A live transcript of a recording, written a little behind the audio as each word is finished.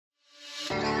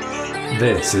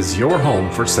This is your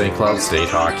home for St. Cloud State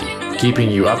hockey,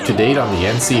 keeping you up to date on the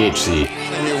NCHC.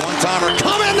 And your one-timer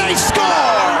come in, they score!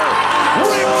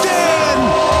 Ripped in!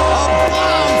 A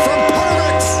bomb from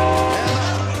Parvix!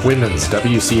 Women's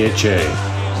WCHA.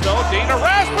 So Dana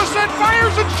Rasmussen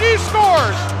fires and she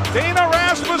scores! Dana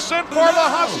Rasmussen for the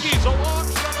Huskies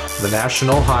alongside The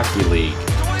National Hockey League.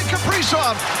 Dwayne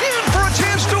Kaprizov in for a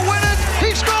chance to win it!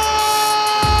 He scores!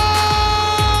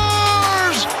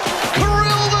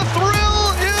 Kirill, the thrill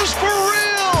is for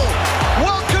real!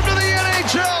 Welcome to the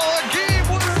NHL, a game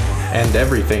winner! And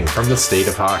everything from the state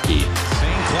of hockey.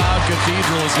 St. Cloud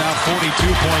Cathedral is now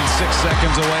 42.6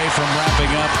 seconds away from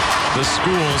wrapping up the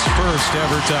school's first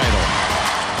ever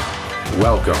title.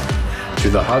 Welcome to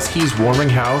the Huskies Warming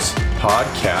House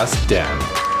Podcast Den.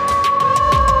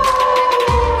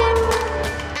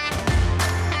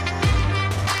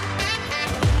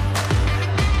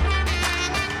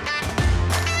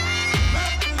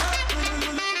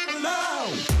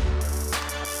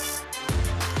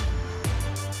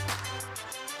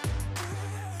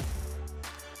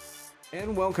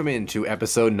 And welcome into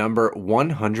episode number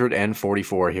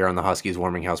 144 here on the Huskies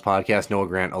Warming House Podcast. Noah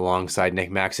Grant alongside Nick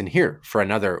Maxon here for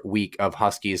another week of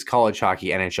Huskies college hockey,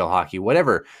 NHL hockey,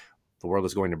 whatever the world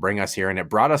is going to bring us here. And it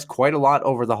brought us quite a lot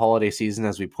over the holiday season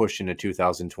as we pushed into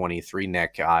 2023,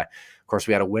 Nick. Of course,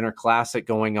 we had a Winter Classic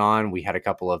going on. We had a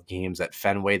couple of games at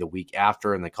Fenway the week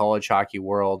after in the college hockey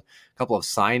world, a couple of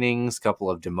signings, a couple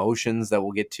of demotions that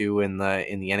we'll get to in the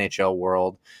NHL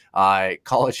world.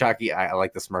 College hockey, I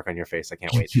like the smirk on your face. I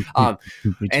can't wait.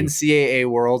 NCAA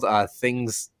world,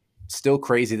 things still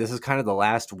crazy. This is kind of the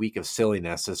last week of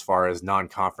silliness as far as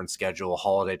non-conference schedule,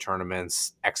 holiday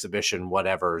tournaments, exhibition,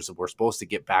 whatever. So we're supposed to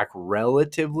get back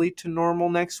relatively to normal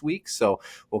next week. So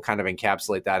we'll kind of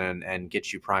encapsulate that and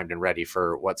get you primed and ready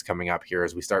for what's coming up here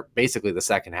as we start basically the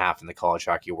second half in the college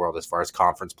hockey world as far as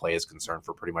conference play is concerned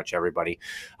for pretty much everybody.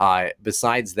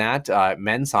 Besides that,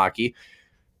 men's hockey,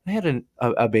 they had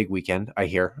a big weekend, I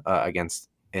hear, against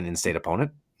an in-state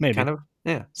opponent. Maybe. Kind of.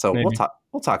 Yeah. So Maybe.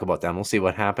 We'll talk about them. We'll see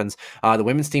what happens. The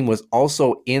women's team was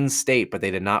also in-state, but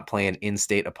they did not play an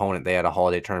in-state opponent. They had a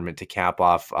holiday tournament to cap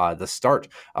off the start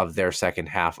of their second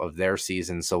half of their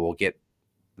season. So we'll get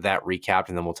that recapped,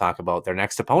 and then we'll talk about their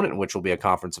next opponent, which will be a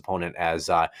conference opponent, as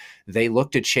they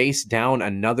look to chase down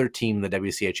another team in the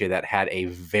WCHA that had a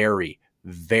very,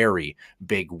 very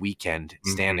big weekend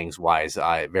standings-wise.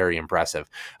 Very impressive.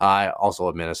 Also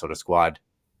a Minnesota squad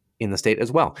in the state as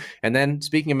well. And then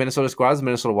speaking of Minnesota squads, the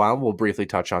Minnesota Wild, we'll briefly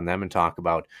touch on them and talk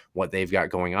about what they've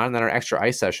got going on. And then our extra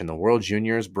ice session, the World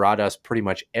Juniors brought us pretty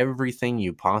much everything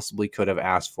you possibly could have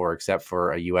asked for except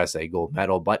for a USA gold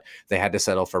medal, but they had to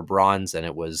settle for bronze, and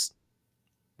it was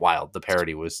wild. The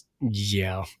parity was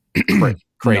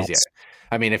crazy. Nuts.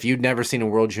 I mean, if you'd never seen a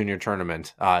World Junior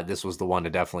tournament, this was the one to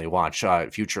definitely watch.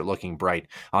 Future looking bright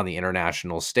on the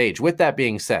international stage. With that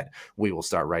being said, we will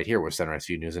start right here with Center Ice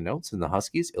View News and Notes and the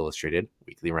Huskies Illustrated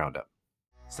Weekly Roundup.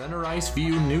 Center Ice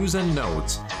View News and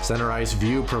Notes. Center Ice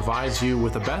View provides you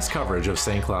with the best coverage of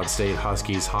St. Cloud State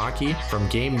Huskies hockey, from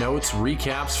game notes,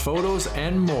 recaps, photos,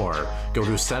 and more. Go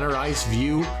to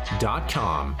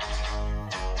centericeview.com.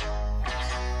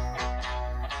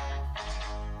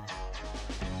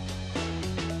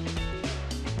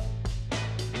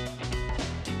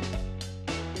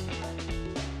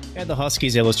 And the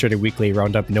Huskies Illustrated Weekly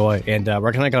Roundup, Noah, and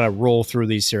we're kind of going to roll through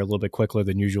these here a little bit quicker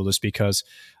than usual, just because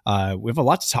we have a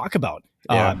lot to talk about.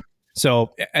 Yeah. So,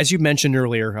 as you mentioned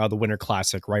earlier, the Winter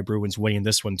Classic, right? Bruins winning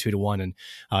this one 2-1, and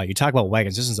you talk about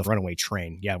wagons. This is a runaway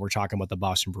train. Yeah, we're talking about the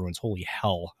Boston Bruins. Holy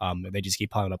hell! They just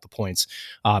keep piling up the points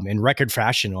in record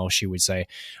fashion, she would say.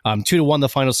 2-1, the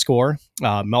final score.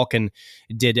 Malkin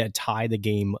did tie the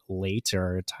game late,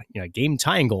 or game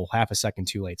tying goal half a second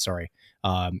too late. Sorry.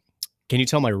 Can you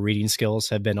tell my reading skills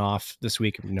have been off this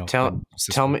week? No. Tell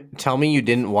me you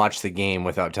didn't watch the game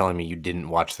without telling me you didn't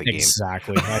watch the game.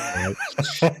 Exactly.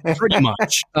 Pretty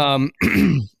much.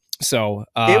 So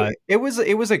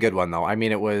it was a good one though. I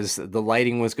mean, the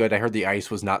lighting was good. I heard the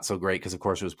ice was not so great because of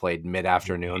course it was played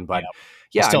mid-afternoon, but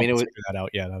yeah, I mean, it was that out.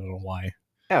 Yeah, I don't know why.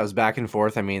 Yeah, it was back and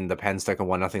forth. I mean, the Pens took a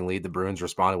 1-0 lead. The Bruins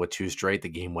responded with two straight, the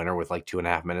game winner with like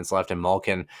 2.5 minutes left, and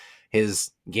Malkin,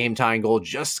 his game-tying goal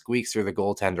just squeaks through the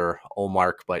goaltender,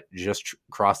 Olmark, but just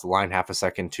crossed the line half a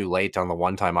second too late on the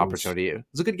one-time opportunity. It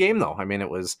was a good game, though. I mean, it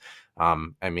was,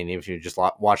 if you just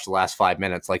watch the last 5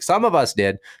 minutes, like some of us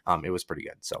did, it was pretty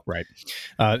good. So right.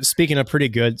 Speaking of pretty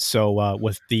good, so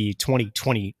with the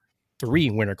 2023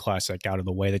 Winter Classic out of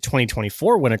the way, the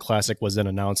 2024 Winter Classic was then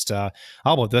announced. How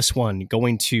about this one?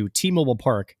 Going to T-Mobile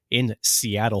Park in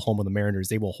Seattle, home of the Mariners.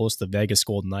 They will host the Vegas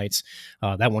Golden Knights.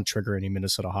 That won't trigger any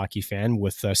Minnesota hockey fan,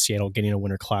 with Seattle getting a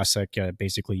Winter Classic,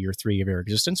 basically year 3 of their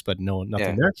existence, but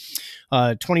nothing there.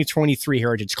 2023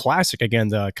 Heritage Classic, again,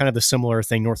 the kind of the similar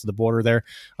thing north of the border there,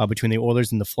 between the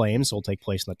Oilers and the Flames, will take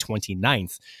place on the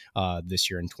 29th this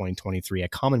year in 2023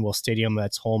 at Commonwealth Stadium.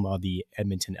 That's home of the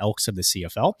Edmonton Elks of the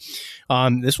CFL.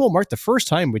 This will mark the first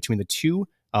time between the two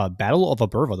Battle of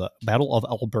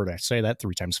Alberta. Say that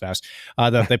 3 times fast.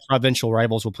 The provincial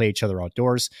rivals will play each other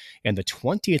outdoors, and the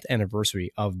 20th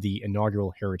anniversary of the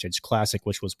inaugural Heritage Classic,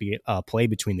 which was played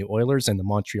between the Oilers and the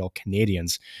Montreal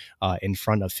Canadiens in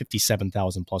front of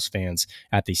 57,000 plus fans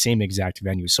at the same exact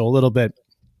venue. So a little bit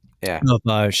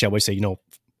of, shall we say,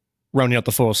 rounding out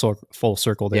the full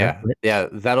circle there. Yeah,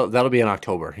 that'll be in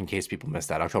October, in case people missed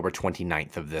that. October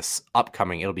 29th of this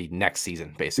upcoming. It'll be next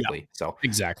season, basically. Yeah, so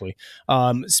exactly.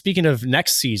 Speaking of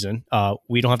next season,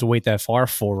 we don't have to wait that far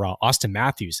for Austin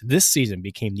Matthews. This season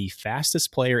became the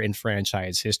fastest player in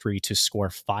franchise history to score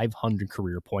 500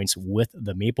 career points with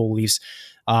the Maple Leafs.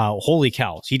 Holy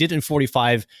cow. He did it in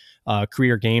 45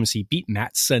 career games. He beat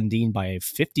Matt Sundin by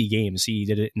 50 games. He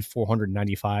did it in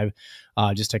 495,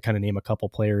 just to kind of name a couple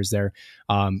players there.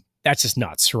 That's just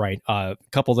nuts, right? A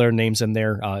couple of their names in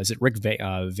there. Is it Rick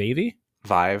Vavy?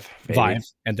 Vive,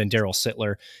 and then Daryl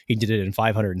Sittler. He did it in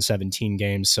 517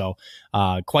 games. So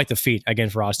quite the feat again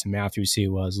for Austin Matthews. He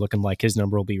was looking like his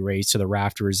number will be raised to the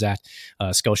rafters at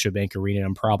Scotiabank Arena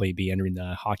and probably be entering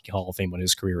the Hockey Hall of Fame when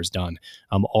his career is done.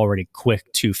 Already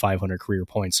quick to 500 career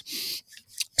points.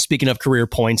 Speaking of career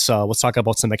points, let's talk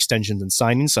about some extensions and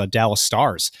signings. Dallas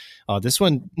Stars. This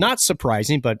one, not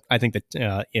surprising, but I think that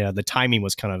the timing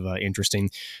was kind of interesting.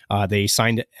 They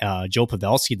signed Joe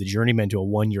Pavelski, the journeyman, to a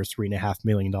 1-year, $3.5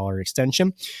 million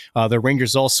extension. The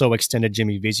Rangers also extended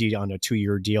Jimmy Vizzi on a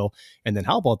 2-year deal. And then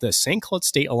how about this? St. Cloud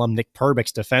State alum Nick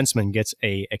Perbix, defenseman, gets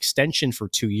a extension for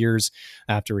 2 years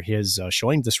after his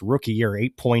showing this rookie year,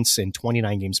 8 points in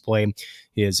 29 games played.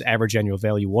 His average annual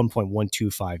value,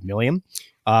 $1.125 million.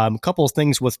 A couple of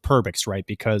things with Perbix, right?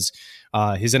 Because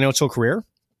his NHL career,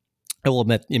 I will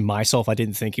admit in myself, I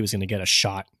didn't think he was going to get a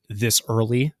shot this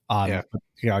early. A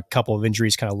couple of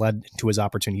injuries kind of led to his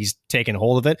opportunity. He's taken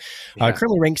hold of it.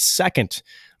 Currently ranked second,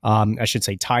 I should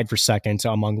say tied for second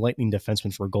among Lightning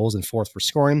defensemen for goals and fourth for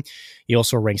scoring. He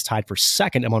also ranks tied for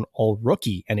second among all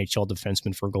rookie NHL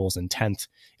defensemen for goals and 10th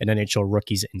in NHL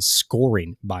rookies in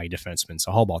scoring by defensemen.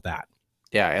 So how about that?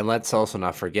 Yeah, and let's also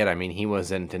not forget, I mean, he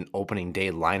wasn't an opening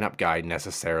day lineup guy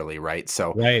necessarily, right?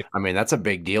 So, I mean, that's a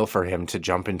big deal for him to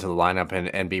jump into the lineup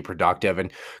and be productive. And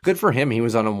good for him. He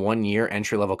was on a 1-year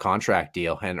entry-level contract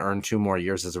deal and earned 2 more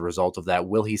years as a result of that.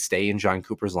 Will he stay in John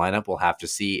Cooper's lineup? We'll have to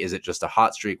see. Is it just a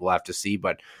hot streak? We'll have to see.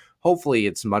 But hopefully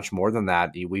it's much more than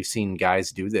that. We've seen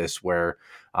guys do this where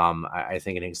I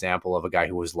think an example of a guy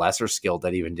who was lesser skilled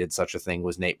that even did such a thing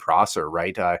was Nate Prosser,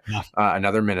 right?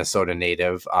 Another Minnesota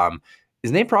native.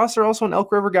 Is Nate Prosser also an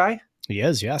Elk River guy? He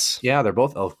is, yes. Yeah, they're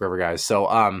both Elk River guys.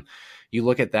 So you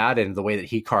look at that and the way that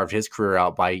he carved his career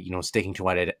out by, sticking to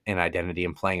an identity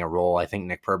and playing a role. I think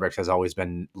Nick Perbix has always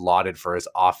been lauded for his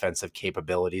offensive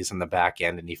capabilities in the back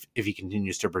end. And if he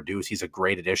continues to produce, he's a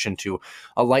great addition to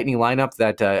a Lightning lineup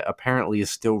that apparently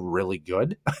is still really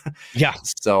good. Yeah.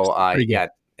 So,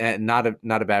 and not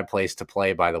a bad place to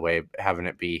play, by the way, having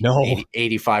it be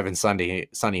 85 and sunny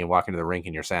and walking to the rink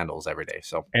in your sandals every day.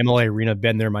 So MLA Arena,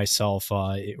 been there myself.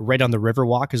 Right on the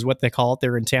Riverwalk is what they call it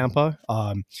there in Tampa.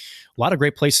 A lot of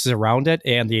great places around it,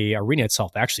 and the arena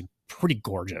itself actually pretty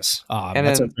gorgeous. And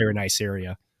that's a very nice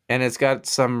area. And it's got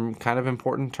some kind of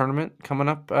important tournament coming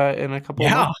up in a couple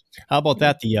of months. How about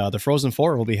that? The Frozen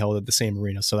Four will be held at the same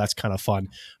arena, so that's kind of fun.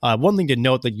 One thing to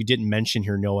note that you didn't mention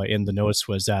here, Noah, in the notes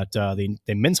was that the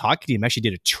men's hockey team actually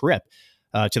did a trip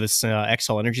to this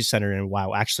XL Energy Center and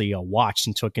actually watched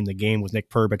and took in the game with Nick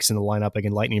Perbix in the lineup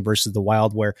against Lightning versus the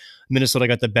Wild, where Minnesota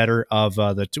got the better of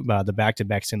the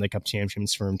back-to-back Stanley Cup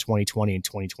champions from 2020 and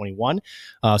 2021.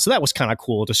 So that was kind of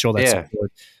cool to show that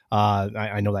support.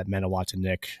 I know that meant a lot to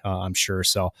Nick, I'm sure.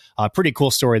 So pretty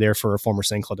cool story there for a former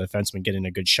St. Cloud defenseman getting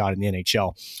a good shot in the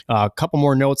NHL. A couple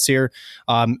more notes here.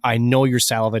 I know you're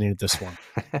salivating at this one,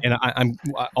 and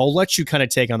I'll let you kind of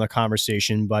take on the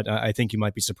conversation, but I think you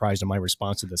might be surprised at my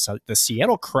response to this. The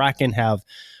Seattle Kraken have,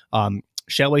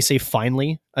 shall we say,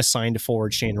 finally assigned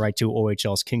forward Shane Wright to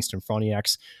OHL's Kingston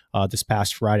Frontenacs this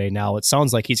past Friday. Now, it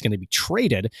sounds like he's going to be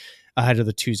traded ahead of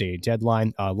the Tuesday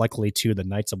deadline, likely to the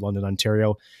Knights of London,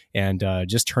 Ontario, and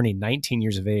just turning 19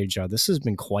 years of age. This has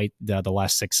been quite the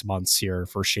last 6 months here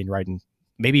for Shane Wright, and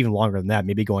maybe even longer than that,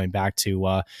 maybe going back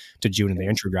to June in the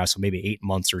entry draft, so maybe 8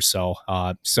 months or so.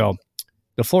 So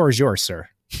the floor is yours, sir.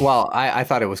 Well, I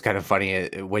thought it was kind of funny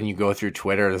when you go through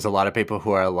Twitter. There's a lot of people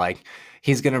who are like,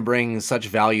 he's going to bring such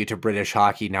value to British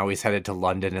hockey. Now he's headed to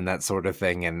London and that sort of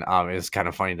thing. And it was kind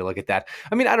of funny to look at that.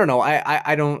 I mean, I don't know.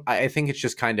 I think it's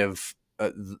just kind of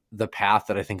the path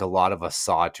that I think a lot of us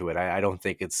saw to it. I don't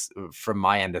think it's from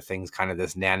my end of things kind of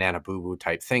this nana boo boo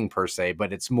type thing per se,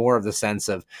 but it's more of the sense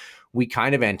of we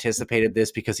kind of anticipated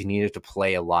this because he needed to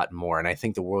play a lot more. And I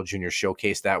think the World Juniors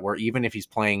showcased that, where even if he's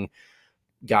playing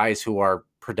guys who are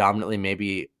predominantly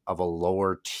maybe of a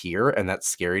lower tier, and that's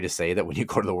scary to say that when you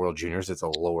go to the World Juniors, it's a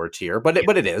lower tier, but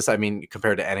it is. I mean,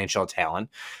 compared to NHL talent,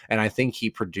 and I think he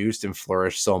produced and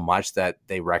flourished so much that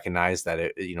they recognized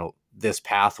that this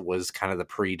path was kind of the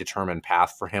predetermined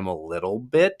path for him a little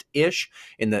bit ish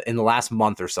in the last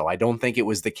month or so. I don't think it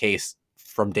was the case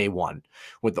from day one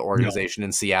with the organization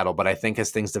in Seattle, but I think as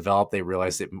things developed, they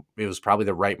realized it was probably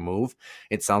the right move.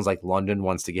 It sounds like London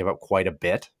wants to give up quite a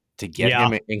bit to get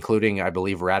him, including, I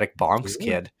believe, Radek Bonk's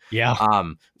kid. Yeah.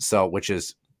 So, which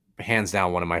is hands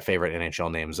down one of my favorite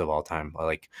NHL names of all time.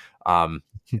 Like,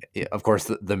 of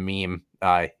course, the meme,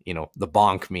 the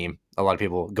Bonk meme. A lot of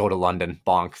people go to London,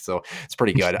 Bonk. So it's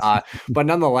pretty good. But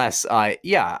nonetheless, I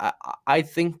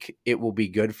think it will be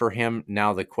good for him.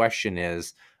 Now, the question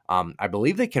is, I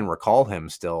believe they can recall him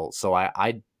still. So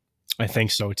I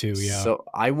think so too. Yeah. So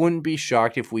I wouldn't be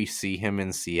shocked if we see him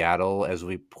in Seattle as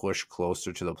we push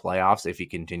closer to the playoffs, if he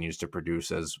continues to produce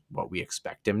as what we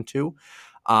expect him to.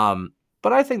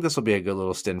 But I think this will be a good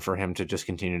little stint for him to just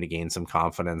continue to gain some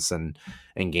confidence and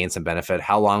gain some benefit.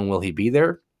 How long will he be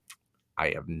there?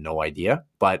 I have no idea,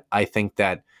 but I think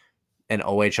that an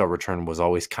OHL return was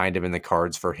always kind of in the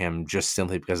cards for him, just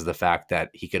simply because of the fact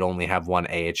that he could only have one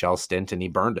AHL stint and he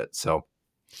burned it. So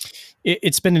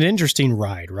it's been an interesting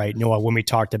ride, right? Noah, when we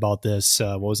talked about this,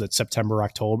 what was it, September,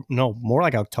 October? No, more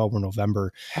like October,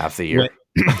 November. Half the year.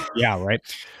 Yeah, right.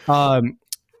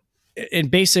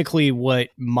 And basically what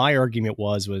my argument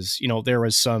was, there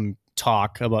was some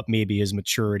talk about maybe his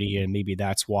maturity and maybe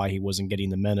that's why he wasn't getting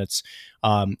the minutes.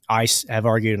 I have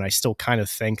argued, and I still kind of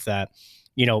think that,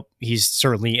 he's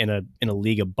certainly in a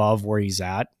league above where he's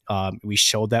at. We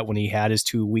showed that when he had his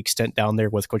 2-week stint down there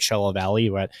with Coachella Valley,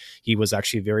 but he was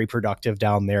actually very productive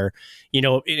down there. I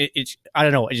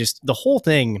don't know. It just, the whole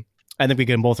thing, I think we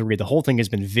can both agree, the whole thing has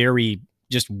been very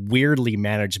just weirdly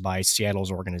managed by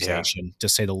Seattle's organization, to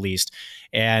say the least.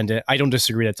 And I don't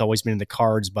disagree. That's always been in the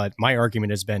cards, but my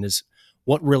argument has been is,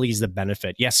 what really is the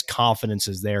benefit? Yes, confidence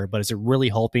is there, but is it really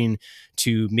helping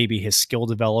to maybe his skill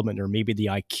development or maybe the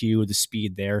IQ, the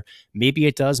speed there? Maybe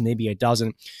it does, maybe it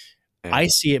doesn't. Yeah. I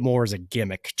see it more as a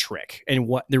gimmick trick. And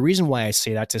what the reason why I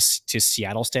say that to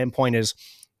Seattle standpoint is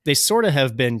they sort of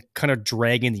have been kind of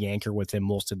dragging the anchor with him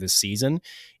most of this season.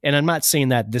 And I'm not saying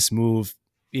that this move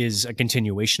is a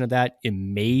continuation of that. It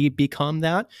may become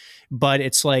that, but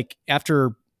it's like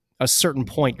after a certain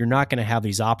point, you're not going to have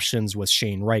these options with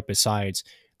Shane Wright besides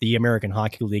the American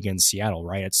Hockey League in Seattle,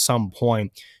 right? At some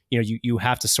point, you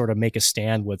have to sort of make a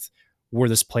stand with where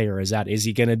this player is at. Is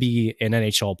he going to be an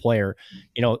NHL player?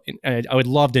 And I would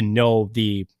love to know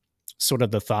the sort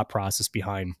of the thought process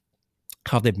behind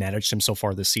how they've managed him so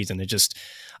far this season. It just,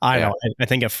 I don't know. I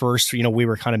think at first, we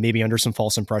were kind of maybe under some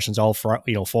false impressions. I'll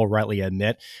full rightly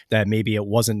admit that maybe it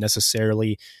wasn't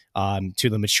necessarily to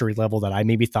the maturity level that I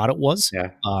maybe thought it was. Yeah.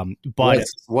 But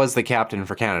was the captain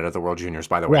for Canada at the World Juniors,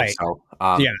 by the way. Right. So,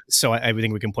 so I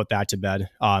think we can put that to bed.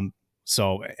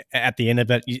 So at the end of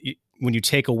it, when you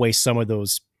take away some of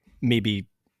those maybe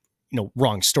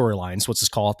wrong storylines, let's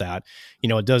just call it that,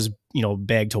 it does,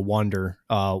 beg to wonder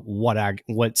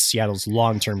what Seattle's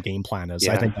long-term game plan is.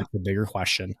 Yeah. I think that's the bigger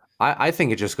question. I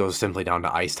think it just goes simply down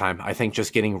to ice time. I think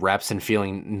just getting reps and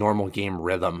feeling normal game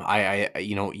rhythm.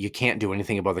 You can't do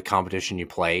anything about the competition you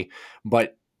play,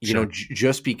 but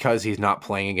just because he's not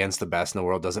playing against the best in the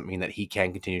world doesn't mean that he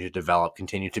can continue to develop,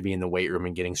 continue to be in the weight room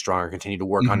and getting stronger, continue to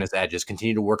work on his edges,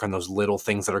 continue to work on those little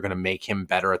things that are going to make him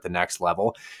better at the next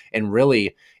level. And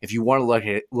really, if you want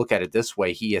to look at it this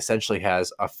way, he essentially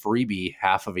has a freebie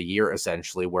half of a year,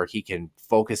 essentially, where he can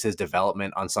focus his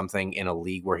development on something in a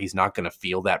league where he's not going to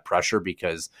feel that pressure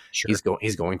because he's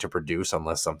going to produce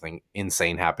unless something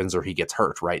insane happens or he gets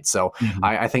hurt, right? So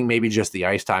I think maybe just the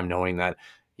ice time, knowing that,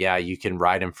 yeah, you can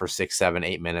ride him for 6, 7,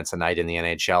 8 minutes a night in the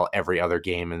NHL every other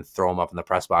game and throw him up in the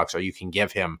press box, or you can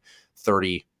give him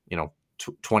 30,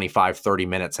 25, 30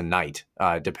 minutes a night,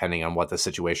 depending on what the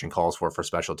situation calls for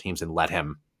special teams, and let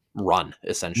him run,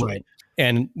 essentially. Right.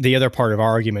 And the other part of our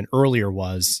argument earlier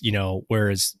was,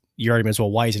 whereas your argument is,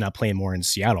 well, why is he not playing more in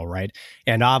Seattle, right?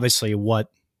 And obviously what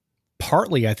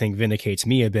partly I think vindicates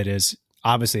me a bit is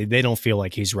obviously they don't feel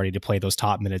like he's ready to play those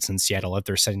top minutes in Seattle if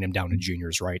they're sending him down to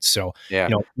juniors, right? So, Yeah.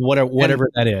 whatever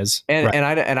that is. And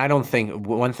right. and I don't think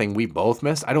one thing we both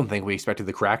missed. I don't think we expected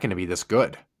the Kraken to be this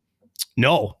good.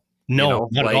 No,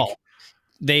 not at all.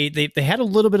 They had a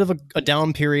little bit of a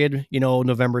down period,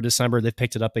 November, December. They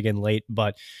picked it up again late,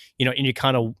 but and you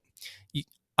kind of,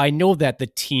 I know that the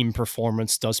team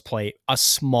performance does play a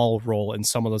small role in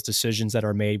some of those decisions that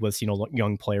are made with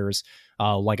young players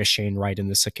like a Shane Wright in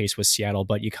this case with Seattle.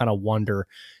 But you kind of wonder,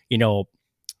 I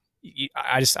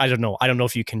don't know. I don't know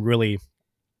if you can really,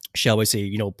 shall we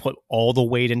say, put all the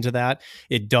weight into that.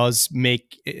 It does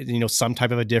make, some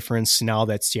type of a difference now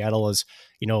that Seattle is,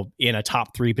 in a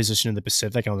top 3 position in the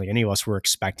Pacific. I don't think any of us were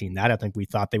expecting that. I think we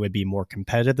thought they would be more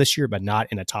competitive this year, but not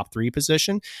in a top 3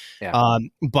 position. Yeah.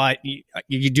 But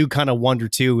you do kind of wonder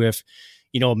too, if,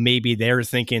 maybe they're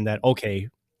thinking that, okay,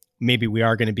 maybe we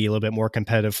are going to be a little bit more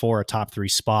competitive for a top 3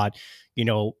 spot,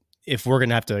 if we're going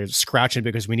to have to scratch it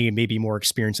because we need maybe more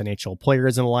experienced NHL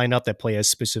players in the lineup that play a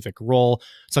specific role,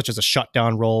 such as a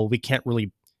shutdown role. We can't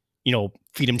really,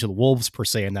 feed them to the wolves per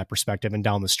se in that perspective and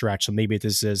down the stretch. So maybe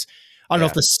this is, I don't know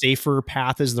if the safer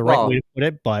path is the right way to put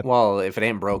it, but if it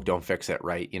ain't broke, don't fix it,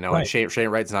 right? And Shane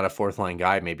Wright's not a 4th line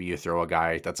guy. Maybe you throw a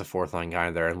guy that's a 4th line guy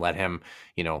in there and let him,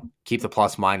 keep the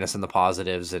plus minus and the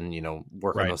positives and,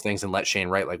 work on those things, and let Shane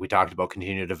Wright, like we talked about,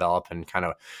 continue to develop and kind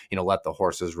of, let the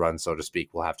horses run, so to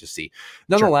speak. We'll have to see.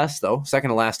 Nonetheless, though, second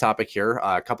to last topic here,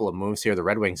 a couple of moves here. The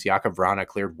Red Wings, Jakub Vrana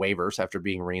cleared waivers after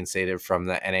being reinstated from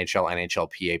the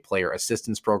NHLPA Player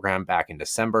Assistance Program back in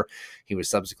December. He was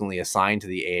subsequently assigned to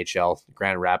the AHL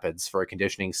Grand Rapids for a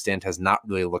conditioning stint. Has not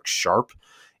really looked sharp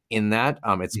in that.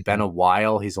 It's been a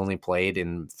while. He's only played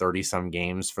in 30-some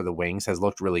games for the Wings, has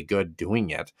looked really good doing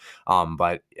it,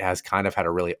 but has kind of had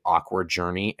a really awkward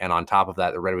journey. And on top of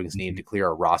that, the Red Wings needed to clear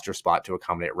a roster spot to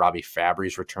accommodate Robbie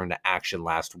Fabry's return to action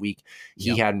last week.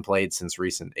 He hadn't played since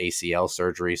recent ACL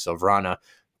surgery. So Vrana,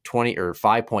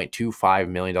 $5.25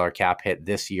 million cap hit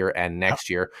this year and next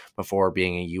year before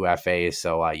being a UFA.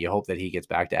 So you hope that he gets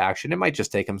back to action. It might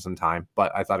just take him some time,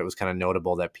 but I thought it was kind of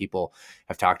notable that people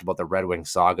have talked about the Red Wings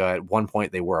saga. At one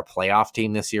point, they were a playoff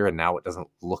team this year, and now it doesn't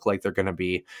look like they're going to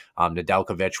be.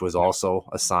 Nedeljkovic was also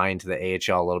assigned to the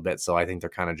AHL a little bit, so I think they're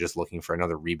kind of just looking for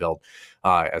another rebuild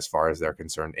as far as they're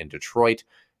concerned in Detroit.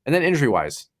 And then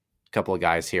injury-wise, couple of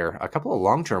guys here, a couple of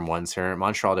long-term ones here.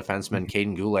 Montreal defenseman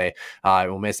Caden Goulet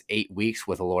will miss 8 weeks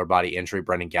with a lower body injury.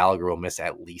 Brendan Gallagher will miss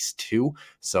at least 2.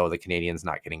 So the Canadians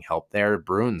not getting help there.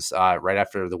 Bruins, right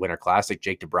after the Winter Classic,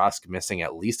 Jake DeBrusk missing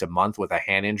at least a month with a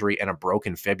hand injury and a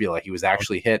broken fibula. He was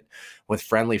actually hit with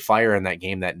friendly fire in that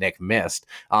game that Nick missed.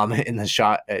 In the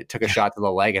shot, took a shot to the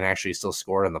leg and actually still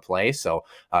scored on the play. So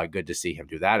good to see him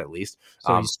do that at least.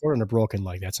 So he scored on a broken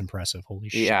leg. That's impressive. Holy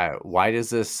shit. Yeah. Why does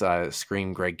this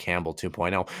scream Greg Campbell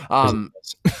 2.0?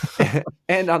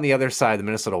 And on the other side, the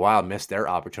Minnesota Wild missed their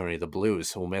opportunity. The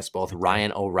Blues will miss both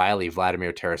Ryan O'Reilly,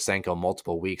 Vladimir Tarasenko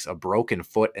multiple weeks, a broken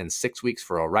foot and 6 weeks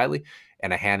for O'Reilly,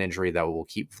 and a hand injury that will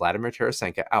keep Vladimir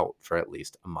Tarasenko out for at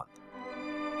least a month.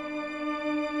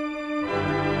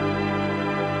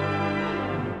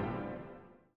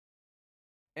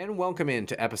 And welcome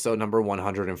into episode number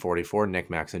 144. Nick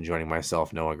Maxon joining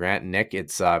myself, Noah Grant. Nick,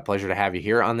 it's a pleasure to have you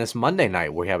here on this Monday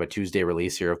night. We have a Tuesday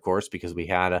release here, of course, because we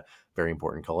had a very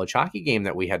important college hockey game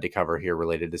that we had to cover here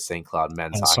related to St. Cloud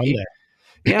men's hockey. Sunday.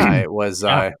 Yeah, it was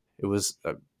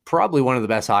probably one of the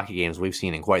best hockey games we've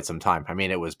seen in quite some time. I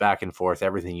mean, it was back and forth,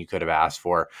 everything you could have asked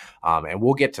for, and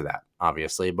we'll get to that,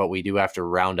 obviously, but we do have to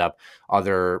round up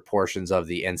other portions of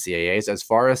the NCAAs. As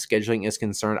far as scheduling is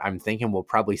concerned, I'm thinking we'll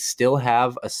probably still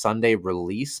have a Sunday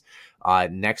release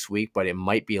next week, but it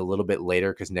might be a little bit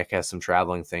later because Nick has some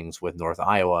traveling things with North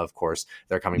Iowa. Of course,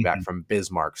 they're coming back from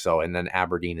Bismarck. So, and then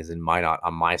Aberdeen is in Minot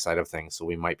on my side of things. So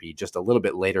we might be just a little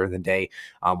bit later in the day.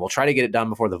 We'll try to get it done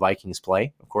before the Vikings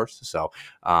play, of course. So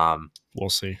we'll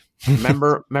see.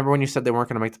 remember when you said they weren't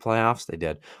going to make the playoffs? They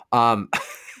did.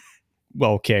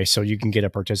 Well, okay, so you can get a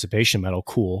participation medal,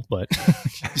 cool, but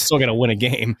you still got to win a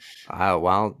game.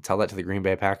 Well, tell that to the Green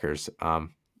Bay Packers.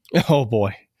 Oh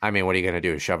boy. I mean, what are you going to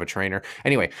do? Shove a trainer?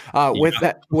 Anyway, with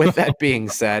that being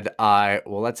said, well,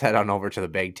 let's head on over to the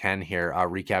Big Ten here,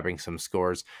 recapping some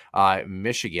scores.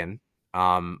 Michigan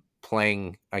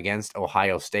playing against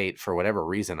Ohio State. For whatever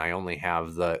reason, I only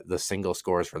have the single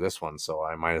scores for this one, so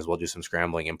I might as well do some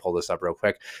scrambling and pull this up real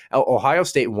quick. Ohio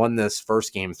State won this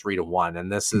first game 3-1,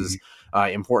 and this is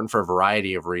important for a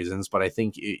variety of reasons, but I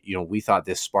think we thought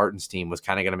this Spartans team was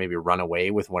kind of going to maybe run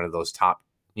away with one of those top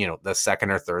the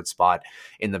second or third spot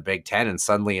in the Big Ten. And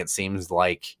suddenly it seems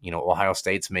like, Ohio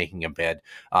State's making a bid.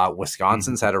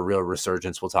 Wisconsin's had a real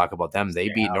resurgence. We'll talk about them. They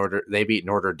beat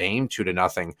Notre Dame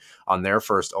 2-0 on their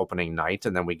first opening night.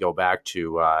 And then we go back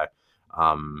to,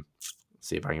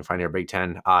 see if I can find your Big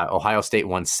Ten. Ohio State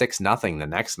won 6-0 the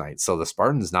next night. So the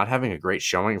Spartans not having a great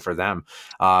showing for them.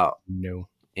 No.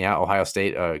 Yeah, Ohio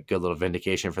State, a good little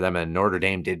vindication for them. And Notre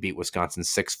Dame did beat Wisconsin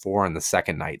 6-4 in the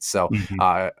second night. So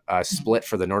a split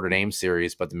for the Notre Dame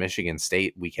series, but the Michigan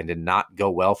State weekend did not go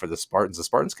well for the Spartans. The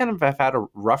Spartans kind of have had a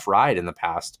rough ride in the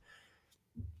past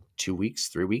 2 weeks,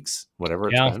 3 weeks, whatever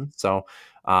it's been. So,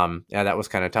 that was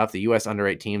kind of tough. The U.S.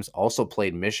 under-8 teams also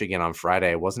played Michigan on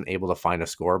Friday. I wasn't able to find a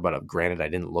score, but granted, I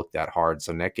didn't look that hard.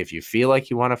 So, Nick, if you feel like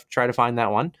you want to try to find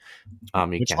that one,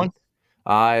 you Which can. one?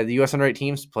 The U.S. under-8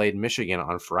 teams played Michigan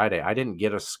on Friday. I didn't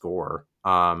get a score.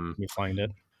 Let me find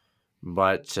it.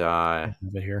 But I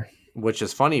have it here. Which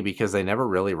is funny because they never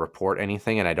really report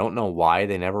anything, and I don't know why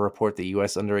they never report the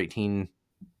U.S. under-18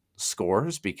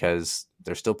 scores because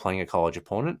they're still playing a college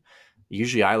opponent.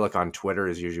 Usually I look on Twitter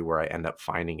is usually where I end up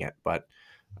finding it, but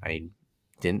I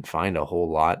didn't find a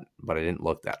whole lot, but I didn't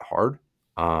look that hard.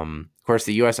 Of course,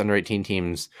 the U.S. under-18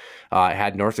 teams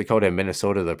had North Dakota and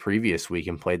Minnesota the previous week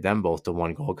and played them both to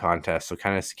 1-goal contest. So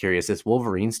kind of curious. This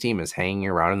Wolverines team is hanging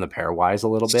around in the pairwise a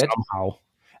little bit.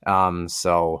 Somehow.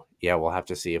 So yeah, we'll have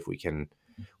to see if we can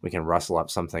rustle up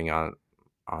something on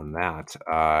that.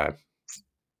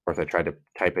 Of course, I tried to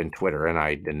type in Twitter and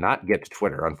I did not get to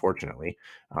Twitter, unfortunately.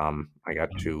 I got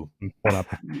to.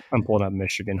 I'm pulling up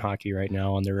Michigan hockey right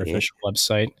now on their official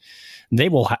website. They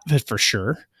will have it for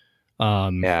sure.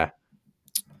 Yeah.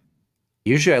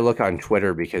 Usually I look on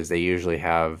Twitter because they usually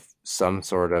have some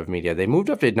sort of media. They moved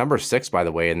up to number 6, by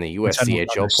the way, in the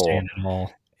WCHA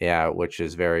poll. Yeah, which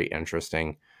is very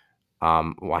interesting.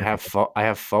 I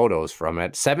have photos from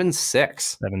it.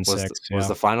 7-6 was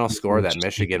the final score that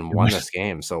Michigan won this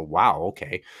game. So wow,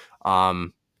 okay.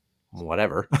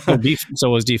 Whatever. So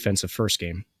it was defensive first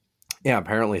game. Yeah,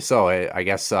 apparently so. I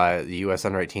guess the U.S.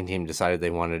 under-18 team decided they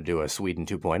wanted to do a Sweden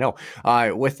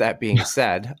 2.0. With that being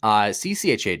said,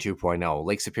 CCHA 2.0,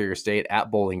 Lake Superior State at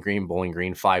Bowling Green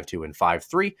 5-2 and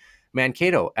 5-3.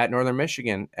 Mankato at Northern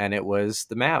Michigan, and it was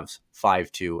the Mavs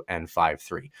 5-2 and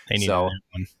 5-3. So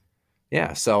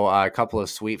yeah, so a couple of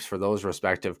sweeps for those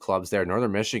respective clubs there.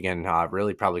 Northern Michigan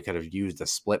really probably could have used a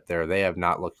split there. They have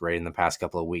not looked great in the past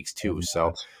couple of weeks too.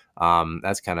 So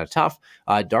that's kind of tough.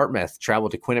 Dartmouth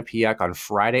traveled to Quinnipiac on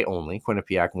Friday only.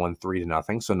 Quinnipiac won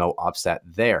 3-0, so no upset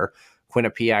there.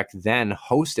 Quinnipiac then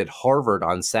hosted Harvard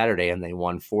on Saturday, and they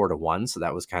won 4-1. So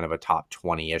that was kind of a top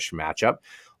 20-ish matchup.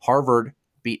 Harvard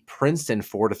beat Princeton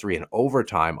 4-3 in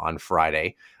overtime on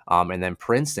Friday. And then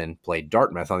Princeton played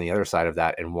Dartmouth on the other side of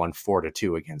that and won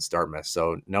 4-2 against Dartmouth.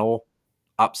 So no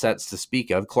upsets to speak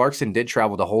of. Clarkson did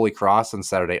travel to Holy Cross on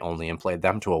Saturday only and played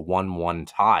them to a 1-1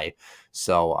 tie.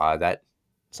 So that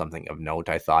something of note,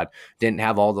 I thought. Didn't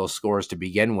have all those scores to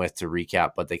begin with to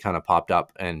recap, but they kind of popped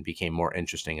up and became more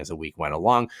interesting as the week went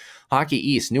along. Hockey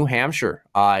East, New Hampshire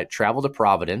traveled to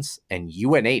Providence, and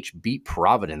UNH beat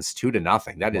Providence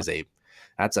 2-0.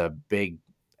 That's a big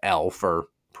L for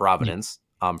Providence.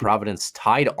 Providence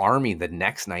tied Army the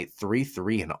next night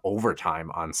 3-3 in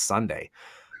overtime on Sunday.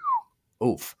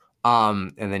 Oof.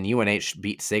 And then UNH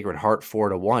beat Sacred Heart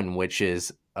 4-1, which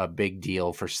is a big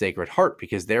deal for Sacred Heart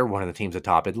because they're one of the teams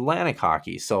atop Atlantic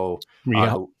hockey. So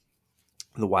the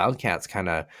Wildcats kind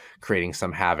of creating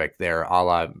some havoc there, a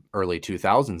la early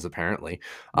 2000s, apparently.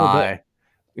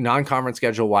 Non-conference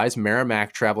schedule-wise,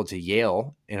 Merrimack traveled to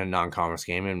Yale in a non-conference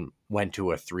game and went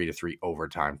to a 3-3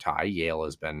 overtime tie. Yale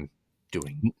has been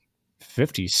doing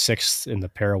 56th in the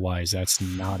pairwise. That's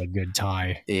not a good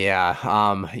tie. Yeah.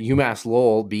 UMass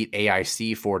Lowell beat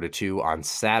AIC 4-2 on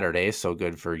Saturday. So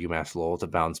good for UMass Lowell to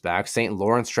bounce back. St.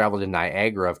 Lawrence traveled to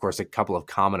Niagara. Of course, a couple of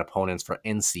common opponents for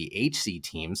NCHC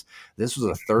teams. This was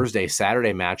a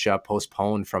Thursday-Saturday matchup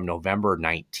postponed from November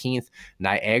 19th.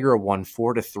 Niagara won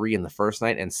 4-3 in the first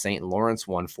night, and St. Lawrence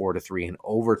won 4-3 in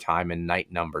overtime in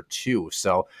night number 2.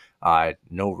 So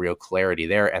no real clarity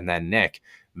there. And then Nick,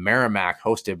 Merrimack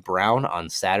hosted Brown on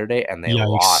Saturday, and they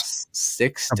lost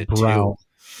 6-2.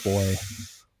 Boy,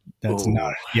 that's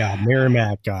not. Yeah,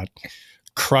 Merrimack got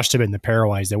crushed them in the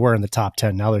pairwise. They were in the top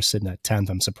 10. Now they're sitting at 10th.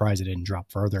 I'm surprised it didn't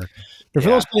drop further. But for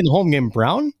those playing the home game,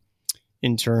 Brown,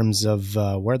 in terms of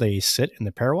where they sit in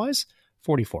the pairwise,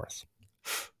 44th.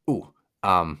 Ooh,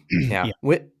 yeah.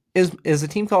 Is the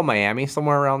team called Miami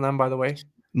somewhere around them? By the way,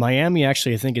 Miami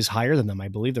actually I think is higher than them. I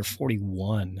believe they're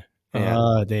 41.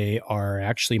 Yeah. They are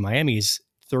actually Miami's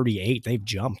 38. They've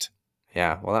jumped.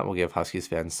 Yeah, well, that will give Huskies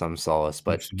fans some solace,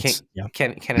 but Yeah.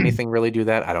 can anything really do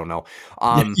that? I don't know.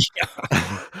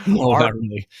 No, Our not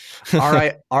really.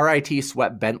 RIT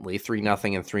swept Bentley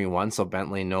 3-0 and 3-1, so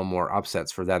Bentley no more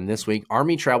upsets for them this week.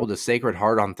 Army traveled to Sacred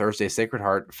Heart on Thursday. Sacred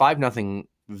Heart 5-0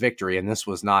 victory, and this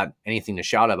was not anything to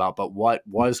shout about, but what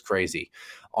was crazy.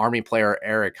 Army player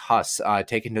Eric Huss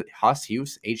taken to Huss,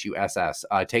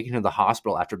 taken to the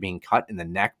hospital after being cut in the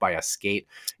neck by a skate.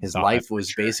 His Saw that life for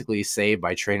was sure. basically saved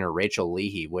by trainer Rachel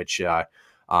Leahy, which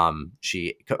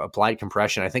she applied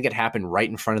compression. I think it happened right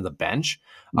in front of the bench.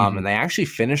 And they actually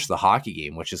finished the hockey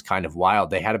game, which is kind of wild.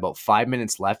 They had about 5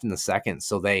 minutes left in the second.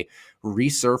 So they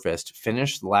resurfaced,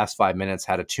 finished the last 5 minutes,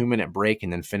 had a 2-minute break,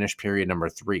 and then finished period number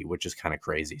 3, which is kind of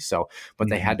crazy. So, but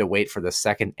they had to wait for the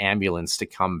second ambulance to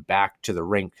come back to the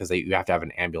rink because you have to have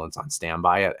an ambulance on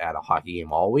standby at a hockey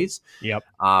game always. Yep.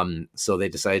 So they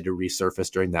decided to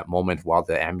resurface during that moment while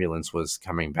the ambulance was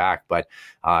coming back. But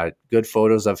good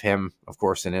photos of him, of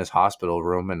course, in his hospital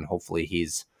room, and hopefully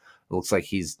looks like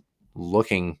he's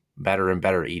looking better and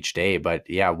better each day. But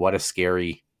yeah, what a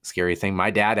scary thing.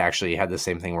 My dad actually had the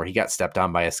same thing where he got stepped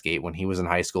on by a skate when he was in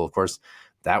high school. Of course,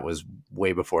 that was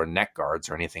way before neck guards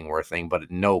or anything were a thing, but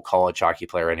no college hockey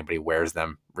player or anybody wears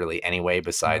them really anyway,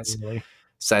 besides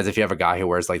if you have a guy who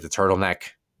wears like the turtleneck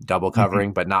double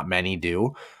covering, but not many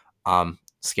do.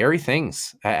 Scary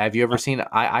things. Have you ever seen,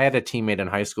 I had a teammate in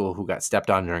high school who got stepped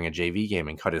on during a JV game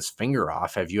and cut his finger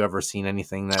off. Have you ever seen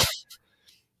anything that,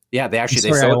 yeah, they I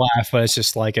laugh, but it's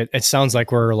just like, it sounds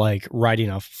like we're like writing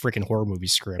a freaking horror movie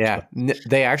script. Yeah.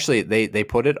 They actually, they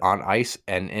put it on ice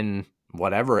and in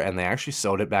whatever, and they actually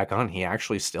sewed it back on. He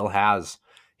actually still has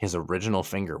his original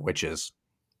finger, which is,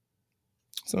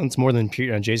 so it's more than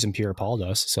Jason Pierre-Paul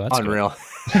does. So that's unreal.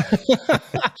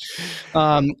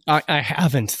 I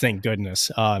haven't, thank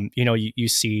goodness. You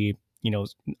see,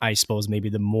 I suppose maybe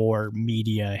the more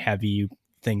media heavy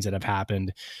things that have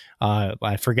happened.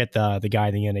 I forget the guy,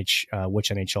 which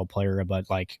NHL player, but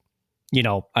like,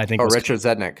 I think Richard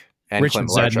Zednik and Clint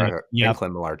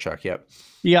Malarchuk. Yep.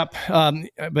 Yep.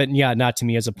 But yeah, not to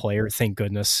me as a player, thank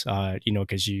goodness.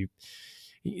 Because you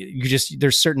just,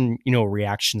 there's certain,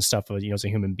 reaction stuff, as a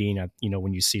human being,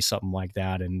 when you see something like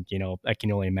that. And, I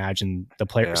can only imagine the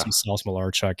players themselves,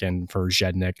 Malarchuk and for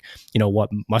Zednik, what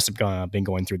must have been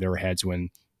going through their heads when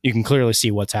you can clearly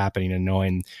see what's happening and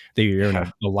knowing that you're in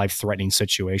a life-threatening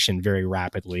situation very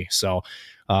rapidly. So,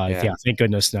 thank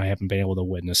goodness I haven't been able to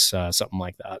witness something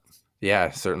like that.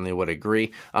 Yeah, certainly would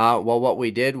agree. Well, what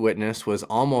we did witness was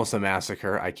almost a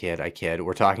massacre. I kid.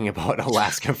 We're talking about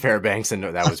Alaska Fairbanks, and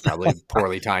that was probably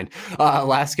poorly timed.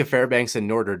 Alaska Fairbanks and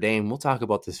Notre Dame. We'll talk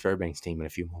about this Fairbanks team in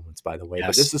a few moments, by the way. Yes.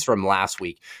 But this is from last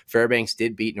week. Fairbanks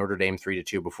did beat Notre Dame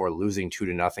 3-2 before losing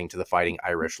 2-0 to the Fighting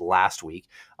Irish last week,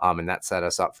 and that set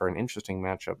us up for an interesting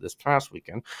matchup this past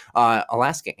weekend.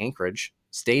 Alaska Anchorage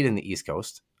stayed in the East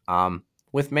Coast.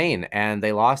 With Maine, and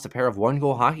they lost a pair of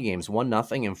 1-goal hockey games,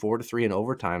 1-0 and 4-3 in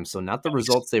overtime. So not the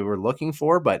results they were looking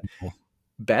for, but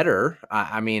better.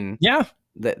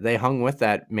 They hung with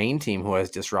that Maine team who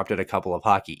has disrupted a couple of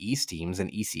Hockey East teams and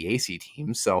ECAC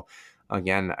teams. So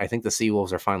again, I think the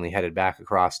Seawolves are finally headed back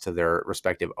across to their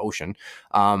respective ocean.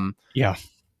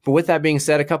 But with that being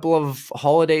said, a couple of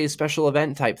holiday special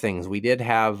event type things. We did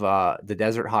have the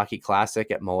Desert Hockey Classic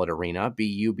at Mullet Arena.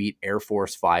 BU beat Air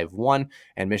Force 5-1,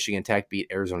 and Michigan Tech beat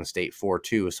Arizona State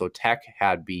 4-2. So Tech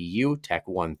had BU. Tech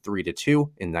won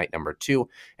 3-2 in night number 2,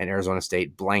 and Arizona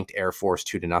State blanked Air Force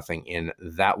 2-0 in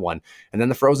that one. And then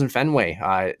the Frozen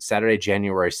Fenway, Saturday,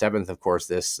 January 7th, of course,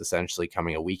 this essentially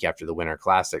coming a week after the Winter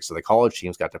Classic. So the college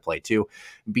teams got to play too.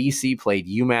 BC played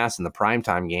UMass in the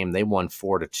primetime game. They won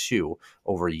 4-2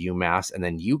 over UMass, and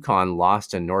then UConn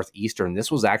lost to Northeastern.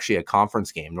 This was actually a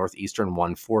conference game. Northeastern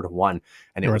won 4-1,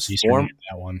 and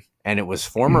it was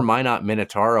former Minot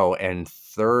Minotauro and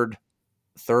third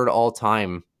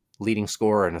all-time leading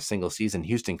scorer in a single season,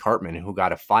 Houston Cartman, who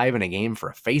got a 5 in a game for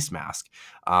a face mask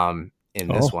in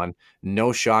this one.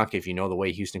 No shock if you know the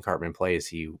way Houston Cartman plays.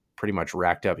 He pretty much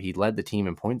racked up. He led the team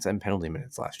in points and penalty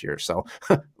minutes last year. So,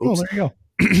 there you go.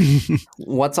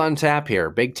 What's on tap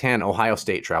here? Big Ten, Ohio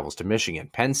State travels to Michigan.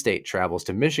 Penn State travels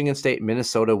to Michigan State.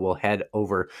 Minnesota will head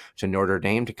over to Notre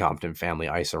Dame to Compton Family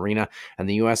Ice Arena. And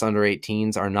the U.S.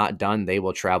 under-18s are not done. They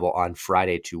will travel on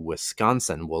Friday to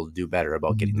Wisconsin. We'll do better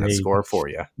about getting the score for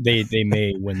you. They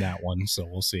may win that one, so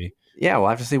we'll see. Yeah, we'll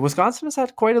have to see. Wisconsin has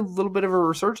had quite a little bit of a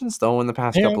resurgence, though, in the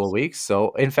past couple of weeks.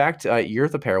 So, in fact, you're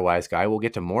the pairwise guy. We'll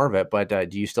get to more of it. But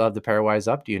do you still have the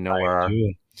pairwise up? Do you know where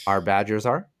our Badgers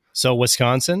are? So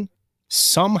Wisconsin,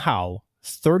 somehow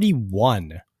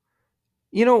 31.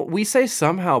 We say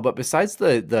somehow, but besides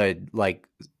the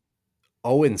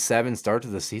 0-7 start to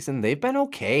the season, they've been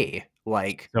okay.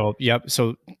 Like, So, yep.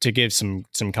 So to give some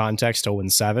context,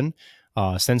 0-7.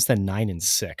 Since then,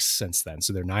 9-6 since then.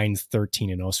 So they're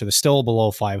 9-13-0. So they're still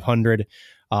below 500.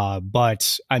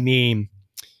 But I mean,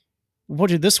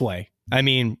 put it this way. I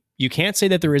mean, you can't say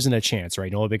that there isn't a chance,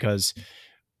 right, Noah? Because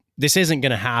this isn't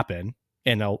going to happen.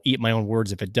 And I'll eat my own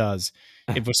words if it does.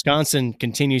 If Wisconsin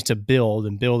continues to build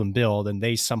and build and build, and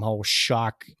they somehow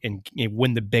shock and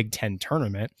win the Big Ten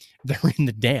tournament, they're in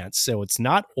the dance. So it's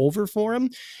not over for them.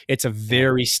 It's a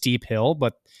very steep hill,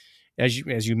 but as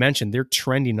you mentioned, they're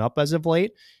trending up as of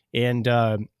late. And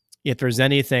if there's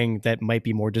anything that might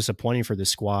be more disappointing for this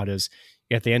squad is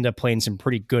if they end up playing some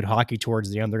pretty good hockey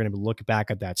towards the end, they're going to look back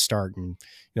at that start, and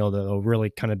they'll really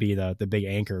kind of be the big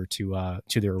anchor to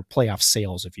their playoff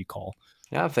sails, if you call.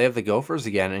 Yeah, if they have the Gophers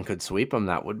again and could sweep them,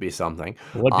 that would be something.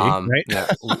 It would be, right? Yeah,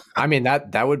 I mean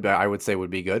that would be, I would say, would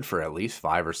be good for at least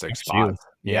 5 or 6 spots.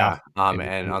 Yeah.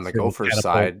 And on the Gophers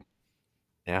side.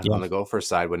 Yeah, on the Gophers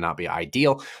side would not be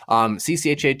ideal.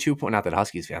 CCHA 2.0, not that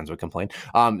Huskies fans would complain.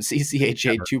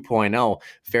 CCHA 2.0,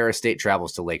 Ferris State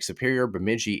travels to Lake Superior,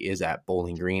 Bemidji is at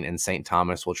Bowling Green, and St.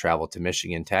 Thomas will travel to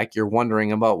Michigan Tech. You're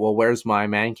wondering about, well, where's my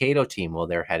Mankato team? Well,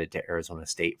 they're headed to Arizona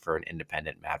State for an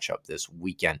independent matchup this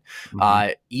weekend.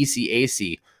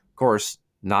 ECAC, of course,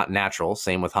 not natural.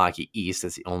 Same with Hockey East.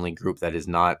 It's the only group that is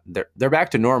not. They're back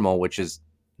to normal, which is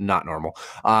not normal.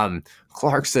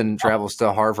 Clarkson travels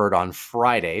to Harvard on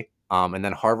Friday, and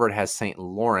then Harvard has St.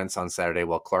 Lawrence on Saturday,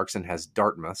 while Clarkson has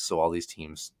Dartmouth. So all these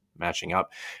teams matching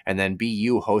up. And then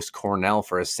BU hosts Cornell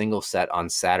for a single set on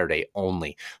Saturday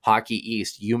only. Hockey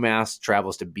East, UMass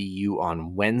travels to BU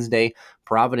on Wednesday.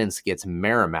 Providence gets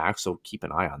Merrimack, so keep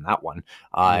an eye on that one.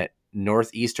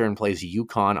 Northeastern plays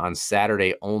UConn on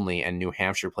Saturday only, and New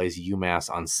Hampshire plays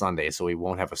UMass on Sunday, so we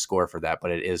won't have a score for that,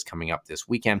 but it is coming up this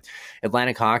weekend.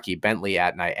 Atlantic Hockey, Bentley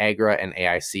at Niagara, and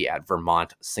AIC at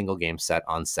Vermont, single game set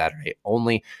on Saturday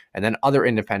only. And then other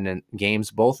independent games,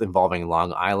 both involving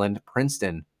Long Island.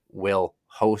 Princeton will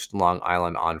host Long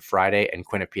Island on Friday, and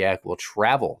Quinnipiac will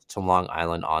travel to Long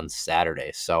Island on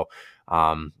Saturday. So,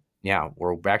 yeah,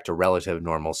 we're back to relative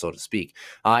normal, so to speak.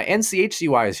 NCHC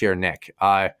wise here, Nick.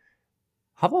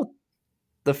 How about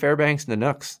the Fairbanks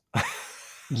Canucks?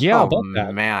 Yeah, about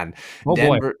that. Man.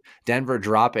 Oh, Denver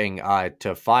dropping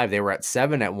to 5. They were at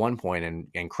 7 at one point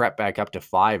and crept back up to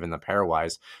 5 in the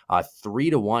pairwise.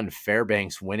 3-1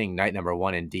 Fairbanks winning night number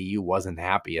 1, and DU wasn't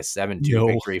happy. A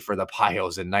 7-2 victory for the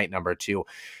Pios in night number 2.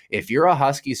 If you're a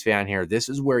Huskies fan here, this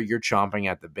is where you're chomping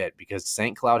at the bit, because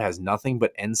St. Cloud has nothing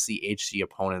but NCHC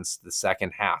opponents the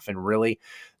second half. And really,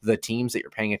 the teams that you're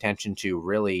paying attention to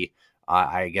really,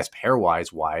 I guess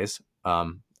pairwise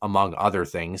among other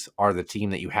things, are the team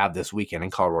that you have this weekend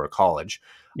in Colorado College.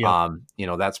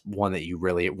 That's one that you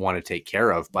really want to take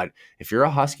care of. But if you're a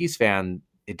Huskies fan,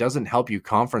 it doesn't help you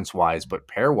conference wise, but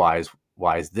pairwise,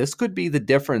 this could be the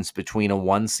difference between a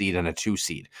 1 seed and a 2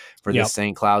 seed for the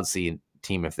St. Cloud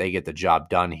team if they get the job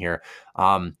done here.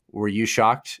 Were you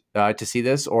shocked to see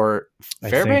this? Or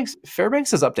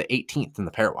Fairbanks is up to 18th in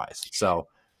the pairwise. So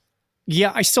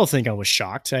yeah, I still think I was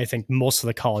shocked. I think most of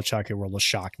the college hockey world was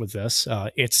shocked with this.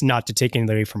 It's not to take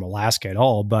anything away from Alaska at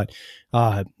all, but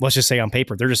let's just say on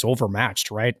paper, they're just overmatched,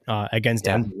 right? Against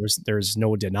Denver. There's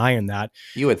no denying that.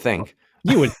 You would think.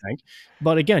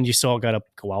 But again, you still got to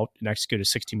go out and execute a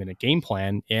 60-minute game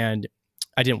plan. And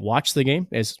I didn't watch the game,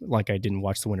 as like I didn't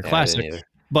watch the Winter Classic.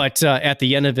 But at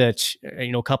the end of it,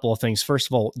 a couple of things. First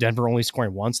of all, Denver only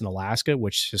scoring once in Alaska,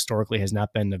 which historically has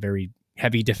not been a very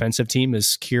heavy defensive team,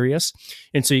 is curious.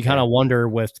 And so you kind of wonder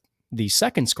with the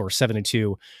second score,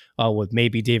 7-2, with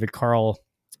maybe David Carl,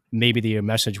 maybe the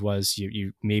message was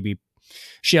you maybe,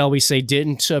 shall we say,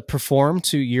 didn't perform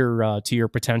to your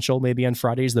potential. Maybe on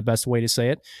Friday is the best way to say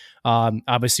it.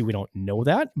 Obviously, we don't know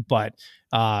that, but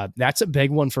that's a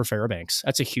big one for Fairbanks.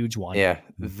 That's a huge one. Yeah,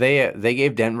 they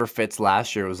gave Denver fits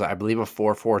last year. It was, I believe, a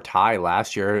 4-4 tie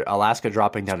last year. Alaska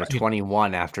dropping down to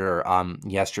 21 after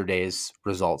yesterday's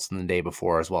results and the day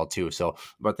before as well too. So,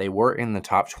 but they were in the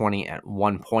top 20 at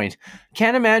one point.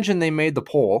 Can't imagine they made the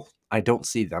poll. I don't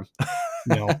see them.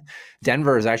 No.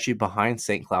 Denver is actually behind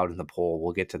St. Cloud in the poll.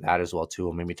 We'll get to that as well too.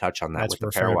 We'll maybe touch on that with the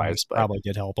pairwise. Probably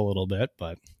did help a little bit,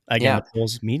 but again, the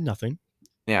polls mean nothing.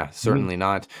 Yeah, certainly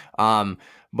not.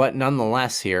 But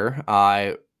nonetheless here,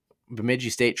 Bemidji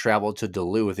State traveled to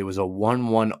Duluth. It was a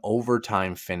 1-1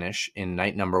 overtime finish in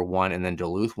night number 1, and then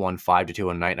Duluth won 5-2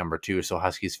 in night number 2. So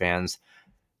Huskies fans,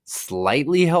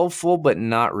 slightly helpful, but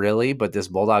not really. But this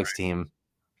Bulldogs team,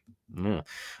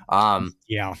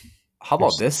 How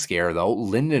about this scare though?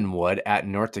 Lindenwood at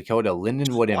North Dakota.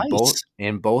 Lindenwood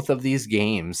in both of these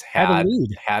games had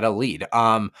a lead.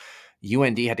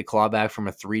 UND had to claw back from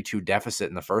a 3-2 deficit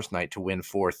in the first night to win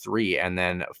 4-3, and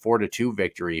then 4-2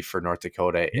 victory for North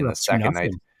Dakota in You're the up 2 second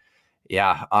night. nothing.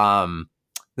 Yeah.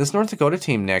 This North Dakota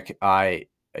team, Nick,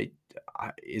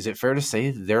 is it fair to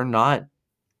say they're not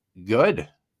good?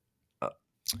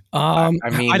 I I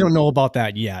mean, don't know about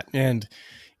that yet. And,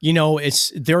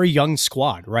 they're a young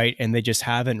squad, right? And they just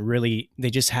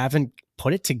haven't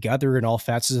put it together in all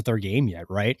facets of their game yet,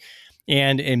 right?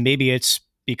 And maybe it's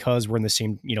because we're in the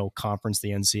same, conference,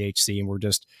 the NCHC, and we're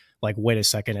just like, wait a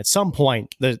second, at some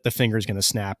point the finger is going to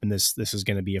snap and this is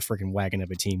going to be a freaking wagon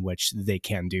of a team, which they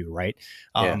can do, right?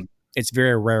 yeah. It's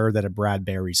very rare that a Brad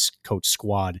Barry's coach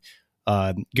squad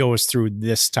goes through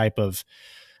this type of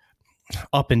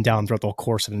up and down throughout the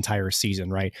course of an entire season,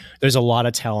 right? There's a lot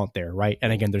of talent there, right?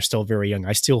 And again, they're still very young.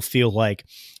 I still feel like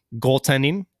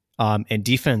goaltending and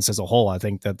defense as a whole, I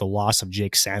think that the loss of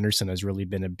Jake Sanderson has really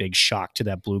been a big shock to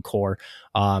that blue core.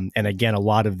 And again, a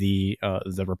lot of the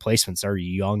replacements are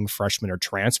young freshmen or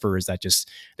transfers that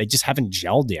they just haven't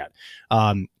gelled yet.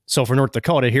 So for North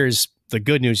Dakota, here's the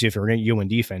good news if you're a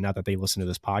UND fan, not that they listen to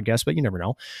this podcast, but you never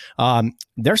know.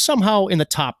 They're somehow in the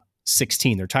top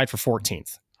 16. They're tied for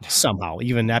 14th. Somehow,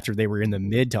 even after they were in the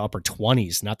mid to upper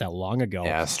 20s not that long ago.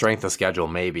 Yeah, strength of schedule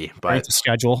maybe, but strength of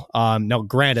schedule. Now,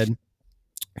 granted,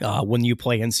 when you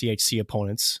play NCHC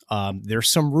opponents,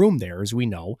 there's some room there, as we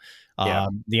know.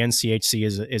 The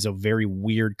NCHC is a very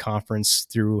weird conference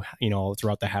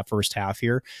throughout the first half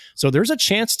here. So there's a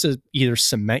chance to either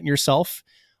cement yourself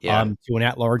to an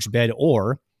at-large bid,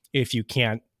 or if you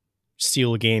can't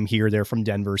steal a game here or there from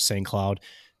Denver, St. Cloud,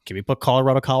 can we put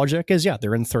Colorado College? Because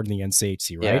they're in third in the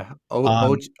NCHC, right?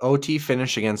 Yeah. OT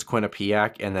finish against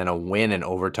Quinnipiac and then a win in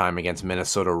overtime against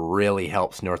Minnesota really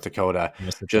helps North Dakota.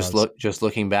 Yes, Just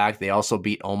looking back, they also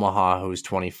beat Omaha, who's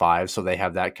 25, so they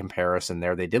have that comparison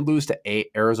there. They did lose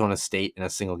to Arizona State in a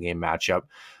single game matchup.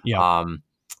 Yeah.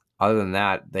 Other than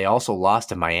that, they also lost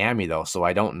to Miami though, so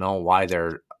I don't know why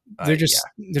they're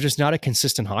just not a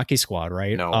consistent hockey squad,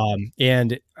 right? No.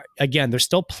 And again, there's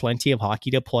still plenty of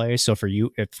hockey to play. So for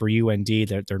UND,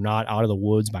 they're not out of the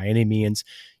woods by any means.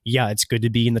 Yeah, it's good to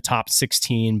be in the top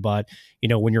 16, but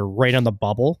when you're right on the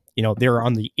bubble, they're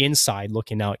on the inside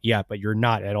looking out. Yeah, but you're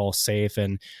not at all safe,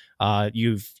 and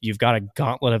you've got a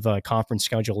gauntlet of a conference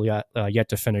schedule yet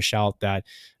to finish out that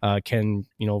can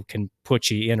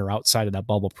put you in or outside of that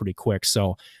bubble pretty quick.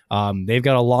 So they've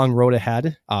got a long road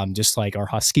ahead, just like our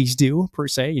Huskies do per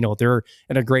se. They're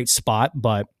in a great spot,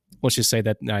 but let's just say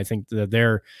that I think that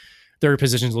their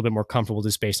position is a little bit more comfortable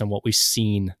just based on what we've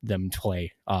seen them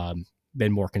play.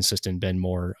 Been more consistent, been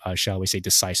more, shall we say,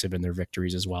 decisive in their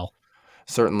victories as well.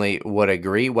 Certainly would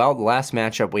agree. Well, the last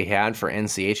matchup we had for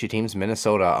NCHC teams,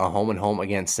 Minnesota, a home and home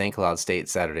against St. Cloud State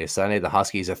Saturday, Sunday. The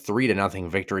Huskies a 3-0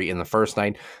 victory in the first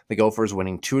night. The Gophers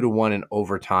winning 2-1 in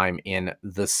overtime in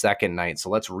the second night. So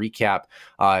let's recap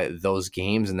those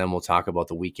games, and then we'll talk about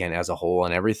the weekend as a whole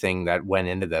and everything that went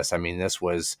into this. This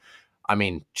was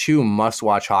two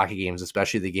must-watch hockey games,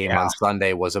 especially the game on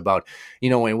Sunday was about,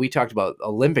 when we talked about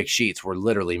Olympic sheets were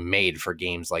literally made for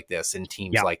games like this and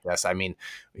teams like this.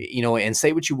 And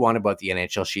say what you want about the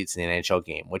NHL sheets and the NHL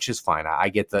game, which is fine. I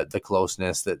get the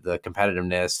closeness, the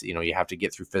competitiveness, you have to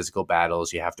get through physical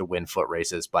battles, you have to win foot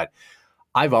races, but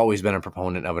I've always been a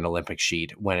proponent of an Olympic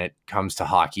sheet when it comes to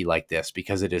hockey like this,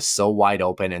 because it is so wide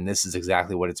open, and this is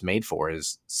exactly what it's made for,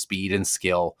 is speed and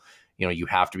skill. You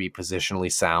have to be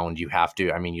positionally sound. You have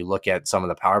to, you look at some of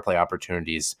the power play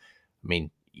opportunities.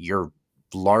 You're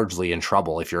largely in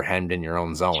trouble if you're hemmed in your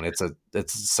own zone.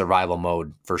 It's survival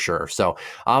mode for sure. So,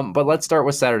 but let's start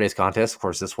with Saturday's contest. Of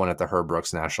course, this one at the Herb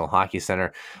Brooks National Hockey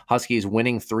Center. Huskies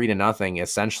winning 3-0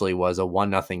 essentially was a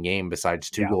 1-0 game besides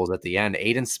two goals at the end.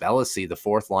 Aiden Spellacy, the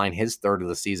fourth line, his third of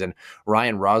the season.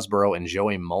 Ryan Rosborough and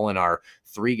Joey Molinar,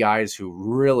 three guys who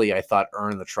really, I thought,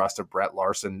 earned the trust of Brett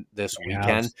Larson this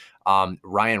weekend.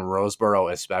 Ryan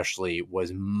Rosborough especially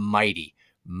was mighty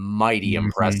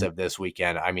impressive this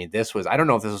weekend. This was, I don't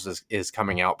know if this was his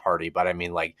coming out party, but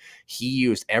he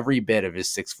used every bit of his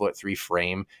 6'3"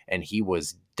 frame, and he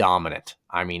was dominant.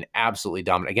 Absolutely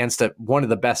dominant against one of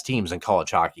the best teams in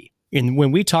college hockey. And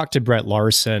when we talked to Brett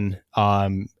Larson,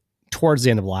 towards the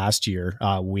end of last year,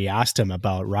 we asked him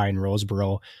about Ryan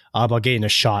Roseborough, about getting a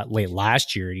shot late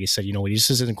last year. And he said, he just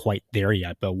isn't quite there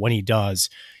yet. But when he does,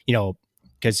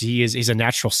 because he's a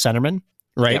natural centerman,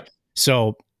 right? Yep.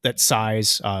 So that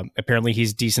size, apparently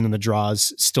he's decent in the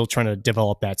draws, still trying to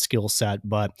develop that skill set.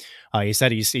 But he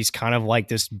said he's kind of like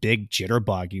this big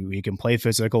jitterbug. He can play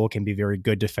physical, can be very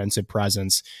good defensive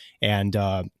presence. And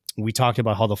we talked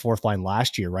about how the fourth line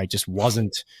last year, right, just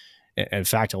wasn't. In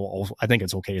fact, I think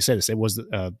it's okay to say this. It was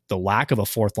the lack of a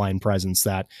fourth line presence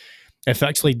that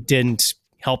effectively didn't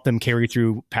help them carry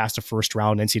through past the first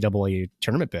round NCAA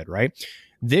tournament bid, right?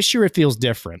 This year it feels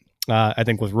different. I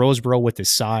think with Roseboro, with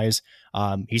his size,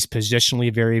 he's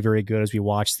positionally very, very good as we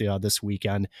watched this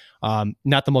weekend.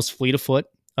 Not the most fleet of foot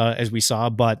as we saw,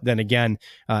 but then again,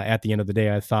 at the end of the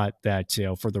day, I thought that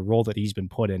for the role that he's been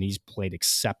put in, he's played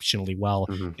exceptionally well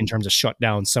in terms of shut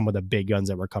down some of the big guns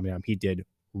that were coming out. He did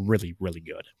really, really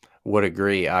good. Would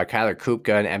agree. Kyler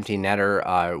Kupka, an empty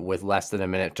netter with less than a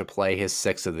minute to play, his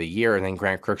 6th of the year. And then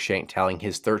Grant Cruikshank telling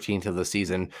his 13th of the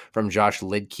season from Josh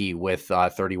Lidke with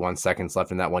 31 seconds left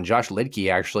in that one. Josh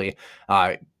Lidke actually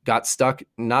got stuck,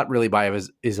 not really by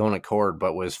his own accord,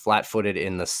 but was flat-footed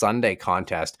in the Sunday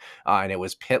contest. And it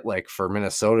was Pitlick for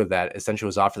Minnesota that essentially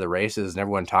was off to the races, and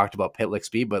everyone talked about Pitlick's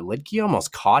speed, but Lidke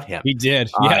almost caught him. He did,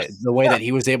 yes. The way that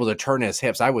he was able to turn his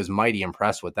hips, I was mighty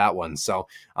impressed with that one. So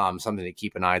something to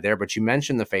keep an eye there. But you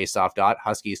mentioned the faceoff dot.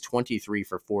 Huskies 23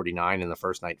 for 49 in the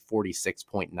first night,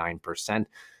 46.9%.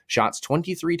 Shots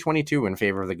 23-22 in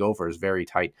favor of the Gophers, very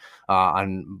tight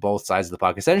on both sides of the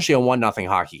puck. Essentially a 1-0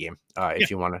 hockey game, if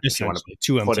you want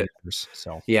to put it.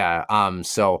 So yeah.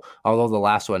 So although the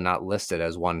last one not listed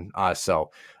as one.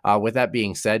 With that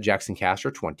being said, Jackson Castro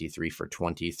 23 for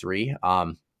 23.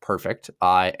 Perfect.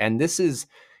 And this is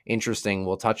interesting.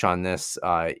 We'll touch on this.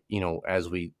 As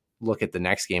we look at the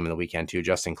next game in the weekend too.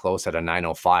 Justin Close at a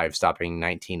 9:05, stopping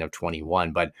 19 of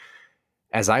 21. But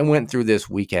as I went through this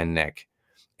weekend, Nick,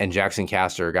 and Jackson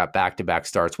Castor got back-to-back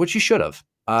starts, which he should have.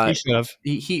 He should have.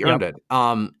 He earned it.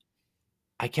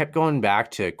 I kept going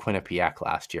back to Quinnipiac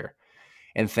last year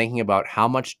and thinking about how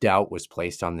much doubt was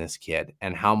placed on this kid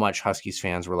and how much Huskies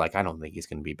fans were like, I don't think he's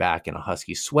going to be back in a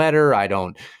Husky sweater.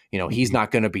 He's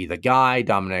not going to be the guy.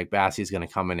 Dominic Bassey's going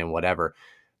to come in and whatever.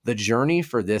 The journey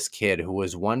for this kid, who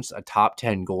was once a top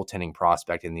 10 goaltending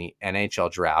prospect in the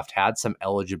NHL draft, had some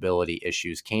eligibility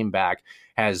issues, came back,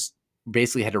 has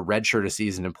basically had to redshirt a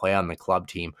season and play on the club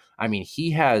team. I mean, he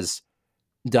has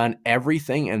done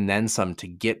everything and then some to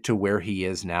get to where he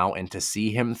is now, and to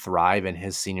see him thrive in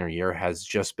his senior year has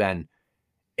just been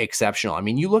exceptional. I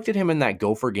mean, you looked at him in that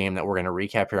Gopher game that we're going to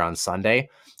recap here on Sunday.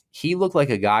 He looked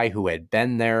like a guy who had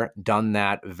been there, done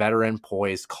that, veteran,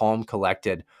 poised, calm,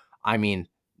 collected. I mean,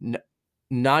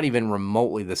 not even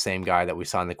remotely the same guy that we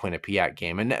saw in the Quinnipiac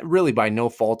game, and really by no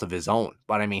fault of his own.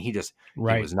 But I mean, he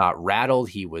was not rattled.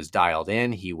 He was dialed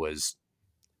in. He was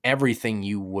everything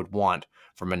you would want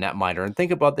from a netminder. And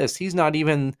think about this. He's not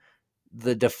even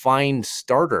the defined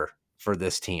starter for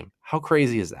this team. How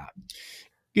crazy is that?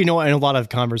 And a lot of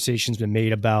conversations been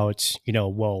made about,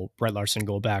 will Brett Larson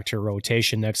go back to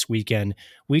rotation next weekend?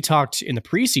 We talked in the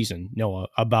preseason, Noah,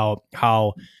 about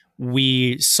how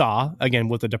we saw, again,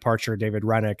 with the departure of David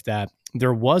Rennick, that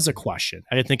there was a question.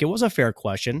 I didn't think it was a fair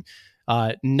question,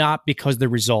 not because the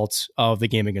results of the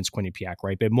game against Quinnipiac,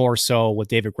 right? But more so with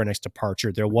David Rennick's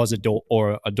departure, there was an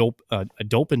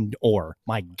open door.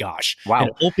 My gosh. Wow. An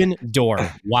open door.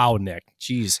 Wow, Nick.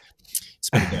 Jeez. It's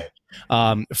been a day.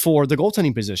 For the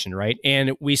goaltending position, right?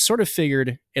 And we sort of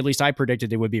figured, at least I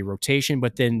predicted it would be rotation,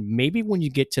 but then maybe when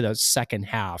you get to the second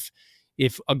half,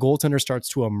 if a goaltender starts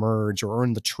to emerge or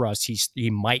earn the trust, he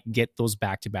might get those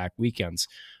back-to-back weekends.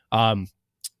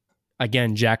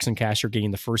 Again, Jackson Castor getting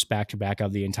the first back-to-back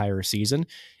of the entire season.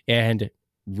 And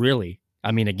really,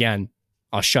 I mean, again,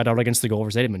 a shutout against the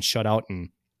Gophers. They hadn't been shut out in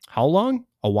how long?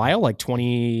 A while? Like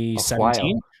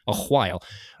 2017? A while.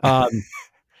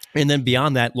 And then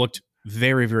beyond that, looked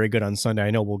very, very good on Sunday.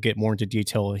 I know we'll get more into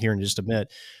detail here in just a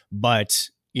bit. But,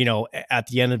 at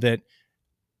the end of it,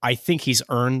 I think he's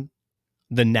earned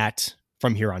the net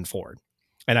from here on forward.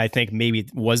 And I think maybe,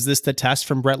 was this the test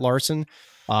from Brett Larson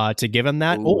to give him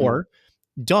that? Ooh. Or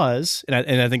does, and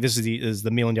I think this is the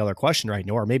 $1 million question right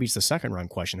now, or maybe it's the second round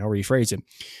question, however you phrase it.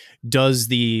 Does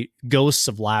the ghosts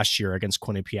of last year against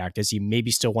Quinnipiac, does he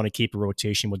maybe still want to keep a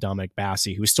rotation with Dominic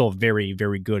Bassey, who's still a very,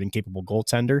 very good and capable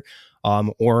goaltender?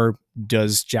 Or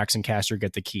does Jackson Castor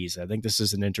get the keys? I think this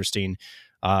is an interesting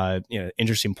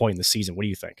point in the season. What do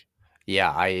you think?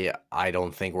 Yeah, I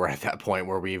don't think we're at that point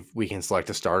where we can select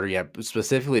a starter yet,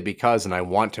 specifically because, and I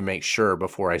want to make sure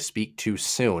before I speak too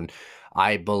soon,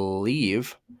 I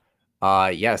believe,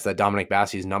 yes, that Dominic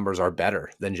Bassey's numbers are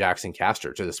better than Jackson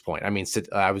Castor to this point. I mean,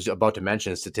 I was about to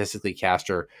mention, statistically,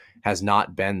 Castor has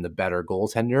not been the better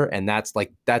goaltender, and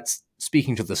that's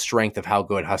speaking to the strength of how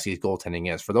good Huskies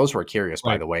goaltending is. For those who are curious,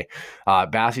 right. By the way,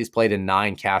 Bassey's played in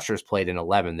 9, Castor's played in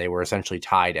 11. They were essentially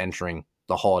tied entering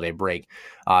the holiday break.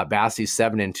 Bassie's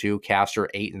 7-2, Castor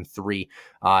 8-3.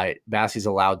 Bassie's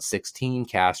allowed 16,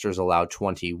 Castor's allowed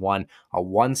 21. A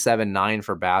 179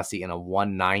 for Bassie and a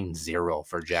 190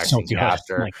 for Jackson good.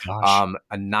 Castor. My gosh.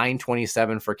 A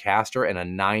 927 for Castor and a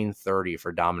 930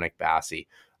 for Dominic Bassie.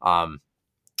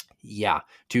 Yeah,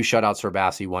 2 shutouts for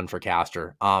Bassie, 1 for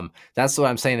Castor. That's what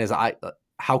I'm saying is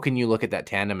how can you look at that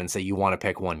tandem and say you want to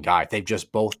pick one guy? They've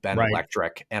just both been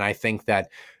electric. And I think that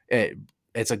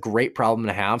it's a great problem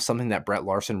to have, something that Brett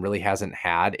Larson really hasn't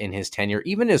had in his tenure.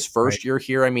 Even his first year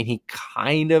here, I mean, he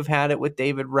kind of had it with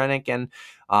David Rennick and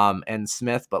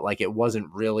Smith, but like it wasn't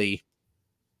really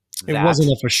It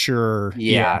wasn't a for sure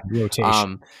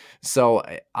rotation. So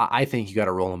I think you got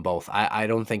to roll them both. I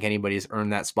don't think anybody's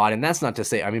earned that spot. And that's not to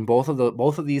say, I mean, both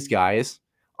of these guys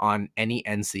on any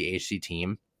NCHC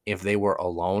team, if they were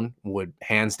alone, would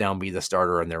hands down be the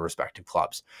starter in their respective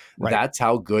clubs. Right. That's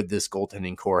how good this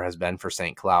goaltending core has been for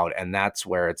St. Cloud. And that's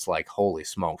where it's like, holy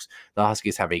smokes, the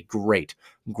Huskies have a great,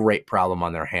 great problem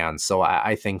on their hands. So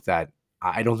I think that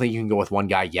I don't think you can go with one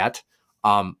guy yet.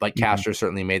 But Castor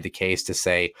certainly made the case to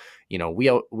say, you know,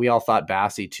 we all thought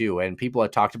Bassie too. And people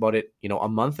had talked about it, you know, a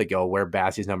month ago where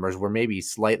Bassie's numbers were maybe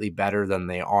slightly better than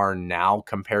they are now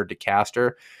compared to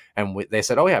Castor. And they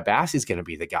said, oh yeah, Bassie's going to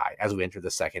be the guy as we enter the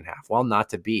second half. Well, not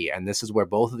to be. And this is where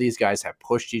both of these guys have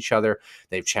pushed each other.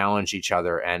 They've challenged each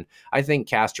other. And I think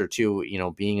Castor too, you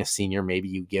know, being a senior, maybe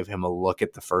you give him a look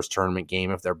at the first tournament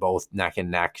game if they're both neck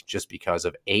and neck just because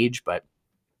of age, but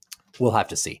we'll have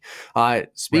to see.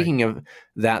 Speaking of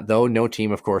that, though, no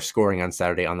team, of course, scoring on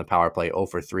Saturday on the power play.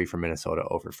 0-for-3 for Minnesota,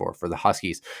 0-for-4 for the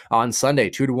Huskies. On Sunday,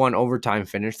 2-1 overtime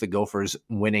finish. The Gophers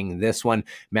winning this one.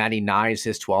 Matty Nyes,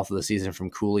 his 12th of the season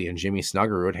from Cooley, and Jimmy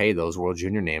Snuggerud. Hey, those World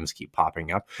Junior names keep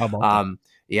popping up. How about that?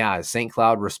 Yeah, St.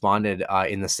 Cloud responded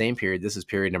in the same period. This is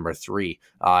period number 3.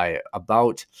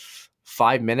 About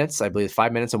 5 minutes, I believe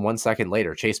 5 minutes and 1 second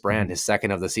later, Chase Brand, his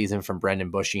second of the season from Brendan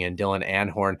Bushy and Dylan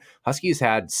Anhorn. Huskies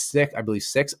had 6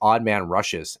 odd man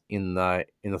rushes in the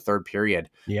third period.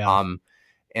 Yeah.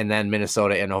 And then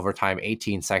Minnesota in overtime,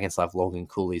 18 seconds left. Logan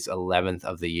Cooley's 11th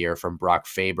of the year from Brock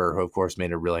Faber, who of course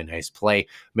made a really nice play.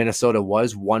 Minnesota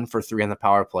was 1-for-3 on the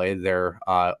power play. Their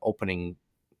opening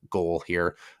goal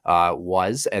here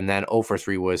was, and then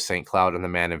 0-for-3 was St. Cloud on the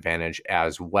man advantage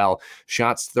as well.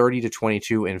 Shots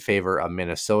 30-22 in favor of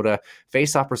Minnesota.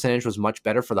 Faceoff percentage was much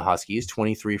better for the Huskies,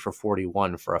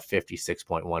 23-for-41 for a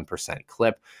 56.1%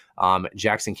 clip.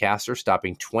 Jackson Castor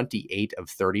stopping 28 of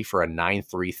 30 for a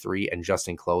 9.33, and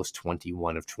Justin Close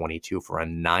 21 of 22 for a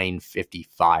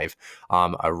 9.55.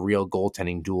 A real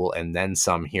goaltending duel and then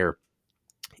some here.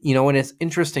 You know, and it's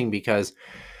interesting because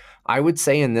I would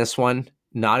say in this one,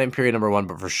 not in period number 1,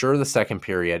 but for sure the second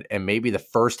period and maybe the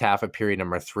first half of period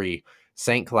number 3,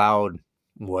 St. Cloud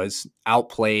was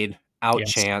outplayed,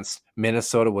 outchanced. Yes.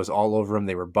 Minnesota was all over them.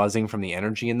 They were buzzing from the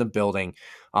energy in the building.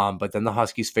 But then the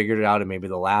Huskies figured it out, and maybe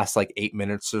the last 8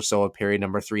 minutes or so of period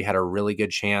number 3 had a really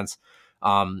good chance.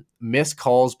 Missed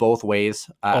calls both ways.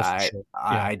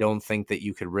 I don't think that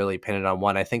you could really pin it on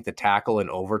one. I think the tackle in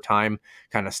overtime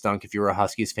kind of stunk. If you were a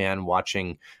Huskies fan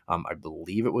watching, I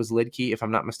believe it was Lidke, if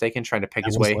I'm not mistaken, trying to pick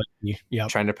his way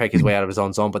out of his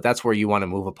own zone. But that's where you want to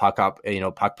move a puck up,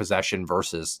 puck possession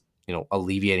versus,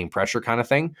 alleviating pressure kind of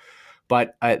thing.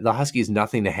 But the Huskies,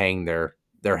 nothing to hang their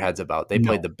heads about. They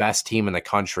played the best team in the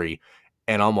country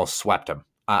and almost swept them.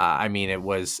 I mean, it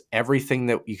was everything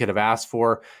that you could have asked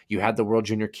for. You had the World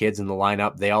Junior kids in the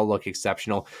lineup. They all look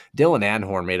exceptional. Dylan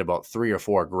Anhorn made about 3 or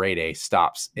 4 grade A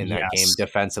stops in that game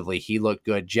defensively. He looked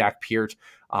good. Jack Peart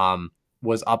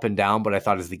was up and down, but I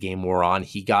thought as the game wore on,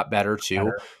 he got better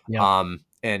too. Yeah.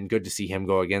 And good to see him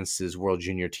go against his World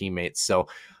Junior teammates. So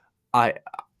I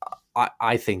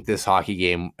think this hockey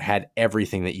game had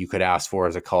everything that you could ask for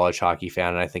as a college hockey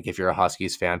fan. And I think if you're a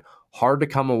Huskies fan, hard to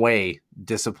come away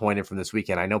disappointed from this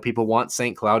weekend. I know people want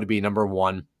St. Cloud to be number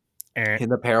 1 in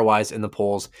the pairwise in the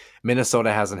polls.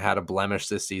 Minnesota hasn't had a blemish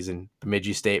this season.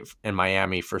 Bemidji State and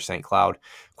Miami for St. Cloud.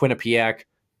 Quinnipiac,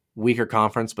 weaker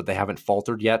conference, but they haven't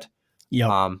faltered yet.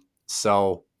 Yep.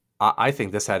 So I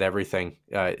think this had everything.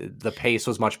 The pace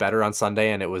was much better on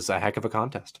Sunday, and it was a heck of a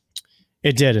contest.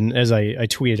 It did, and as I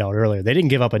tweeted out earlier, they didn't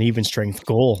give up an even strength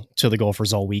goal to the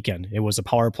Gophers all weekend. It was a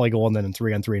power play goal and then a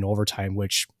 3-on-3 in overtime,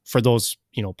 which for those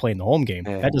playing the home game,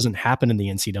 that doesn't happen in the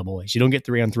NCAA. You don't get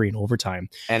 3-on-3 in overtime.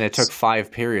 And it took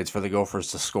 5 periods for the Gophers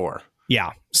to score.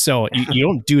 Yeah, so you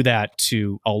don't do that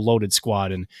to a loaded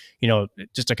squad. And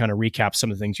just to kind of recap some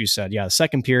of the things you said, the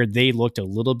second period they looked a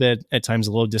little bit at times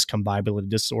a little discombobulated,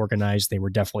 disorganized. They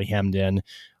were definitely hemmed in.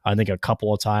 I think a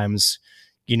couple of times.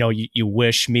 you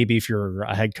wish maybe if you're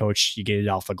a head coach, you get it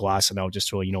off the glass and out just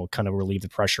to, kind of relieve the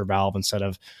pressure valve instead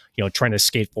of, trying to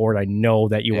skate forward. I know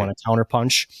that you want to counter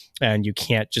punch and you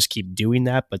can't just keep doing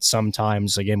that. But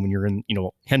sometimes, again, when you're in,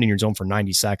 heading your zone for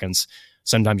 90 seconds,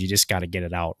 sometimes you just got to get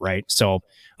it out. Right. So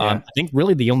I think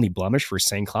really the only blemish for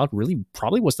St. Cloud really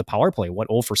probably was the power play.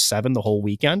 0 for 7 the whole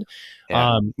weekend,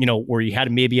 where you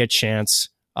had maybe a chance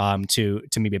to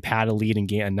maybe pad a lead in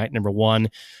game night number 1.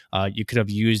 You could have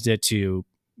used it to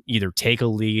either take a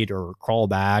lead or crawl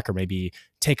back or maybe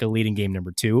take a lead in game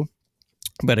number 2.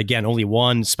 But again, only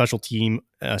one special team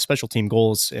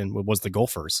goals, and was the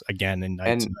Gophers again in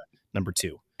night number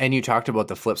 2. And you talked about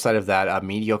the flip side of that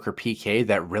mediocre PK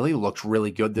that really looked really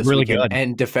good this weekend. Good.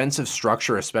 And defensive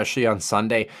structure, especially on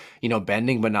Sunday,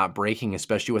 bending but not breaking,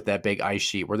 especially with that big ice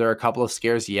sheet. Were there a couple of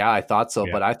scares? Yeah, I thought so.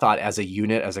 Yeah. But I thought as a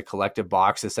unit, as a collective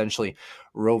box, essentially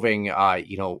roving,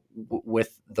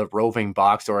 with the roving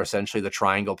box, or essentially the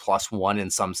triangle +1 in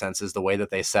some senses, the way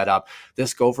that they set up,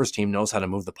 this Gophers team knows how to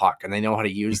move the puck and they know how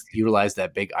to utilize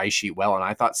that big ice sheet well. And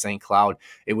I thought St. Cloud,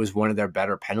 it was one of their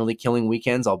better penalty killing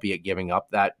weekends, albeit giving up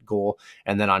that goal.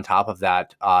 And then on top of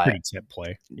that, pretty tip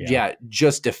play.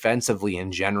 Just defensively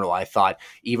in general, I thought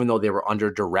even though they were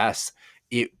under duress,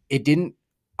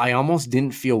 I almost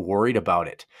didn't feel worried about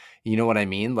it. You know what I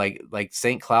mean? Like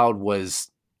St. Cloud was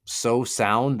so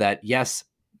sound that, yes,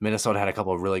 Minnesota had a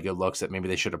couple of really good looks that maybe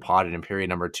they should have potted in period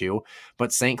number 2.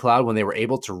 But St. Cloud, when they were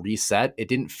able to reset, it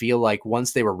didn't feel like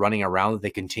once they were running around that they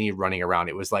continued running around.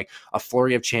 It was like a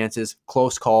flurry of chances,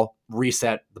 close call,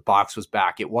 reset, the box was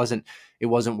back. It wasn't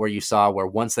where you saw where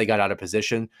once they got out of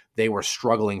position, they were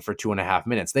struggling for 2.5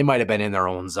 minutes. They might have been in their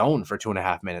own zone for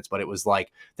 2.5 minutes, but it was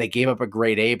like they gave up a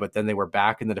grade A, but then they were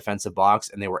back in the defensive box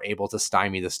and they were able to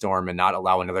stymie the storm and not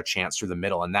allow another chance through the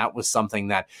middle. And that was something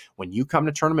that when you come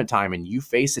to tournament time and you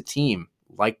face a team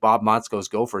like Bob Motzko's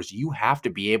Gophers, you have to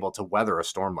be able to weather a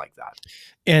storm like that.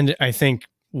 And I think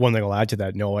one thing I'll add to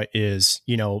that, Noah, is,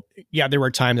 there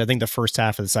were times, I think the first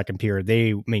half of the second period,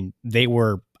 they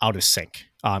were out of sync,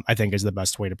 I think is the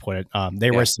best way to put it.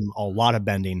 There was a lot of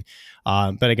bending.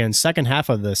 But again, second half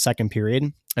of the second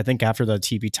period, I think after the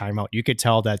TV timeout, you could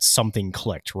tell that something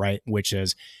clicked, right? Which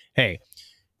is, hey,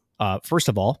 first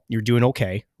of all, you're doing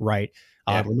okay, right?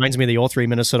 Reminds me of the 0-3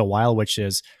 Minnesota Wild, which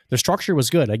is the structure was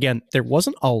good. Again, there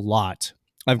wasn't a lot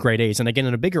of grade A's. And again,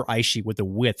 in a bigger ice sheet with the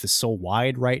width is so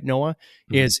wide, right, Noah,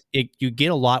 you get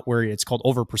a lot where it's called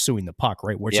over pursuing the puck,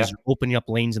 right? Which is opening up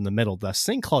lanes in the middle. The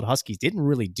St. Cloud Huskies didn't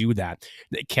really do that.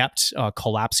 They kept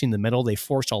collapsing the middle. They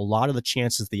forced a lot of the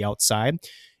chances the outside.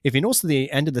 If you notice at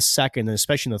the end of the second, and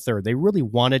especially in the third, they really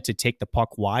wanted to take the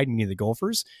puck wide, meaning the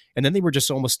Gophers, and then they were just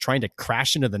almost trying to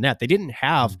crash into the net. They didn't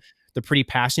have the pretty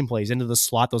passing plays into the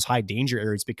slot, those high danger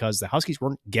areas, because the Huskies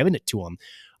weren't giving it to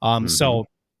them. So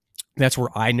that's where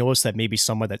I noticed that maybe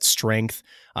some of that strength,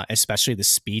 especially the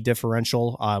speed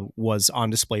differential, was on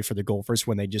display for the Gophers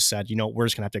when they just said, we're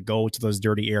just going to have to go to those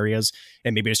dirty areas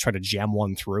and maybe just try to jam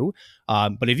one through.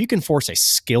 But if you can force a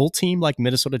skill team like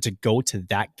Minnesota to go to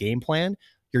that game plan,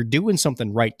 you're doing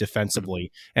something right defensively.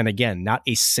 And again, not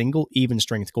a single even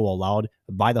strength goal allowed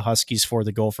by the Huskies for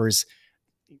the Gophers.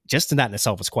 Just in that in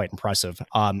itself was quite impressive.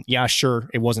 Sure,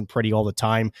 it wasn't pretty all the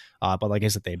time, but like I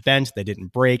said, they bent, they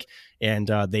didn't break, and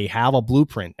they have a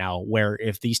blueprint now where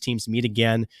if these teams meet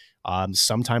again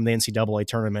sometime in the NCAA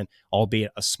tournament,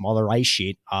 albeit a smaller ice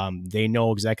sheet, they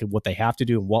know exactly what they have to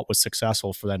do and what was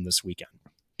successful for them this weekend.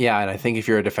 Yeah, and I think if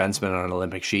you're a defenseman on an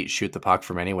Olympic sheet, shoot the puck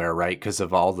from anywhere, right? Because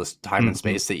of all this time and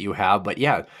space that you have. But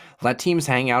yeah, let teams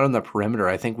hang out on the perimeter.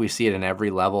 I think we see it in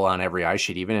every level on every ice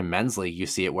sheet. Even in men's league, you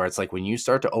see it where it's like when you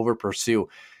start to over pursue,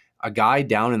 a guy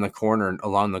down in the corner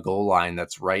along the goal line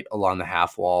that's right along the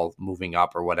half wall moving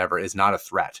up or whatever is not a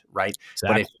threat, right?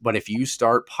 Exactly. But if you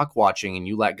start puck watching and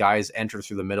you let guys enter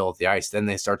through the middle of the ice, then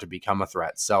they start to become a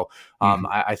threat. So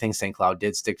I think St. Cloud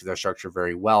did stick to their structure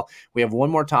very well. We have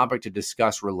one more topic to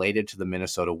discuss related to the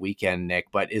Minnesota weekend, Nick,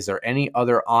 but is there any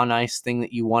other on ice thing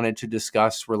that you wanted to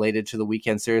discuss related to the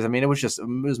weekend series? I mean, it was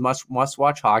must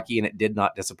watch hockey and it did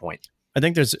not disappoint. I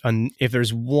think if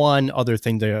there's one other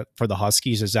thing for the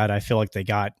Huskies is that I feel like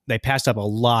they passed up a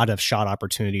lot of shot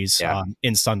opportunities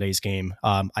in Sunday's game.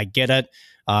 I get it.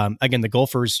 Again, the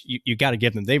Gophers, you got to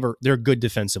give them, they're good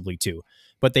defensively too,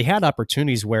 but they had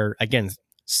opportunities where, again,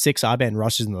 6 odd man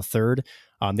rushes in the third.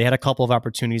 They had a couple of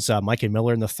opportunities, Micah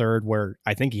Miller in the third, where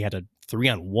I think he had a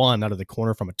 3-on-1 out of the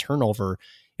corner from a turnover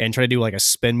and try to do like a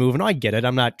spin move. And I get it.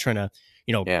 I'm not trying to,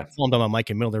 fall down on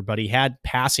Micah Miller, but he had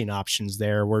passing options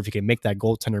there where if you can make that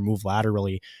goaltender move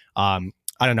laterally, I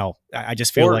don't know. I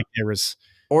just feel like there was...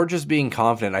 Or just being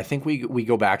confident. I think we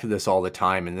go back to this all the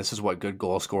time, and this is what good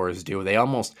goal scorers do. They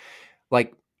almost,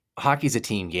 like, hockey's a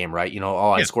team game, right?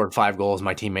 I Yeah. scored 5 goals,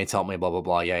 my teammates helped me, blah, blah,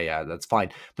 blah. Yeah, that's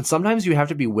fine. But sometimes you have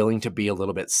to be willing to be a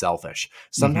little bit selfish. Hmm.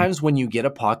 Sometimes when you get a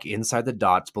puck inside the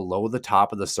dots below the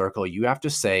top of the circle, you have to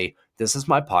say, this is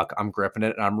my puck. I'm gripping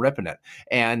it and I'm ripping it.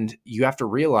 And you have to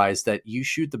realize that you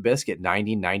shoot the biscuit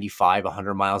 90, 95,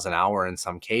 100 miles an hour in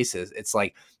some cases. It's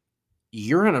like,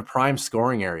 you're in a prime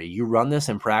scoring area. You run this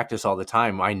in practice all the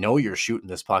time. I know you're shooting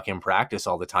this puck in practice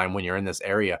all the time when you're in this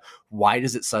area. Why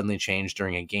does it suddenly change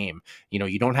during a game?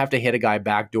 You don't have to hit a guy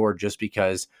backdoor just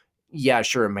because, yeah,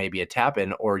 sure, it may be a tap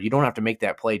in, or you don't have to make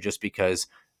that play just because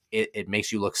it makes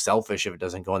you look selfish if it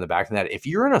doesn't go in the back of the net. If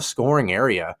you're in a scoring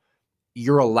area,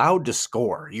 you're allowed to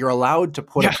score. You're allowed to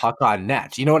put a Yeah. puck on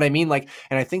net. You know what I mean? Like,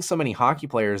 and I think so many hockey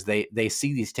players, they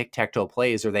see these tic-tac-toe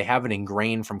plays, or they have it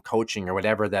ingrained from coaching or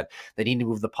whatever, that they need to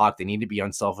move the puck. They need to be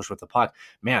unselfish with the puck.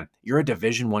 Man, you're a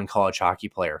Division I college hockey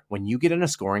player. When you get in a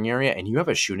scoring area and you have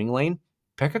a shooting lane,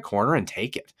 pick a corner and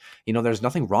take it. There's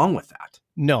nothing wrong with that.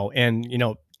 No, and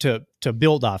to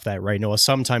build off that, right, Noah,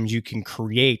 sometimes you can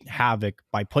create havoc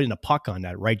by putting a puck on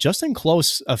that, right? Justin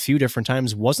Close a few different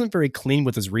times wasn't very clean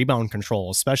with his rebound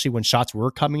control, especially when shots were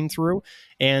coming through.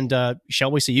 And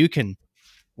shall we say, you can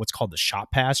what's called the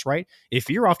shot pass, right?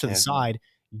 If you're off to the Yeah. side,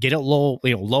 get it low,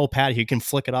 low pad, you can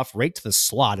flick it off right to the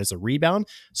slot as a rebound.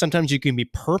 Sometimes you can be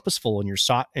purposeful in your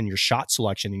shot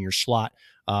selection and your slot.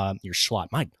 I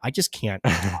just can't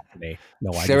talk today. No,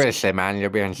 I just Seriously, man, you're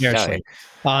being silly. seriously.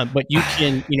 But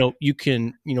you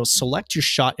can select your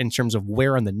shot in terms of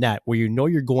where on the net, where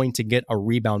you're going to get a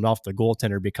rebound off the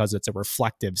goaltender because it's a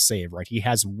reflective save, right? He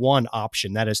has one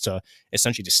option, that is to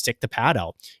essentially just stick the pad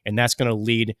out, and that's going to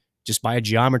lead just by a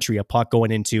geometry, a puck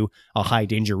going into a high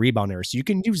danger rebound area. So you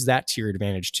can use that to your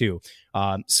advantage too.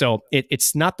 So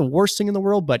it's not the worst thing in the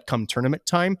world, but come tournament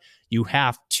time, you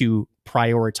have to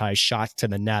prioritize shots to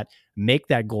the net, make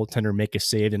that goaltender make a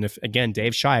save. And if, again,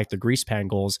 Dave Shayak, the grease pan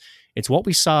goals, it's what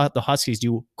we saw the Huskies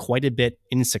do quite a bit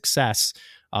in success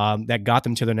that got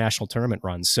them to their national tournament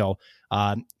runs. So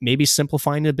maybe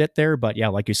simplifying it a bit there, but yeah,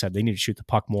 like you said, they need to shoot the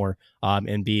puck more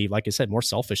and be, like I said, more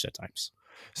selfish at times.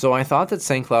 So I thought that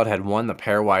St. Cloud had won the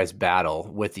pairwise battle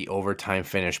with the overtime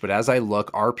finish, but as I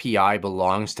look, RPI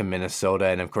belongs to Minnesota,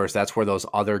 and of course that's where those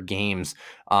other games,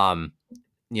 Well,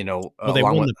 they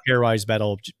along won with. the pairwise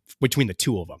battle between the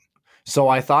two of them. So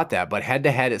I thought that, but head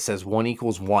to head it says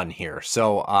 1=1 here.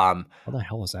 So How the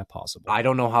hell is that possible? I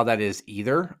don't know how that is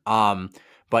either.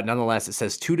 But nonetheless, it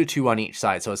says 2-2 on each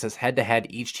side. So it says head to head,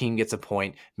 each team gets a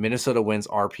point. Minnesota wins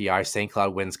RPI, St.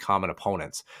 Cloud wins common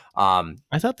opponents. I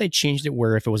thought they changed it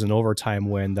where if it was an overtime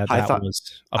win, that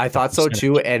was. I thought so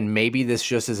too, and maybe this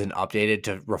just isn't updated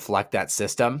to reflect that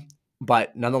system.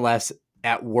 But nonetheless,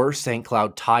 at worst, St.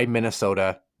 Cloud tied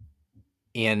Minnesota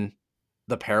in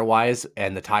the pairwise,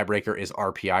 and the tiebreaker is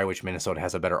RPI, which Minnesota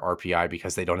has a better RPI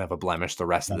because they don't have a blemish the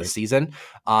rest of the season.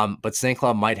 But St.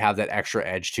 Cloud might have that extra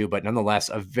edge too. But nonetheless,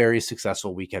 a very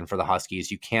successful weekend for the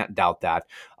Huskies. You can't doubt that.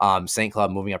 St.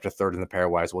 Cloud moving up to third in the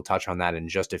pairwise. We'll touch on that in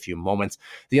just a few moments.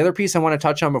 The other piece I want to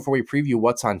touch on before we preview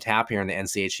what's on tap here in the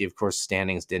NCHC, of course,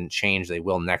 standings didn't change. They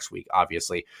will next week,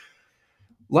 obviously.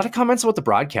 A lot of comments about the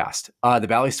broadcast, the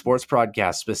Valley Sports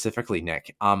broadcast specifically,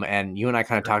 Nick. And you and I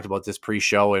kind of talked about this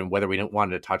pre-show and whether we didn't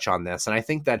want to touch on this. And I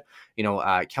think that,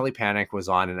 Kelly Panic was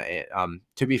on, and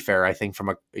to be fair, I think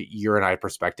from a your and I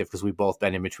perspective, because we've both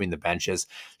been in between the benches,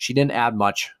 she didn't add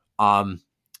much. I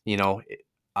don't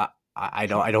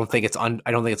think it's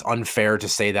unfair to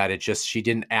say that she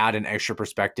didn't add an extra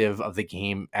perspective of the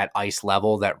game at ice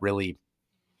level that really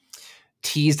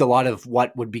teased a lot of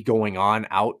what would be going on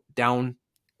out down.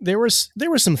 There was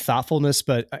some thoughtfulness,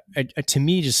 but to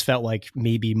me, just felt like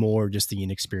maybe more just the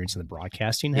inexperience in the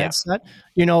broadcasting headset.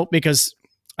 Because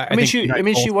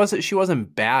she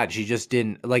wasn't bad. She just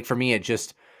didn't, like, for me, it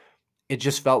just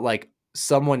felt like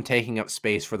someone taking up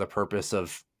space for the purpose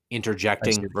of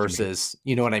interjecting versus,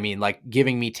 you know what I mean? Like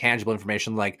giving me tangible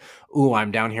information like, ooh, I'm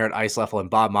down here at ice level and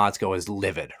Bob Motzko is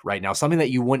livid right now. Something that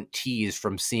you wouldn't tease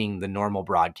from seeing the normal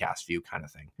broadcast view kind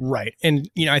of thing. Right. And,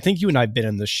 I think you and I have been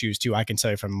in the shoes too. I can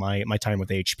tell you from my time with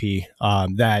HP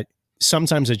that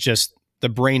sometimes it's just the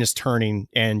brain is turning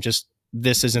and just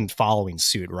this isn't following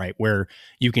suit, right? Where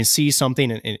you can see something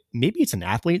and maybe it's an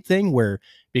athlete thing where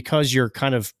because you're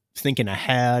kind of thinking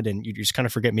ahead and you just kind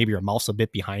of forget maybe your mouth's a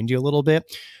bit behind you a little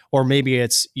bit, or maybe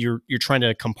it's you're trying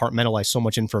to compartmentalize so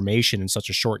much information in such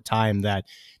a short time that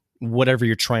whatever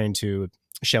you're trying to,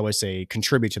 shall I say,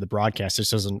 contribute to the broadcast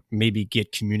just doesn't maybe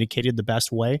get communicated the best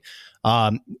way.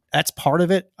 That's part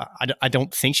of it. I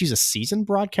don't think she's a seasoned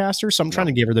broadcaster, so I'm trying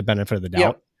to give her the benefit of the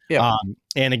doubt. Yeah.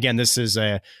 And again, this was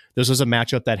a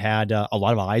matchup that had a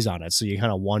lot of eyes on it, so you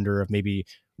kind of wonder if maybe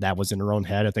that was in her own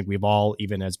head. I think we've all,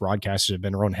 even as broadcasters, have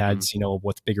been in our own heads,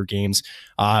 with bigger games.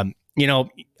 I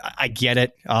get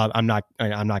it. I'm not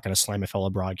going to slam a fellow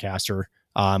broadcaster.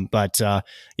 But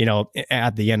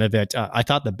at the end of it, I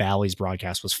thought the Bally's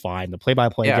broadcast was fine. The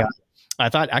play-by-play guy, I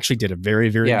thought actually did a very,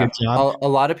 very good job. A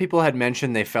lot of people had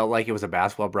mentioned they felt like it was a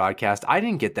basketball broadcast. I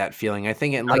didn't get that feeling. I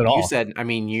think, and like you said, I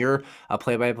mean, you're a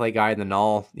play-by-play guy in the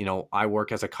null. I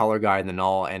work as a color guy in the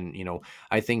null, and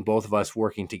I think both of us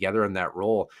working together in that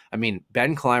role. I mean,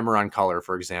 Ben Clymer on color,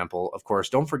 for example. Of course,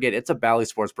 don't forget it's a Bally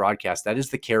Sports broadcast. That is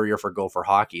the carrier for Gopher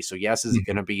hockey. So yes, is it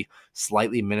going to be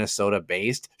slightly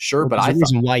Minnesota-based? Sure, but I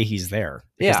reason why he's there.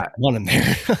 Yeah, I want him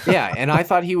there. Yeah, and I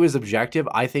thought he was objective.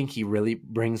 I think he really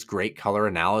brings great color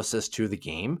analysis to the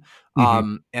game.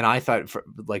 And I thought,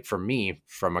 for me,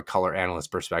 from a color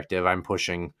analyst perspective, I'm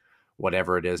pushing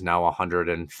whatever it is now,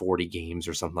 140 games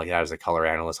or something like that as a color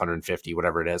analyst, 150,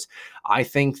 whatever it is. I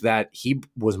think that he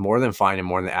was more than fine and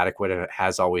more than adequate, and it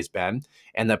has always been.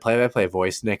 And the play-by-play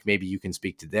voice, Nick, maybe you can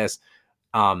speak to this.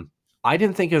 I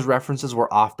didn't think his references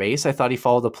were off base. I thought he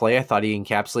followed the play. I thought he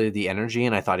encapsulated the energy,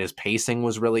 and I thought his pacing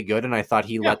was really good. And I thought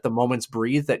he let the moments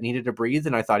breathe that needed to breathe.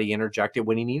 And I thought he interjected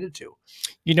when he needed to.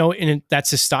 And that's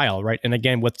his style, right? And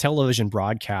again, with television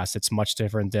broadcast, it's much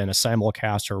different than a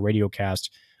simulcast or a radio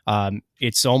cast.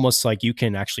 It's almost like you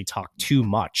can actually talk too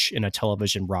much in a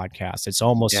television broadcast. It's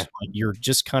almost like you're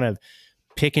just kind of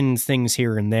picking things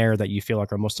here and there that you feel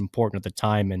like are most important at the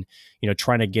time, and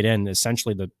trying to get in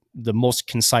essentially the most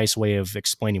concise way of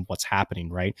explaining what's happening,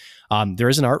 right? There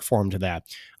is an art form to that.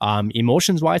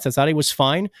 Emotions wise, I thought he was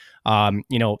fine.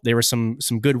 There were some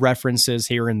good references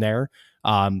here and there.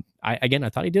 I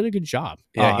thought he did a good job.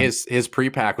 Yeah, his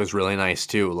pre-pack was really nice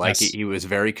too. Like he was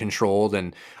very controlled,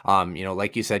 and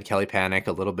like you said, Kelly Panic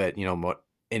a little bit, more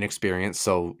inexperienced,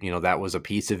 so that was a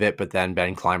piece of it. But then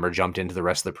Ben Clymer jumped into the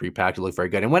rest of the pre-pack to look very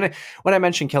good. And when I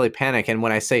mentioned Kelly Panic, and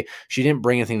when I say she didn't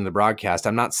bring anything to the broadcast,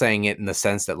 I'm not saying it in the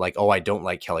sense that like, oh, I don't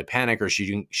like Kelly Panic or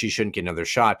she shouldn't get another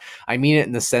shot. I mean it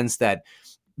in the sense that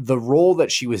the role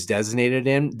that she was designated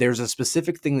in, there's a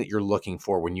specific thing that you're looking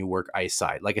for when you work ice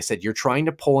side. Like I said, you're trying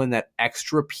to pull in that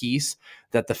extra piece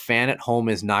that the fan at home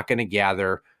is not going to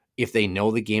gather if they know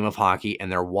the game of hockey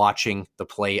and they're watching the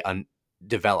play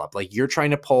develop. Like you're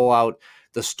trying to pull out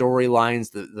the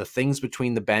storylines, the things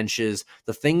between the benches,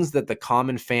 the things that the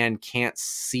common fan can't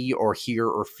see or hear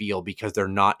or feel because they're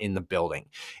not in the building.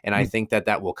 And I think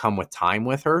that will come with time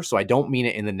with her. So I don't mean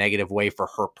it in the negative way for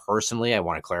her personally. I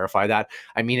want to clarify that.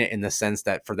 I mean it in the sense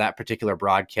that for that particular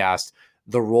broadcast,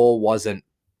 the role wasn't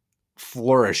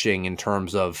flourishing in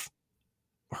terms of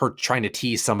her trying to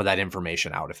tease some of that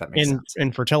information out, if that makes sense.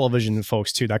 And for television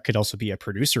folks too, that could also be a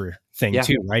producer thing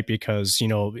too, right? Because,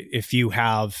 if you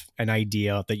have an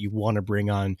idea that you want to bring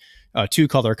on two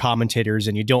color commentators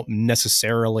and you don't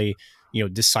necessarily,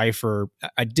 decipher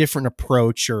a different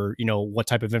approach or, what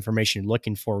type of information you're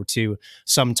looking for too,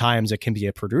 sometimes it can be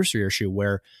a producer issue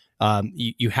where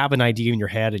you have an idea in your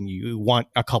head and you want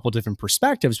a couple different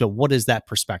perspectives, but what is that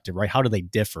perspective, right? How do they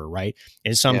differ, right?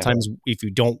 And sometimes if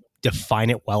you don't define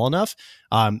it well enough,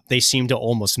 they seem to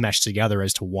almost mesh together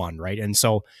as to one, right? And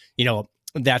so,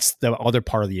 that's the other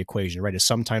part of the equation, right? Is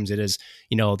sometimes it is,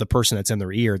 the person that's in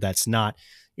their ear that's not,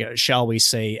 shall we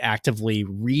say, actively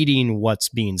reading what's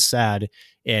being said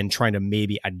and trying to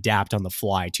maybe adapt on the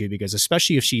fly too, because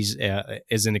especially if she's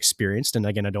is inexperienced, and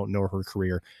again, I don't know her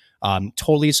career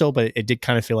totally so, but it did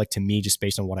kind of feel like to me, just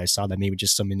based on what I saw, that maybe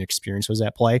just some inexperience was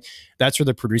at play. That's where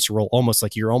the producer role, almost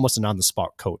like you're almost an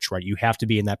on-the-spot coach, right? You have to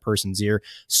be in that person's ear,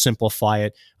 simplify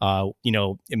it, and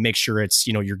make sure it's,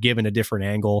 you're given a different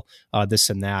angle, this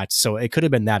and that. So it could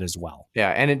have been that as well. Yeah,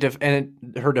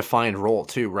 and her defined role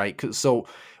too, right? So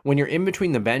when you're in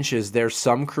between the benches, there's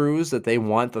some crews that they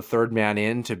want the third man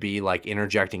in to be like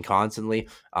interjecting constantly.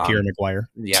 Pierre McGuire.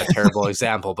 Yeah, terrible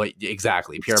example, but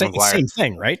exactly. Pierre McGuire. Same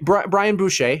thing, right? Brian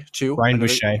Boucher, too.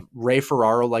 Boucher. Ray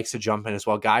Ferraro likes to jump in as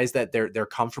well. Guys that they're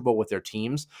comfortable with their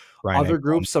teams. Other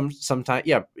groups,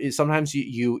 sometimes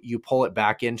you pull it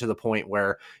back into the point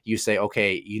where you say,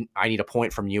 okay, I need a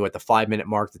point from you at the 5-minute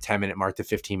mark, the 10-minute mark, the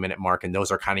 15-minute mark, and those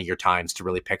are kind of your times to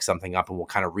really pick something up, and we'll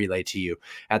kind of relay to you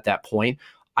at that point.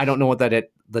 I don't know what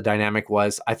the dynamic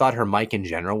was. I thought her mic in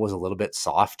general was a little bit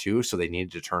soft too, so they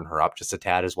needed to turn her up just a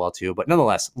tad as well too. But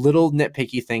nonetheless, little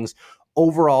nitpicky things.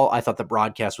 Overall, I thought the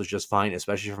broadcast was just fine,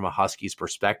 especially from a Huskies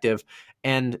perspective.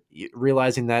 And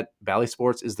realizing that Bally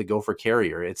Sports is the Gopher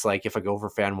carrier. It's like if a Gopher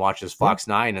fan watches Fox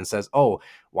 9 and says, oh,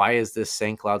 why is this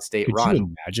St. Cloud State run? Could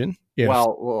you imagine?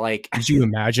 Could you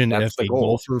imagine if a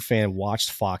Gopher fan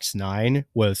watched Fox 9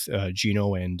 with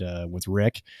Gino and with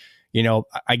Rick?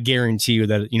 I guarantee you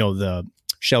that,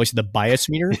 shall we say, the bias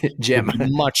meter would Jim. be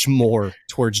much more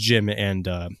towards Jim and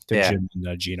Yeah. Jim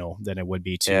and Gino than it would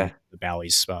be to Yeah. the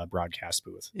Bally's broadcast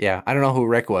booth. Yeah. I don't know who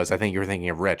Rick was. I think you were thinking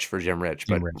of Rich for Jim Rich,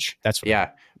 Jim but Rich. That's what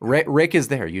yeah, Rick is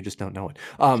there. You just don't know it.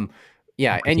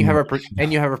 Yeah, and you have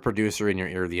a producer in your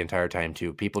ear the entire time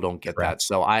too. People don't get that.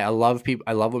 So I love people.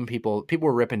 I love when people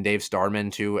were ripping Dave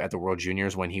Starman too at the World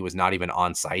Juniors when he was not even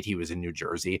on site. He was in New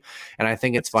Jersey, and I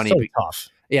think it's funny. So tough.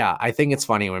 Yeah, I think it's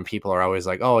funny when people are always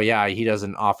like, "Oh yeah, he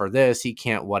doesn't offer this. He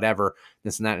can't whatever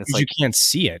this and that." And it's like you can't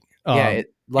see it. Yeah,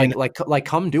 like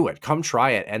come do it, come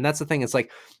try it. And that's the thing. It's like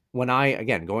when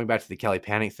again going back to the Kelly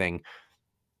Panic thing.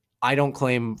 I don't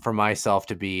claim for myself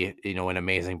to be, an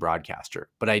amazing broadcaster,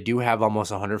 but I do have almost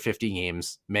 150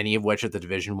 games, many of which at the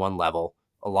Division I level,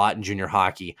 a lot in junior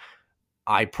hockey.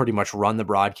 I pretty much run the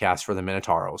broadcast for the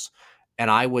Minotauros. And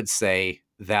I would say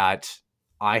that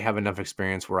I have enough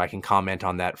experience where I can comment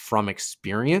on that from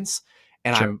experience.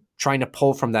 And Sure. I'm trying to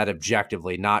pull from that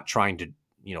objectively, not trying to,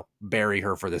 bury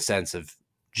her for the sense of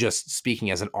just speaking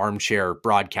as an armchair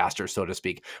broadcaster, so to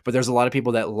speak. But there's a lot of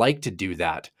people that like to do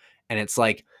that. And it's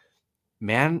like,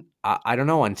 man, I don't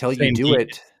know until you do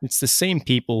it. It's the same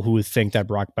people who think that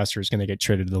Brock Besser is going to get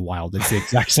traded to the Wild. It's the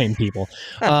exact same people.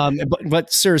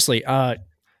 But seriously,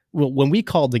 when we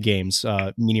called the games,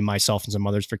 meaning myself and some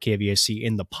others for KVSC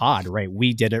in the pod, right?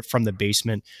 We did it from the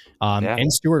basement in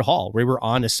Stewart Hall. We were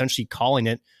on essentially calling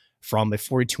it from a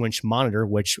 42-inch monitor,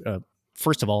 which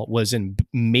first of all was in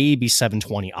maybe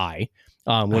 720i.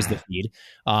 Was the feed.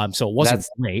 So it wasn't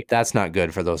great. That's not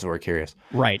good for those who are curious.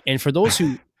 Right. And for those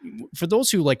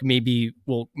who like maybe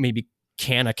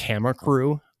can a camera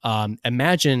crew,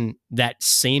 imagine that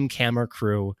same camera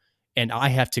crew and I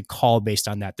have to call based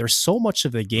on that. There's so much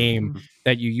of the game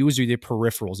that you use with your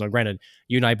peripherals. Now, granted,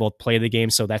 you and I both play the game,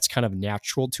 so that's kind of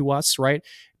natural to us, right?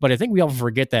 But I think we often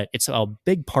forget that it's a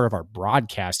big part of our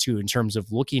broadcast too, in terms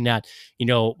of looking at,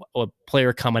 a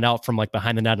player coming out from like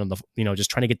behind the net on the,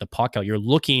 just trying to get the puck out. You're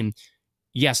looking,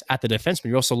 yes, at the defenseman.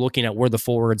 You're also looking at where the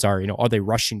forwards are. Are they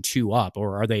rushing two up,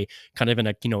 or are they kind of in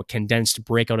a condensed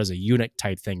breakout as a unit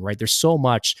type thing, right? There's so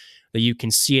much that you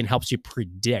can see and helps you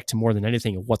predict more than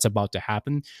anything of what's about to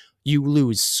happen. You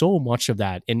lose so much of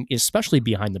that, and especially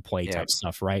behind the play type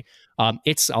stuff, right?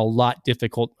 It's a lot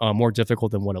difficult, more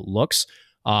difficult than what it looks.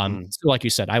 So like you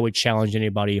said, I would challenge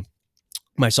anybody,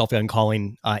 myself and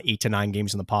calling 8 to 9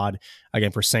 games in the pod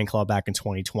again for St. Cloud back in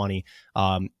 2020.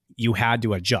 You had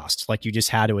to adjust. Like you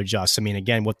just had to adjust. I mean,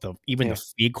 again, with the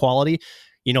feed quality,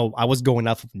 I was going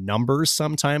off of numbers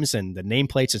sometimes and the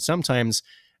nameplates, and sometimes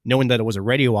knowing that it was a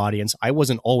radio audience, I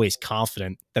wasn't always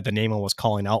confident that the name I was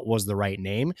calling out was the right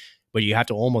name, but you have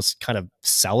to almost kind of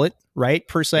sell it, right,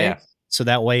 per se. Yeah. So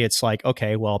that way it's like,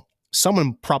 okay, well,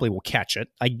 someone probably will catch it.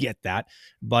 I get that.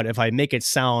 But if I make it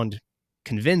sound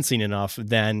convincing enough,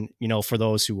 then, for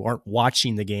those who aren't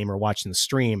watching the game or watching the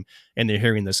stream and they're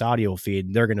hearing this audio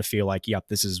feed, they're going to feel like, yep,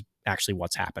 this is actually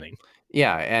what's happening.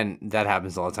 Yeah, and that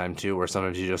happens all the time too, where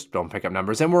sometimes you just don't pick up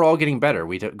numbers, and we're all getting better.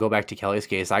 We go back to Kelly's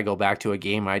case. I go back to a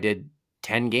game I did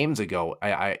 10 games ago.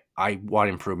 I want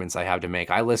improvements I have to make.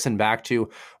 I listened back to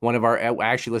I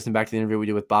actually listened back to the interview we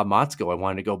did with Bob Motzko. I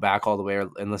wanted to go back all the way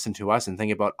and listen to us and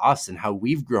think about us and how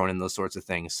we've grown in those sorts of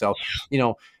things. So,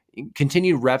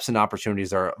 continued reps and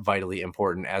opportunities are vitally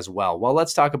important as well. Well,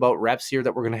 let's talk about reps here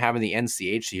that we're going to have in the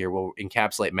NCHC here. We'll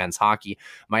encapsulate men's hockey.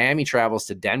 Miami travels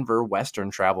to Denver.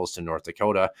 Western travels to North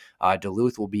Dakota.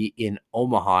 Duluth will be in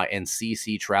Omaha, and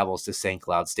CC travels to St.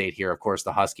 Cloud State here. Of course,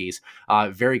 the Huskies.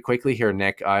 Very quickly here,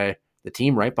 Nick, the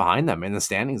team right behind them in the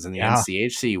standings in the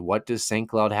NCHC. What does St.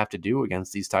 Cloud have to do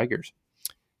against these Tigers?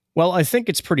 Well, I think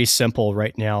it's pretty simple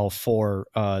right now for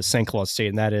St. Cloud State,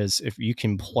 and that is if you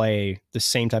can play the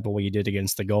same type of way you did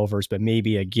against the Gophers, but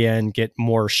maybe, again, get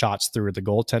more shots through the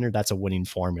goaltender, that's a winning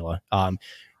formula.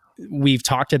 We've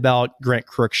talked about Grant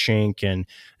Cruikshank and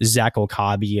Zach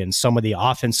Okabe and some of the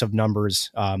offensive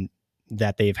numbers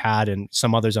that they've had and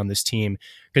some others on this team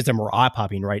because they're more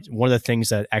eye-popping, right? One of the things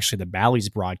that actually the Bally's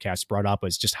broadcast brought up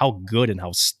was just how good and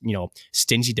how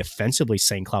stingy defensively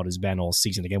St. Cloud has been all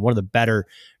season. Again, one of the better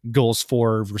goals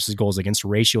for versus goals against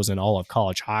ratios in all of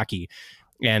college hockey.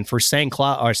 And for St.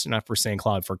 Cloud, or not for St.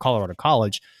 Cloud, for Colorado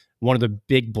College, one of the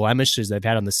big blemishes they've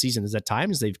had on the season is at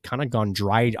times they've kind of gone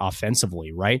dry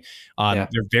offensively, right? They're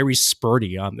very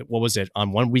spurty. What was it?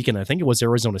 On one weekend, I think it was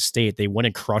Arizona State, they went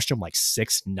and crushed them like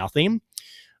 6-0.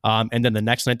 And then the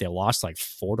next night they lost like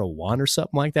 4-1 or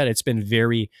something like that. It's been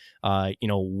very,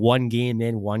 one game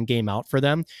in, one game out for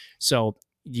them. So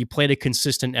you played a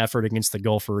consistent effort against the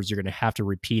Gophers. You're going to have to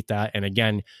repeat that. And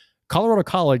again, Colorado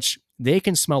College, they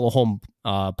can smell a home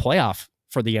playoff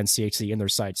for the NCHC in their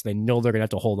sights. They know they're going to have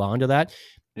to hold on to that.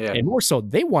 Yeah. And more so,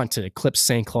 they want to eclipse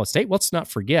St. Cloud State. Let's not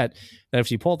forget that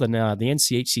if you pull the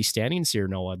NCHC standings here,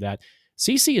 Noah, that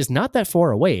CC is not that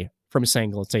far away from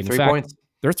St. Cloud State. In 3 fact, points.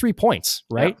 they're 3 points,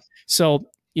 right? Yeah. So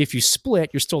if you split,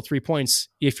 you're still 3 points.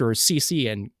 If you're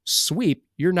CC and sweep,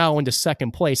 you're now into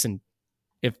second place. And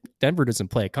if Denver doesn't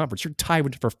play a conference, you're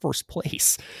tied for first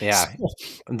place. Yeah.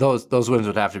 So, Those wins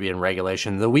would have to be in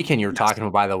regulation. The weekend you're talking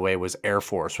about, by the way, was Air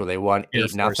Force, where they won Air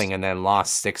 8-0 and then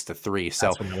lost 6-3. So,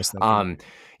 that's what I was thinking.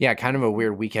 yeah, kind of a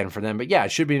weird weekend for them. But yeah,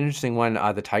 it should be an interesting one.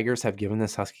 The Tigers have given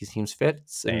this Huskies teams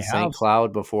fits in St.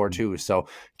 Cloud before too. So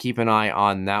keep an eye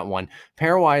on that one.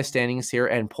 Pairwise standings here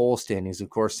and poll standings.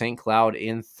 Of course, St. Cloud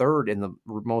in third in the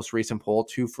most recent poll,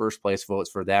 2 first place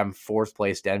votes for them. Fourth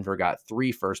place, Denver got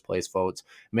 3 first place votes.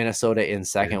 Minnesota in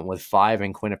second with 5,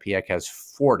 and Quinnipiac has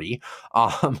 40.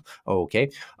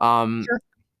 Okay. Sure.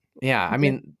 Yeah, I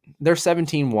mean, they're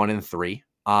 17-1-3.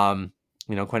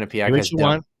 Quinnipiac has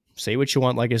done. Say what you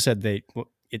want. Like I said, they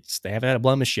haven't had a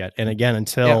blemish yet. And again,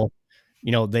 until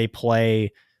they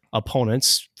play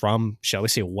opponents from, shall we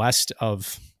say, west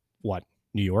of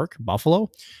New York, Buffalo,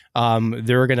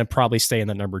 they're going to probably stay in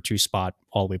the number 2 spot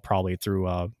all the way probably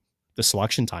through the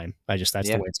selection time. That's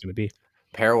the way it's going to be.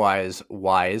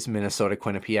 Pairwise, Minnesota,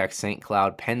 Quinnipiac, St.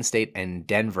 Cloud, Penn State, and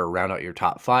Denver round out your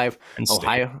top 5.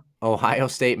 Ohio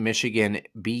State, Michigan,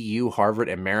 BU, Harvard,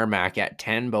 and Merrimack at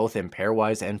 10, both in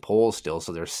pairwise and polls still,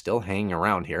 so they're still hanging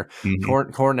around here.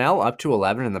 Mm-hmm. Cornell up to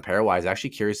 11 in the pairwise.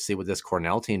 Actually curious to see what this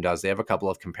Cornell team does. They have a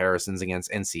couple of comparisons against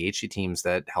NCHC teams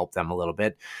that help them a little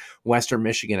bit. Western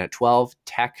Michigan at 12,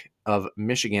 Tech of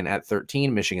Michigan at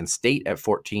 13, Michigan State at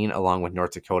 14, along with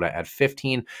North Dakota at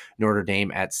 15, Notre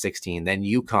Dame at 16. Then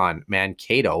UConn,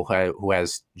 Mankato, who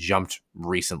has jumped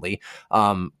recently.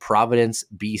 Providence,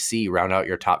 BC round out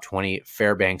your top 20.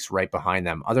 Fairbanks right behind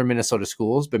them. Other Minnesota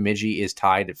schools, Bemidji is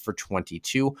tied for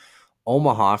 22.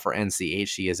 Omaha for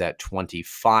NCHC is at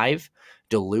 25.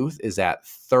 Duluth is at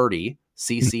 30.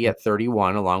 CC at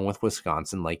 31, along with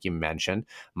Wisconsin, like you mentioned.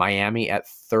 Miami at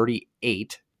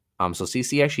 38. So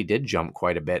CC actually did jump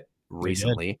quite a bit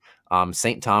recently.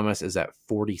 St. Thomas is at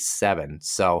 47.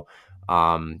 So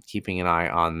keeping an eye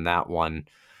on that one.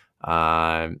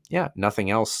 Nothing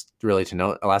else really to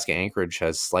note. Alaska Anchorage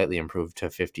has slightly improved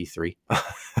to 53,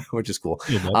 which is cool.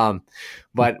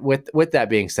 But with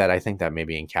that being said, I think that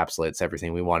maybe encapsulates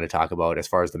everything we want to talk about as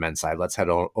far as the men's side. Let's head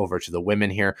over to the women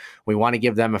here. We want to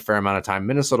give them a fair amount of time.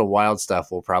 Minnesota Wild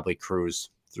stuff will probably cruise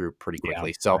through pretty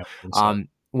quickly.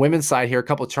 Women's side here, a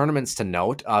couple of tournaments to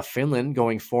note. Finland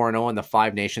going 4-0 in the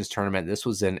Five Nations tournament. This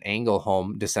was in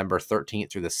Ängelholm, December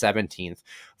 13th through the 17th.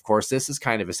 Of course, this is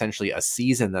kind of essentially a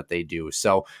season that they do.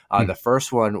 So the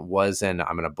first one was in,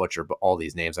 I'm going to butcher all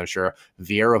these names, I'm sure,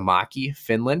 Vierumäki,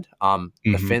 Finland.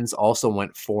 The Finns also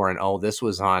went 4-0. This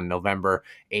was on November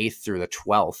 8th through the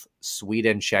 12th.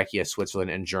 Sweden, Czechia,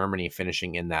 Switzerland, and Germany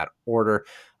finishing in that order.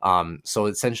 So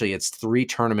essentially it's 3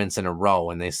 tournaments in a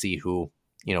row, and they see who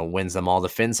wins them all. The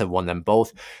Finns have won them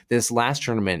both. This last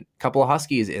tournament, a couple of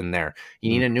Huskies in there.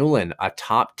 Janina Newland, a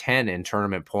top 10 in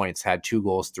tournament points, had 2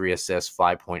 goals, 3 assists,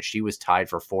 5 points. She was tied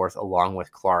for 4th, along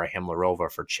with Klara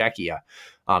Himlerova for Czechia.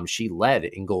 She led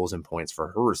in goals and points for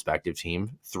her respective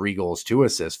team. 3 goals, 2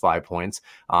 assists, 5 points.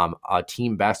 A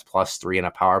team best +3 and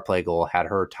a power play goal had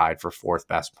her tied for 4th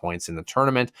best points in the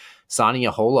tournament. Sanja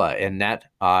Hola in net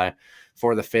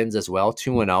for the Finns as well,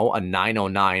 2-0, a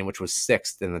 909, which was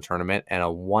 6th in the tournament, and a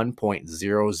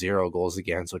 1.00 goals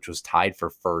against, which was tied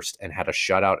for 1st and had a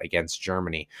shutout against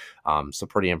Germany. So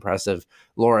pretty impressive.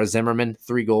 Laura Zimmerman,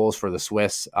 3 goals for the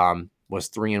Swiss, was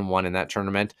 3-1 in that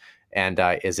tournament. And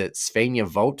is it Svenja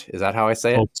Vogt? Is that how I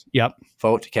say it? Yep.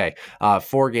 Vogt. Okay.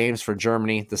 4 games for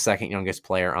Germany. The second youngest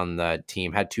player on the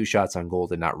team had 2 shots on goal,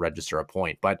 did not register a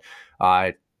point. But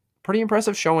pretty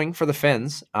impressive showing for the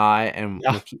Finns.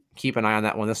 We'll keep an eye on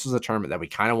that one. This was a tournament that we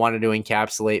kind of wanted to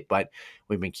encapsulate, but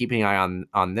we've been keeping an eye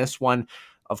on this one.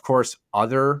 Of course,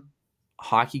 other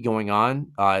hockey going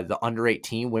on, the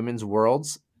under-18 Women's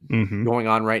Worlds going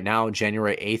on right now,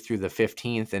 January 8th through the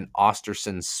 15th in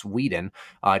Östersund, Sweden.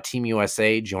 Team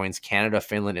USA joins Canada,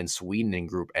 Finland, and Sweden in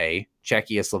Group A.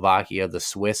 Czechia, Slovakia, the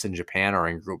Swiss, and Japan are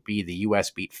in Group B. The U.S.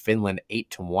 beat Finland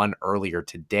 8-1 earlier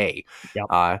today.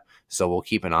 Yep. So we'll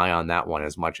keep an eye on that one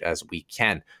as much as we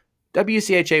can.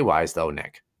 WCHA-wise, though,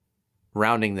 Nick,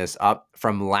 rounding this up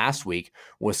from last week,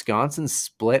 Wisconsin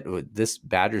split. This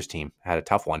Badgers team had a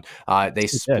tough one. They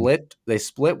split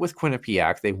with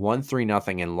Quinnipiac. They won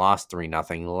 3-0 and lost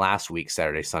 3-0 last week,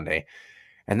 Saturday, Sunday.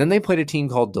 And then they played a team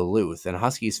called Duluth, and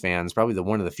Huskies fans, probably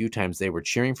one of the few times they were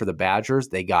cheering for the Badgers,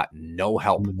 they got no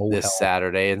help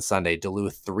Saturday and Sunday.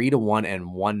 Duluth 3-1 and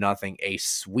 1-0, a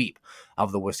sweep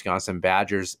of the Wisconsin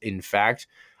Badgers. In fact,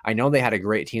 I know they had a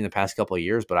great team the past couple of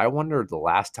years, but I wonder the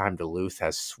last time Duluth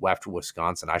has swept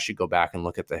Wisconsin. I should go back and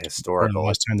look at the Or the historical.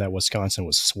 last time that Wisconsin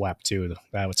was swept too.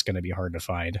 That was going to be hard to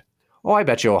find. Oh, I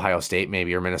bet you Ohio State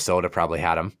maybe or Minnesota probably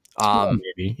had them.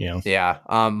 Maybe, yeah. Yeah.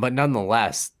 But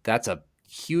nonetheless, that's a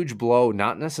huge blow,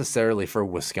 not necessarily for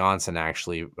Wisconsin,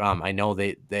 actually. I know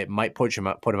they might put them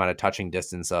at a touching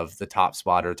distance of the top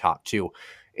spot or top two.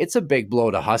 It's a big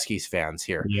blow to Huskies fans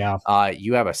here. Yeah.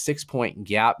 You have a 6-point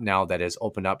gap now that has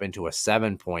opened up into a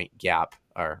 7-point gap,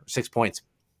 or 6 points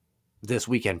this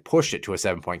weekend, pushed it to a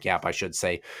 7-point gap, I should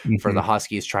say, for the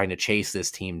Huskies trying to chase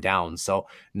this team down. So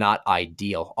not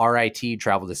ideal. RIT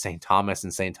traveled to St. Thomas,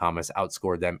 and St. Thomas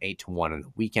outscored them 8-1 in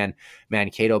the weekend.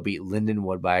 Mankato beat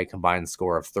Lindenwood by a combined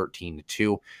score of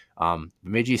 13-2.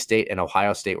 Bemidji State and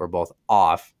Ohio State were both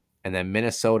off. And then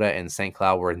Minnesota and St.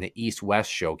 Cloud were in the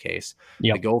East-West showcase.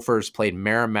 Yep. The Gophers played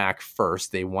Merrimack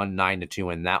first. They won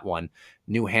 9-2 in that one.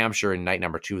 New Hampshire in night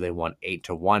number 2, they won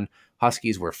 8-1.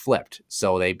 Huskies were flipped.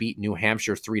 So they beat New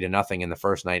Hampshire 3-0 in the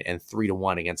first night and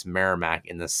 3-1 against Merrimack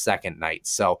in the second night.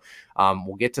 So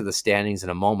we'll get to the standings in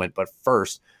a moment. But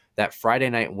first, that Friday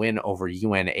night win over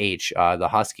UNH, the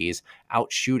Huskies,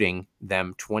 outshooting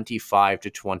them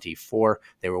 25-24.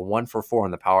 They were 1 for 4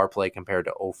 on the power play compared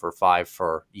to 0 for 5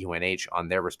 for UNH on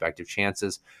their respective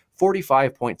chances.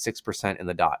 45.6% in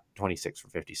the dot, 26 for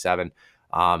 57.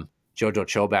 Jojo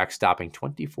Chobak stopping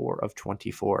 24 of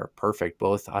 24. Perfect.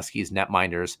 Both Huskies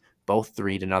netminders, both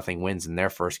 3-0 wins in their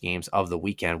first games of the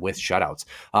weekend with shutouts.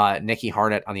 Nikki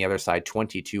Harnett on the other side,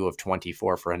 22 of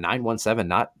 24 for a 9-1-7.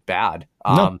 Not bad.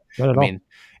 No, not at all.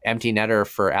 Empty netter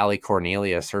for Allie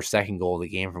Cornelius. Her second goal of the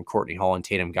game from Courtney Hall and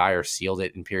Tatum Geyer sealed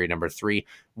it in period number 3.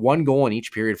 1 goal in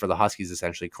each period for the Huskies,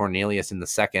 essentially. Cornelius in the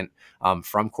second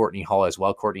from Courtney Hall as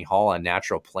well. Courtney Hall, a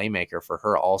natural playmaker for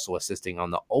her, also assisting on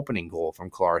the opening goal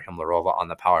from Klara Himlerova on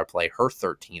the power play, her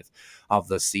 13th of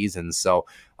the season. So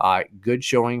good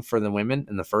showing for the women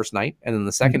in the first night. And then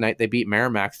the second night, they beat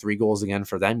Merrimack, 3 goals again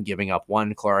for them, giving up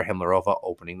 1. Klara Himlerova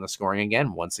opening the scoring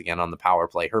again, once again on the power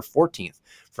play, her 14th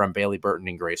from Bailey Burton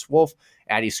and Grace Wolf.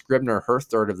 Addie Scribner, her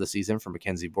 3rd of the season from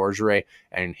Mackenzie Bourgeray,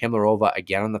 and Himlerova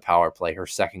again on the power play, her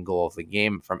 2nd goal of the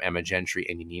game from Emma Gentry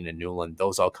and Nina Newland.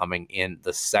 Those all coming in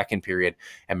the second period,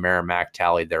 and Merrimack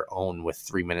tallied their own with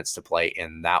 3 minutes to play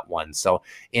in that one. So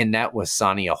in net was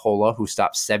Sonia Hola, who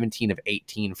stopped 17 of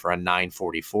 18 for a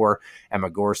 9.44. Emma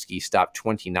Gorski stopped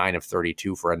 29 of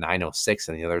 32 for a 9.06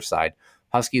 on the other side.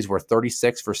 Huskies were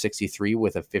 36 for 63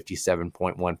 with a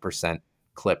 57.1%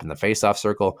 clip in the faceoff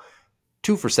circle.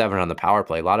 2 for 7 on the power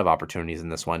play. A lot of opportunities in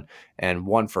this one. And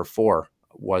 1 for 4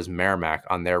 was Merrimack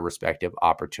on their respective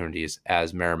opportunities,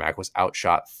 as Merrimack was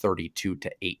outshot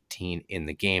 32-18 in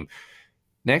the game.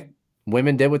 Nick,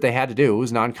 women did what they had to do. It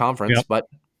was non-conference, but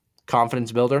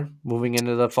confidence builder moving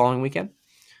into the following weekend.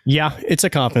 Yeah, it's a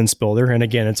confidence builder. And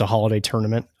again, it's a holiday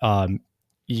tournament.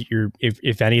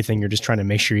 If anything, you're just trying to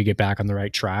make sure you get back on the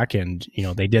right track. And,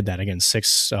 they did that again,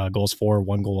 6 goals for,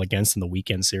 1 goal against in the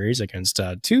weekend series against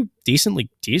 2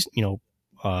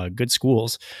 good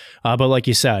schools. But like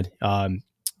you said,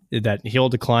 that hill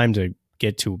to climb to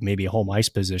get to maybe a home ice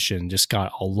position just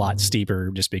got a lot steeper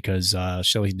just because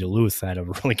Shelley Duluth had a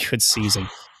really good season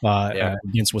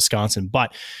against Wisconsin.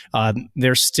 But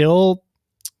they're still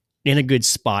in a good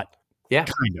spot. Yeah,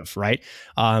 kind of, right?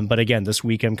 But again, this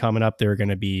weekend coming up, they're going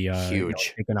to be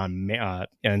huge, taking on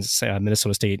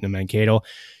Minnesota State and Mankato.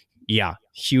 Yeah,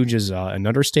 huge is an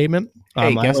understatement.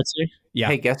 Hey,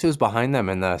 Hey, guess who's behind them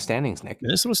in the standings, Nick?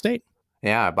 Minnesota State.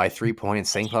 Yeah, by 3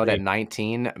 points. St. Cloud at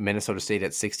 19, Minnesota State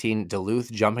at 16,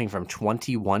 Duluth jumping from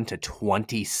 21 to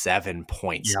 27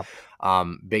 points. Yep.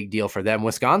 Big deal for them.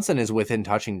 Wisconsin is within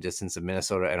touching distance of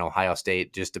Minnesota and Ohio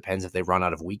State. Just depends if they run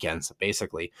out of weekends,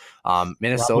 basically.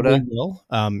 Minnesota will,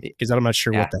 because I'm not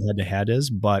sure what the head-to-head is,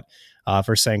 but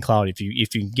for St. Cloud, if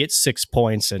you get 6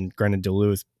 points and granted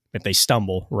Duluth, if they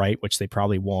stumble, right, which they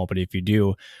probably won't, but if you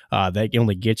do, that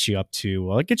only gets you up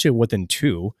to, it gets you within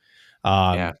 2.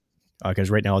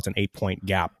 Because right now it's an 8-point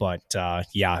gap. But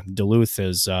Duluth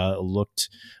has looked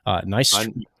nice,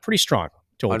 pretty strong.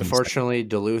 Unfortunately,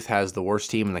 Duluth has the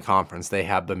worst team in the conference. They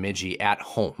have Bemidji at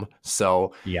home.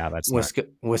 So that's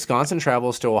Wisconsin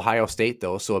travels to Ohio State,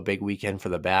 though, so a big weekend for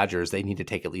the Badgers. They need to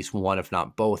take at least one, if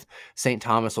not both. St.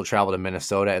 Thomas will travel to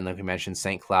Minnesota, and like we mentioned,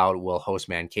 St. Cloud will host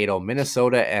Mankato.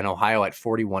 Minnesota and Ohio at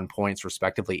 41 points,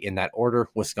 respectively, in that order.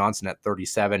 Wisconsin at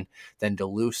 37, then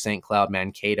Duluth, St. Cloud,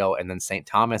 Mankato, and then St.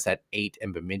 Thomas at 8,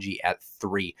 and Bemidji at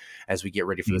 3 as we get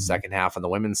ready for the second half on the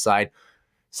women's side.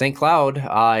 St.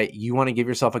 Cloud, you want to give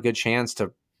yourself a good chance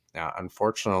to,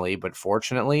 unfortunately,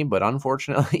 but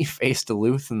unfortunately, face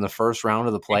Duluth in the first round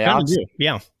of the playoffs.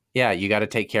 Yeah. Yeah, you got to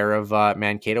take care of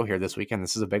Mankato here this weekend.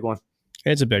 This is a big one.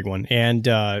 It's a big one. And,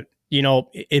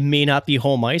 it may not be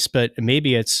home ice, but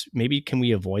maybe can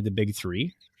we avoid the big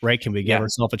three, right? Can we give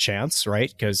ourselves a chance,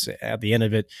 right? Because at the end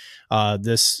of it,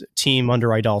 this team under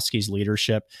Idalski's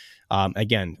leadership,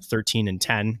 again,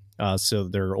 13-10. So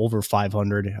they're over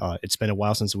 500. It's been a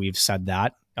while since we've said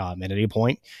that at any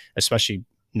point, especially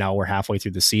now we're halfway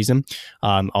through the season.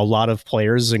 A lot of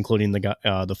players, including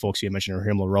the folks you mentioned,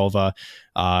 Rahim Larova,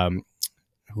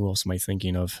 who else am I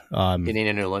thinking of?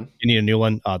 Indiana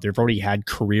Newland. They've already had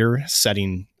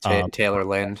career-setting Taylor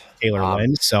Lind.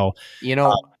 So you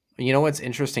know what's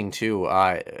interesting too,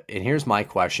 and here's my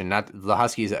question. Not the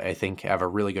Huskies, I think, have a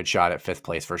really good shot at 5th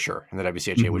place for sure in the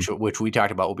WCHA, which we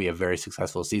talked about will be a very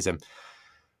successful season.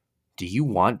 Do you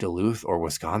want Duluth or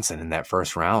Wisconsin in that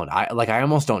first round? I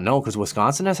almost don't know, because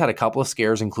Wisconsin has had a couple of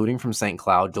scares, including from St.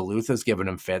 Cloud. Duluth has given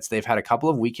them fits. They've had a couple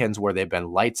of weekends where they've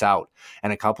been lights out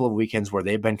and a couple of weekends where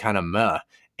they've been kind of meh.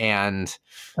 And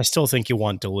I still think you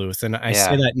want Duluth. And I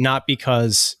say that not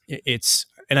because it's,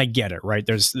 and I get it, right?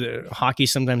 There's hockey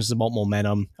sometimes is about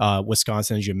momentum.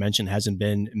 Wisconsin, as you mentioned, hasn't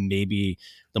been maybe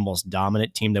the most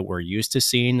dominant team that we're used to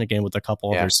seeing, again, with a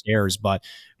couple other scares. But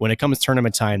when it comes to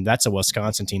tournament time, that's a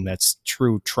Wisconsin team that's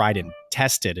true, tried and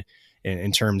tested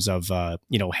in terms of,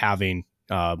 having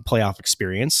playoff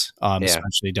experience,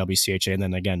 especially WCHA, and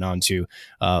then again on to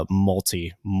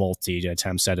multi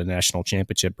attempts at a national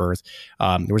championship berth.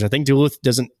 Whereas I think Duluth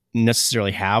doesn't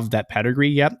necessarily have that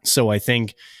pedigree yet. So I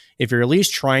think if you're at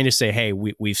least trying to say, hey,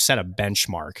 we've set a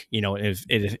benchmark,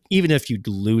 even if you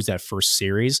lose that first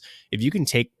series, if you can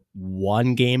take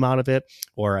one game out of it,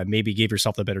 or maybe give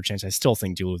yourself a better chance, I still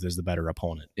think Duluth is the better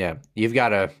opponent. Yeah, you've got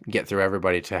to get through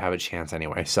everybody to have a chance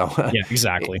anyway. So yeah,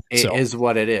 exactly. It is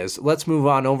what it is. Let's move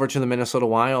on over to the Minnesota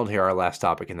Wild here, our last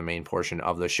topic in the main portion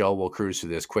of the show. We'll cruise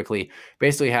through this quickly.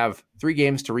 Basically have 3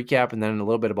 games to recap, and then a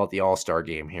little bit about the All-Star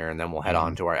game here, and then we'll head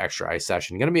on to our extra ice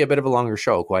session. Going to be a bit of a longer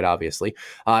show, quite obviously.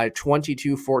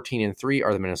 22-14-3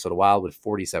 are the Minnesota Wild with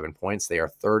 47 points. They are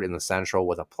 3rd in the Central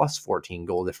with a +14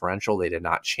 goal differential. They did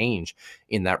not change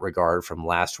in that regard from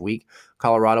last week.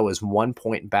 Colorado is 1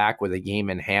 point back with a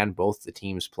game in hand. Both the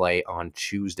teams play on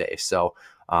Tuesday. So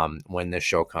when this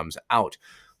show comes out,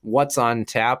 what's on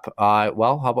tap?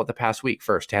 Well, how about the past week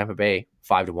first? Tampa Bay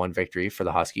 5-1 victory for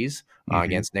the Huskies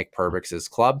against Nick Perbix's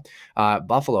club.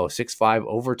 Buffalo 6-5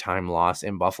 overtime loss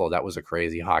in Buffalo. That was a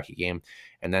crazy hockey game.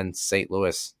 And then St.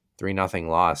 Louis 3-0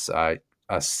 loss. A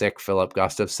sick Philip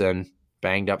Gustafson,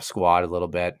 banged up squad a little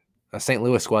bit. A St.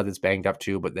 Louis squad that's banged up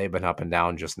too, but they've been up and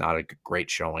down, just not a great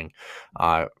showing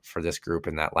for this group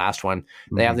in that last one.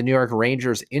 They have the New York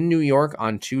Rangers in New York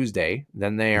on Tuesday.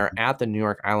 Then they are at the New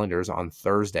York Islanders on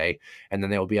Thursday. And then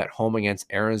they will be at home against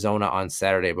Arizona on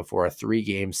Saturday before a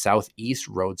 3-game Southeast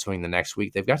road swing the next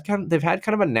week. They've had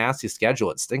kind of a nasty schedule.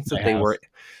 It stinks that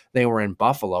they were in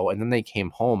Buffalo and then they came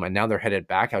home, and now they're headed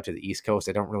back out to the East Coast.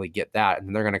 I don't really get that. And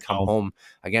then they're going to come home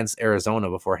against Arizona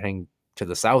before heading to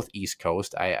the Southeast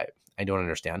Coast. I don't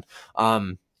understand.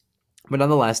 But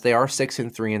nonetheless, they are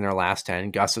 6-3 in their last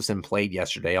 10. Gustafson played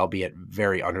yesterday, albeit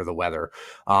very under the weather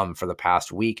for the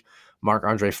past week.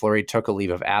 Marc-Andre Fleury took a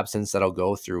leave of absence that'll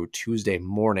go through Tuesday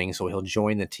morning, so he'll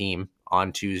join the team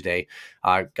on Tuesday.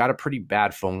 Got a pretty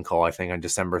bad phone call, I think, on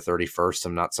December 31st,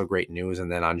 some not so great news.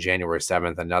 And then on January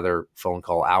 7th, another phone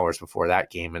call hours before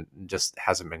that game, and just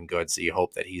hasn't been good. So you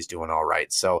hope that he's doing all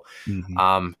right. So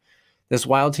this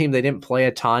Wild team, they didn't play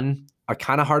a ton.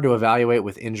 Kind of hard to evaluate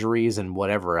with injuries and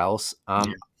whatever else.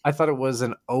 I thought it was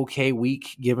an okay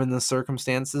week given the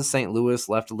circumstances. St. Louis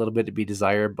left a little bit to be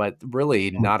desired, but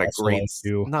really not a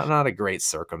great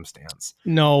circumstance.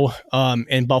 No,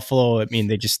 and Buffalo, I mean,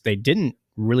 they didn't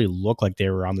really look like they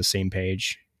were on the same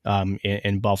page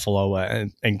in Buffalo.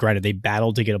 And granted, they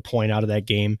battled to get a point out of that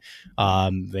game.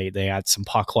 They had some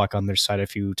puck luck on their side a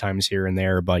few times here and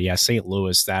there, but yeah, St.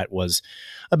 Louis, that was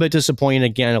a bit disappointing.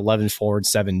 Again, 11 forward,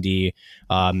 7D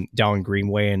down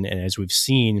Greenway, and as we've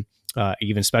seen,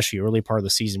 even especially early part of the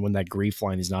season when that grief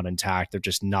line is not intact, they're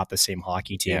just not the same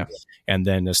hockey team. Yeah. And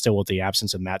then still with the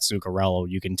absence of Matt Zuccarello,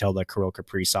 you can tell that Kirill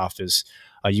Kaprizov is,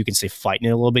 you can say, fighting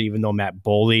it a little bit, even though Matt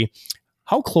Boldy,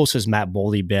 how close has Matt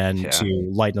Boldy been to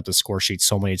lighten up the score sheet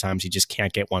so many times? He just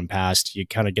can't get one past. You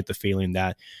kind of get the feeling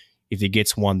that if he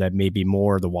gets one that maybe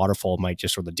more, the waterfall might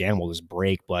just, or the dam will just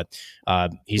break. But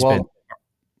he's been...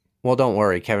 Well, don't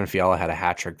worry. Kevin Fiala had a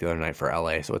hat trick the other night for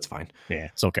LA, so it's fine. Yeah,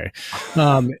 it's okay.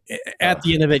 At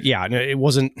the end of it, yeah, it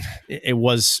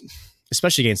was,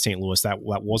 especially against St. Louis, that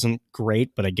wasn't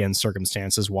great. But again,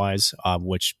 circumstances wise,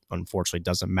 which unfortunately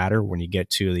doesn't matter when you get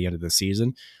to the end of the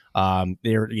season.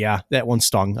 That one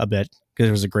stung a bit because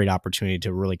it was a great opportunity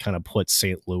to really kind of put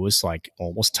St. Louis like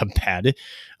almost to bed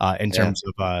in terms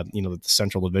of the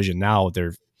Central Division. Now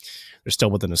they're still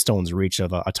within a stone's reach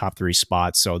of a top 3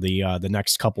 spot. So the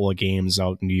next couple of games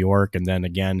out in New York, and then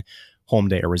again home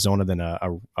to Arizona, then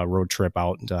a road trip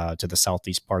out to the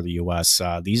southeast part of the U.S.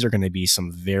 These are going to be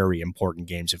some very important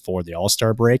games before the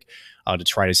All-Star break to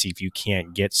try to see if you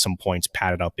can't get some points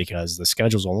padded up, because the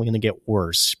schedule's only going to get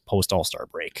worse post All-Star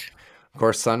break. Of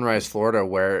course, Sunrise, Florida,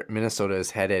 where Minnesota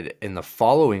is headed in the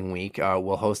following week,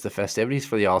 will host the festivities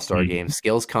for the All-Star Game.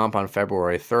 Skills Comp on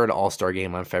February 3rd, All-Star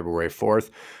Game on February 4th.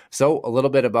 So a little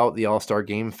bit about the All-Star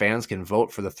Game. Fans can vote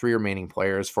for the 3 remaining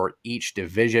players for each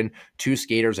division, 2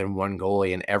 skaters and 1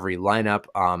 goalie in every lineup.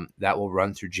 That will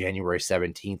run through January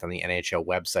 17th on the NHL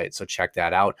website, so check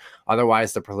that out.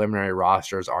 Otherwise, the preliminary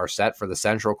rosters are set for the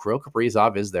Central. Kirill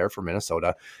Kaprizov is there for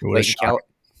Minnesota.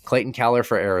 Clayton Keller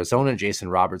for Arizona, Jason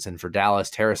Robertson for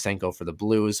Dallas, Tarasenko for the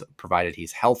Blues, provided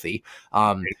he's healthy.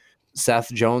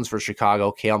 Seth Jones for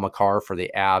Chicago, Cale Makar for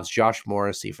the Avs, Josh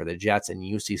Morrissey for the Jets, and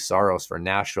UC Saros for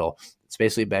Nashville. It's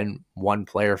basically been one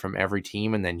player from every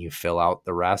team, and then you fill out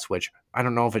the rest, which I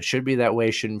don't know if it should be that way,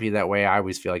 shouldn't be that way. I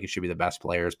always feel like it should be the best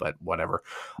players, but whatever.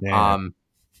 Yeah.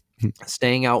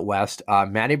 Staying out west,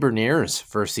 Matty Beniers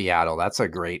for Seattle. That's a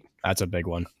big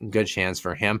one. Good chance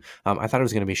for him. I thought it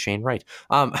was going to be Shane Wright.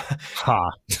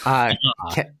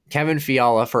 Kevin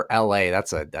Fiala for LA.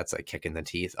 That's a kick in the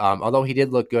teeth. Although he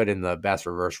did look good in the best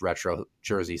reverse retro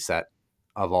jersey set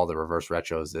of all the reverse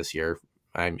retros this year.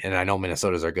 And I know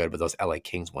Minnesota's are good, but those LA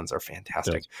Kings ones are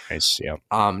fantastic. Nice, yeah.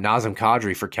 Nazem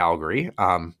Kadri for Calgary.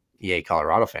 Yay,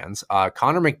 Colorado fans.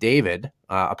 Connor McDavid,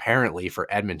 apparently for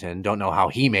Edmonton. Don't know how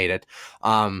he made it.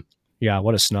 Yeah,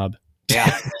 what a snub.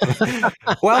 Yeah.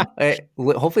 Well,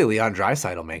 hopefully Leon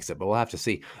Draisaitl makes it, but we'll have to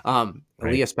see.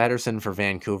 Elias Pettersson for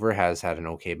Vancouver has had an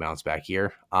okay bounce back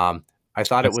year. I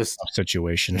thought it was a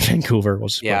situation in Vancouver.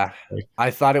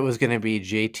 I thought it was going to be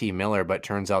JT Miller, but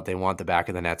turns out they want the back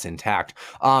of the nets intact.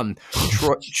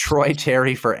 Troy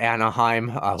Terry for Anaheim,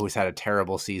 who's had a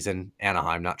terrible season.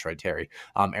 Anaheim, not Troy Terry.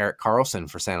 Eric Carlson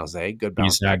for San Jose. Good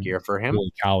bounce back year for him.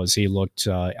 Holy cow, as he looked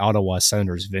Ottawa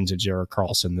Senators vintage Eric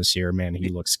Carlson this year. Man, he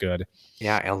looks good.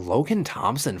 Yeah, and Logan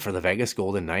Thompson for the Vegas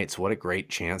Golden Knights. What a great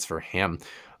chance for him.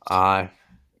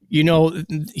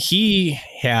 He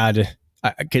had...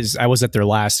 because I was at their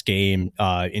last game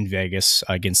in Vegas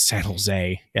against San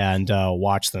Jose and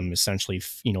watched them essentially,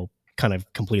 kind of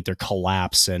complete their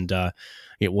collapse. And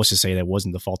it was to say that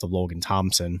wasn't the fault of Logan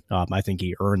Thompson. I think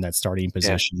he earned that starting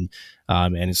position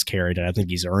and has carried it. I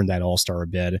think he's earned that all-star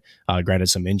bid.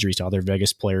 Granted some injuries to other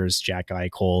Vegas players, Jack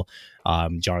Eichel,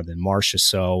 Jonathan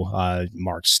Marchessault,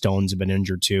 Mark Stone's have been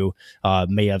injured too.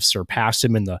 May have surpassed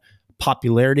him in the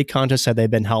popularity contest had they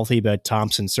been healthy, but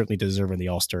Thompson certainly deserving the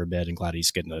all-star bid, and glad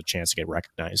he's getting a chance to get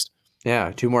recognized.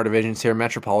 Yeah, 2 more divisions here.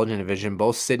 Metropolitan Division,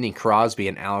 both Sidney Crosby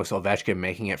and Alex Ovechkin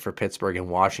making it for Pittsburgh and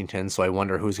Washington, so I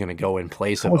wonder who's going to go in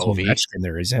place of Ovi. Ovechkin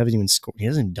there? He hasn't even scored. He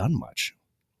hasn't done much.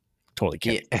 Totally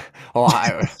kidding. Yeah. Well,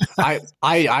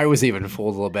 I was even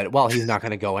fooled a little bit. Well, he's not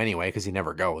going to go anyway because he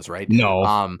never goes, right?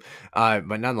 No.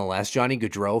 But nonetheless, Johnny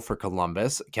Gaudreau for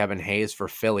Columbus, Kevin Hayes for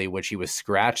Philly, which he was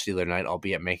scratched the other night,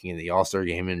 albeit making the All-Star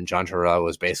game. And John Tortorella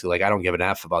was basically like, I don't give an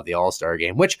F about the All-Star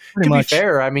game, which pretty to much. Be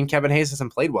fair, I mean, Kevin Hayes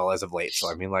hasn't played well as of late. So,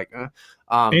 I mean,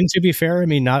 and to be fair, I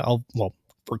mean,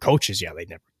 for coaches, yeah, they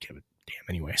never give it.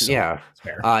 Anyway, so yeah.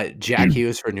 Jack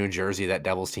Hughes for New Jersey. That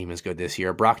Devils team is good this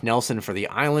year. Brock Nelson for the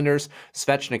Islanders,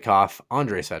 Andrei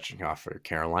Svechnikov for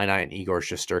Carolina, and Igor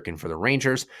Shesterkin for the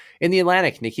Rangers. In the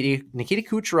Atlantic, Nikita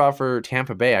Kucherov for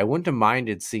Tampa Bay. I wouldn't have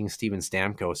minded seeing Steven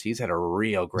Stamkos. He's had a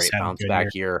real great bounce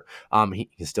back year. He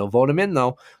can still vote him in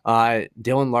though.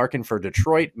 Dylan Larkin for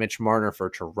Detroit, Mitch Marner for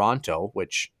Toronto,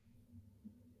 which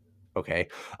okay.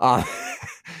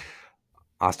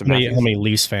 Austin Matthews. How many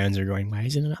Leafs fans are going, why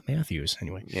isn't it not Matthews?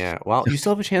 Anyway. Yeah, well, you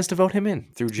still have a chance to vote him in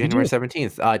through January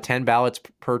 17th. 10 ballots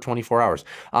per 24 hours.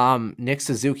 Nick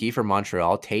Suzuki for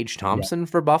Montreal. Tage Thompson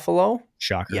for Buffalo.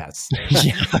 Shocker. Yes.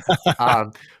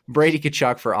 Brady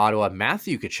Tkachuk for Ottawa.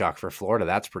 Matthew Tkachuk for Florida.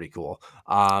 That's pretty cool.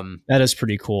 That is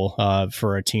pretty cool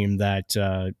for a team that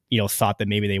thought that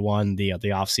maybe they won the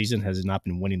offseason, has not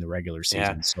been winning the regular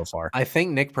season so far. I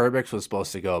think Nick Perbix was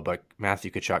supposed to go, but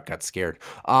Matthew Tkachuk got scared.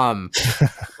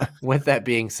 With that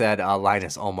being said,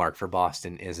 Linus Ullmark for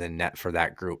Boston is in net for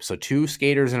that group. So 2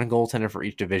 skaters and a goaltender for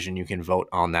each division. You can vote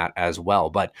on that as well.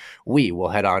 But we will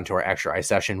head on to our extra ice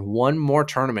session. One more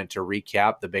tournament to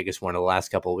recap, the biggest one of the last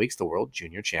couple of weeks, the World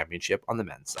Junior Championship on the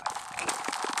men's side.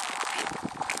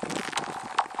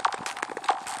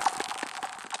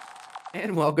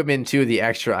 And welcome into the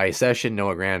Extra Ice session.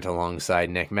 Noah Grant alongside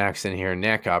Nick Maxon here.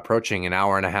 Nick, approaching an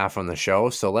hour and a half on the show,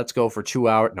 so let's go for 2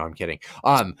 hours. No, I'm kidding.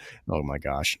 Oh my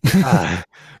gosh.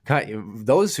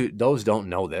 Those don't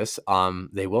know this,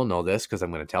 they will know this because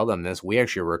I'm going to tell them this. We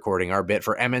actually are recording our bit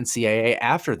for NCAA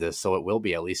after this, so it will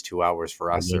be at least 2 hours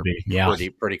for us. Or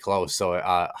pretty close. So,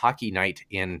 hockey night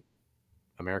in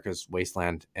America's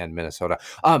wasteland and Minnesota.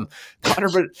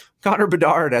 Connor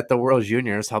Bedard at the World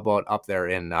Juniors. How about up there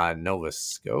in Nova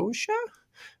Scotia?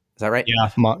 Is that right?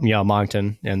 Yeah,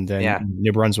 Moncton, and then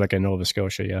New Brunswick and Nova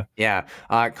Scotia. Yeah.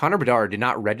 Connor Bedard did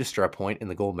not register a point in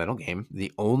the gold medal game,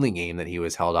 the only game that he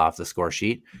was held off the score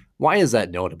sheet. Why is that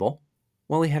notable?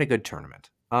 Well, he had a good tournament.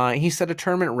 He set a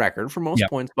tournament record for most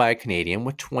points by a Canadian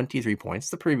with 23 points.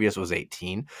 The previous was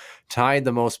 18. Tied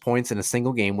the most points in a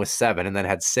single game with 7, and then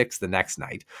had 6 the next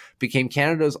night. Became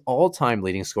Canada's all-time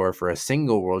leading scorer for a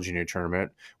single World Junior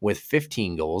tournament with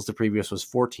 15 goals. The previous was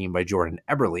 14 by Jordan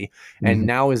Eberle. And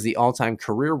now is the all-time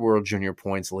career World Junior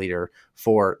points leader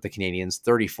for the Canadians,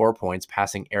 34 points,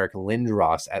 passing Eric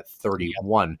Lindros at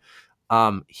 31.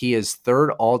 He is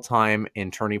third all-time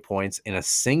in tourney points in a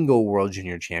single World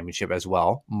Junior Championship as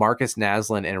well. Marcus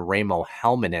Naslund and Raimo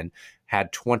Helminen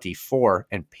had 24,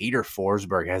 and Peter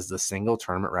Forsberg has the single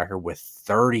tournament record with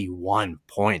 31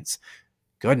 points.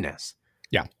 Goodness.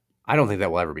 Yeah. I don't think that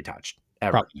will ever be touched.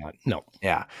 Ever. Probably not. No.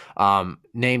 Yeah.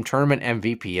 Named tournament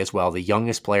MVP as well, the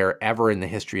youngest player ever in the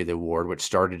history of the award, which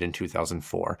started in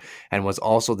 2004, and was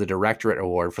also the Directorate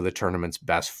Award for the tournament's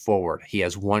best forward. He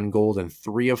has 1 gold in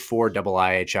 3 of 4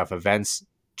 IIHF events,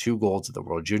 2 golds at the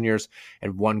World Juniors,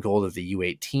 and 1 gold at the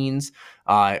U18s.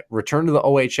 Returned to the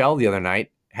OHL the other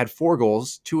night, had 4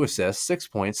 goals, 2 assists, 6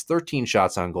 points, 13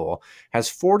 shots on goal, has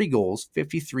 40 goals,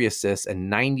 53 assists, and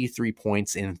 93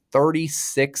 points in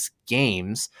 36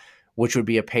 games, which would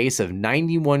be a pace of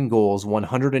 91 goals,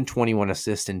 121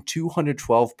 assists, and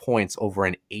 212 points over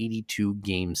an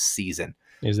 82-game season.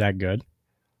 Is that good?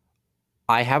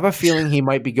 I have a feeling he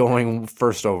might be going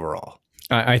first overall.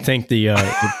 I think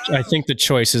I think the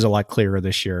choice is a lot clearer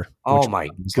this year. Oh my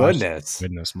goodness!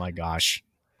 Goodness, my gosh!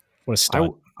 What a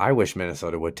stud! I wish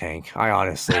Minnesota would tank. I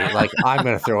honestly I'm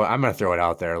gonna throw it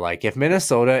out there. Like if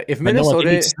Minnesota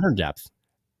center depth.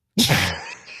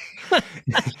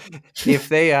 If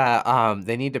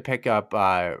they need to pick up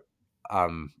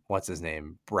what's his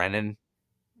name, Brennan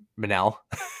Manel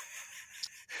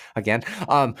again.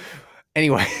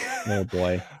 Anyway, oh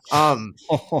boy.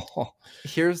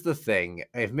 Here's the thing: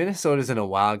 if Minnesota's in a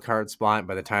wild card spot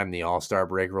by the time the All-Star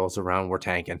break rolls around, we're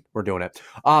tanking. We're doing it.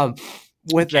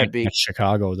 With that being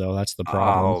Chicago, though, that's the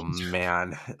problem. Oh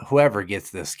man, whoever gets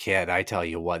this kid, I tell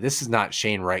you what, this is not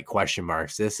Shane Wright question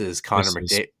marks. This is Connor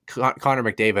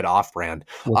McDavid off-brand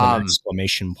with an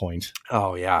exclamation point.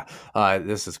 Oh yeah,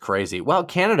 this is crazy. Well,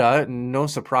 Canada, no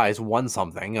surprise, won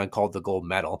something called the gold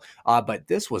medal. But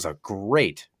this was a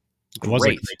great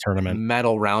tournament.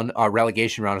 Medal round,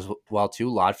 relegation round as well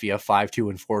too. Latvia 5-2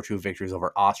 and 4-2 victories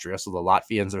over Austria, so the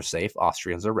Latvians are safe.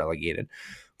 Austrians are relegated.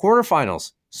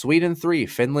 Quarterfinals. Sweden 3,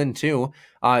 Finland 2.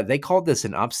 They called this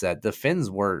an upset. The Finns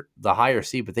were the higher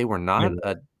seed, but they were not.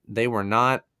 They were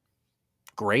not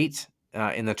great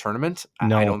in the tournament.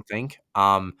 No, I don't think.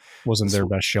 Wasn't their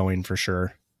best showing for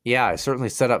sure. Yeah, it certainly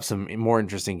set up some more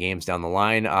interesting games down the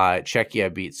line.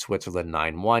 Czechia beat Switzerland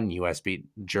 9-1. U.S. beat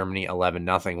Germany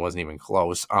 11-0. Wasn't even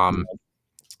close.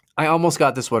 I almost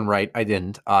got this one right. I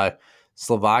didn't.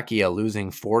 Slovakia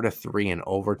losing 4-3 in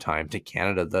overtime to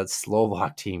Canada. The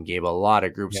Slovak team gave a lot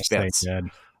of group spits. They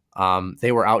did.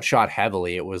 They were outshot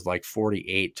heavily. It was like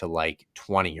 48 to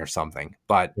 20 or something.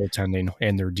 But goaltending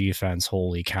and their defense,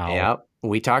 holy cow! Yeah,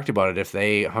 we talked about it. If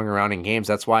they hung around in games,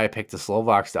 that's why I picked the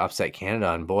Slovaks to upset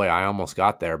Canada. And boy, I almost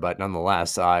got there. But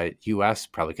nonetheless, U.S.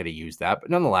 probably could have used that. But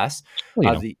nonetheless,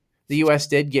 the U.S.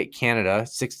 did get Canada,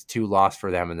 6-2 loss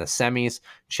for them in the semis.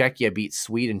 Czechia beat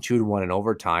Sweden 2-1 in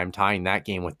overtime, tying that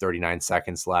game with 39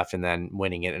 seconds left, and then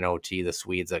winning it in OT. The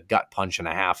Swedes a gut punch and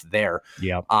a half there.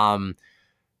 Yeah. Of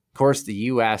course, the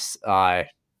U.S. Well,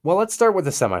 let's start with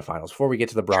the semifinals before we get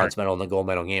to the bronze medal and the gold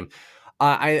medal game.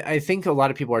 I think a lot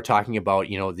of people are talking about,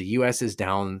 the U.S. is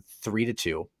down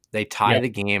 3-2. They tie the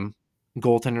game.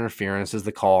 Goaltender interference is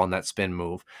the call on that spin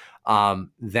move.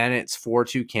 Then it's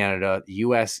 4-2 Canada. The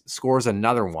U.S. scores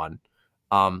another one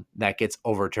that gets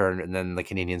overturned, and then the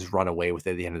Canadians run away with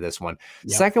it at the end of this one.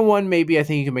 Yep. Second one, maybe I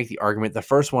think you can make the argument. The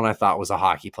first one I thought was a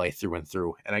hockey play through and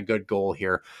through, and a good goal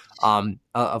here.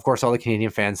 Of course, all the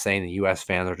Canadian fans saying the U.S.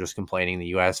 fans are just complaining. The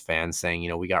U.S. fans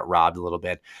saying, we got robbed a little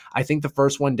bit. I think the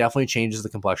first one definitely changes the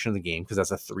complexion of the game because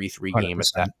that's a 3-3 game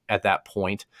at that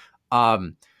point.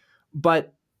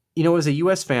 But as a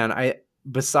U.S. fan,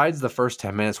 besides the first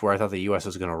 10 minutes where I thought the U.S.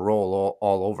 was going to roll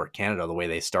all over Canada the way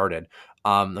they started,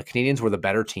 the Canadians were the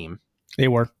better team. They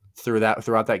were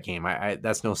throughout that game. I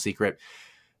that's no secret.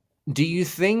 Do you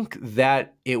think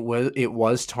that it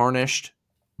was tarnished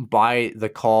by the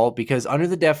call? Because under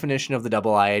the definition of the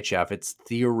IIHF, it's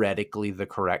theoretically the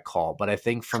correct call. But I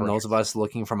think from those of us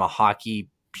looking from a hockey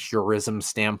purism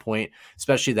standpoint,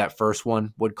 especially that first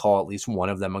one, would call at least one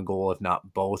of them a goal, if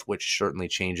not both, which certainly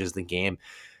changes the game.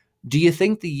 Do you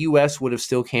think the U.S. would have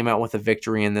still came out with a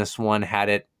victory in this one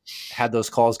had those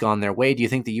calls gone their way? Do you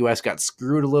think the U.S. got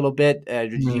screwed a little bit? Do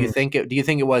you think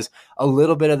it was a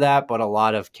little bit of that, but a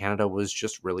lot of Canada was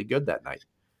just really good that night?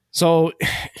 So,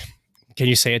 can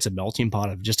you say it's a melting pot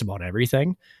of just about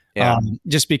everything? Yeah.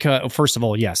 Just because, first of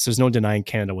all, yes, there's no denying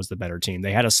Canada was the better team.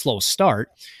 They had a slow start,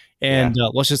 and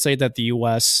let's just say that the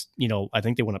U.S. I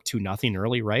think they went up 2-0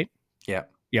 early, right? Yeah.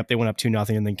 Yep, they went up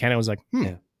 2-0, and then Canada was like,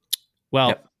 well.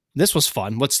 Yep. This was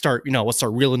fun. Let's start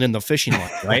reeling in the fishing line,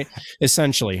 right?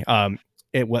 Essentially,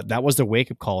 that was the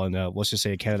wake up call. And let's just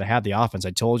say Canada had the offense.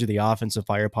 I told you the offensive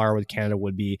firepower with Canada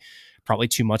would be probably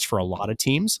too much for a lot of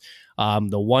teams.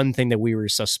 The one thing that we were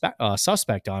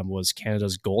suspect on was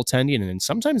Canada's goaltending, and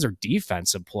sometimes their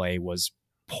defensive play was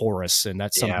porous, and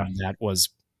that's something that was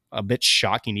a bit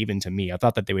shocking even to me. I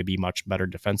thought that they would be much better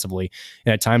defensively,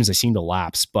 and at times they seemed to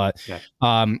lapse. But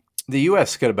the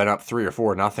U.S. could have been up 3 or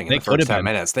 4-0 in the first 10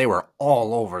 minutes. They were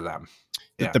all over them.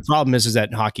 Yeah. The problem is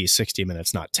that hockey is 60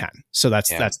 minutes, not 10. So that's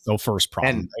the first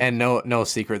problem. And no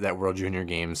secret that World Junior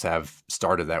games have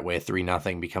started that way.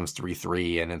 3-0 becomes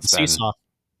 3-3, and it's seesaw.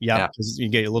 Yeah, because you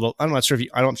get a little. I'm not sure if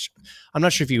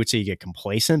you would say you get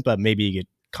complacent, but maybe you get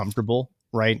comfortable,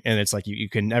 right? And it's like you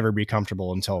can never be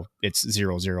comfortable until it's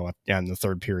 0-0 in the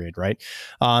third period, right?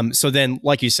 So then,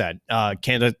 like you said,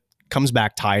 Canada comes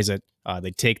back, ties it.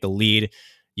 They take the lead.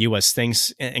 U.S.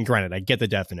 thinks, and granted, I get the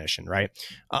definition, right?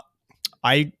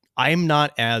 I'm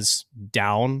not as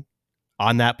down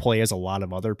on that play as a lot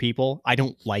of other people. I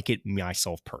don't like it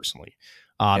myself personally.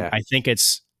 I think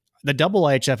it's the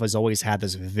IIHF has always had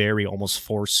this very almost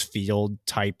force field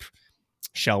type,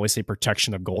 shall we say,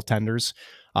 protection of goaltenders,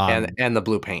 and the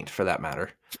blue paint for that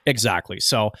matter. Exactly.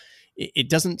 So it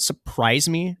doesn't surprise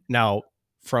me now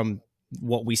from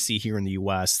what we see here in the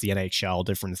U.S., the NHL,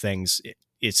 different things.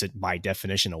 It's by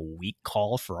definition a weak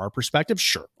call for our perspective.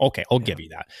 Sure. Okay. I'll give you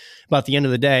that. But at the end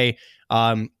of the day,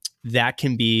 that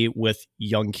can be with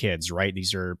young kids, right?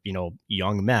 These are,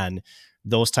 young men,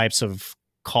 those types of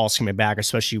calls coming back,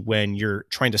 especially when you're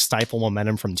trying to stifle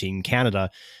momentum from Team Canada,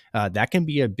 that can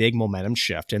be a big momentum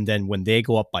shift. And then when they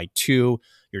go up by 2,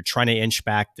 you're trying to inch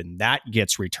back, then that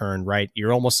gets returned, right?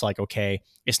 You're almost like, okay,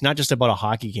 it's not just about a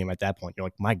hockey game at that point. You're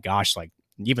like, my gosh, like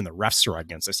even the refs are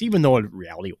against us, even though in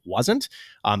reality it wasn't.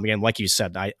 Again, like you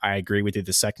said, I agree with you.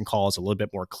 The second call is a little bit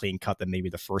more clean cut than maybe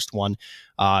the first one.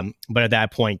 But at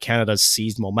that point, Canada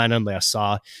seized momentum. They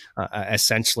saw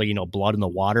essentially, blood in the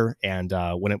water. And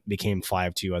when it became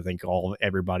 5-2, I think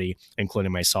everybody,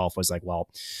 including myself, was like, well,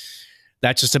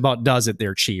 that just about does it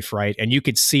there, Chief, right? And you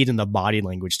could see it in the body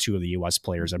language, too, of the U.S.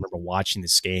 players. I remember watching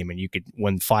this game, and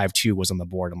when 5-2 was on the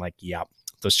board, I'm like, yeah,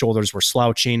 the shoulders were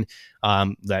slouching.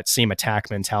 That same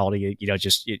attack mentality,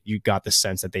 you got the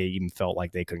sense that they even felt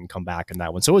like they couldn't come back in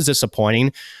that one. So it was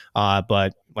disappointing.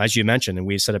 But as you mentioned, and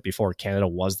we've said it before, Canada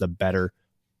was the better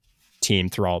team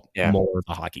throughout more of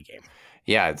the hockey game.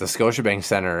 Yeah, the Scotiabank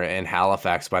Center in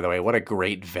Halifax, by the way, what a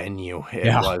great venue it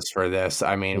was for this.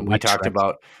 I mean, we talked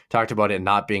about it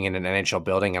not being in an NHL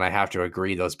building, and I have to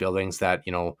agree, those buildings that,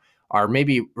 are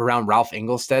maybe around Ralph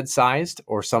Engelstad sized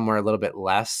or somewhere a little bit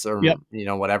less or,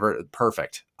 whatever.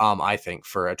 Perfect, I think,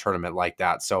 for a tournament like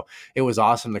that. So it was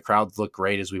awesome. The crowds looked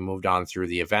great as we moved on through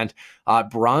the event.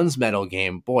 Bronze medal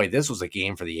game. Boy, this was a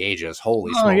game for the ages.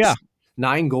 Holy smokes. Yeah.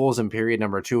 9 goals in period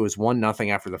number 2. It was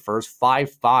 1-0 after the first,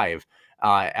 5-5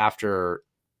 after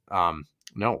 6-6.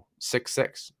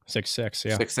 6-6,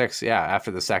 yeah. 6-6,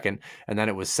 after the second. And then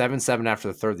it was 7-7 after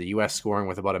the third. The U.S. scoring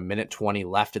with about 1:20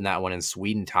 left in that one, and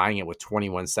Sweden tying it with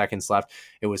 21 seconds left.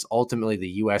 It was ultimately the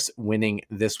U.S. winning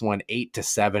this one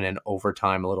 8-7 in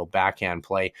overtime, a little backhand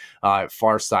play.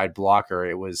 Far side blocker.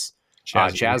 It was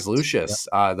Chaz Lucius,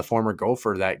 the former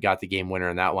Gopher, that got the game winner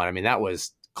in that one. I mean, that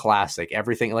was classic.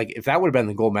 Everything, like if that would have been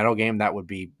the gold medal game, that would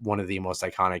be one of the most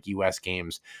iconic U.S.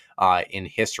 games in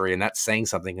history. And that's saying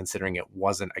something considering it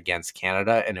wasn't against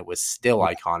Canada and it was still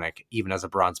iconic, even as a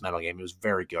bronze medal game. It was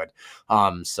very good.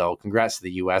 So congrats to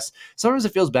the U.S. Sometimes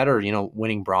it feels better,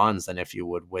 winning bronze than if you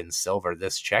would win silver.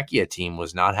 This Czechia team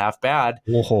was not half bad.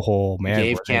 Oh, man.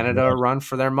 Gave Canada a run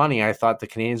for their money. I thought the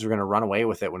Canadians were going to run away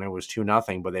with it when it was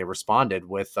 2-0, but they responded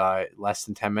with less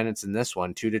than 10 minutes in this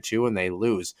one, 2-2, and they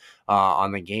lose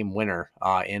on the game winner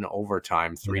in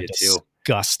overtime, 3-2.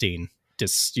 Disgusting.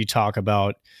 Just you talk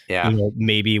about,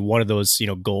 maybe one of those,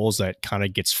 goals that kind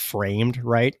of gets framed,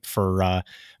 right, for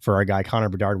our guy Connor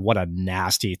Bedard. What a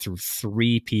nasty through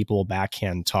three people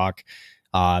backhand talk.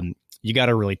 You got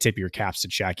to really tip your caps to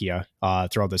Czechia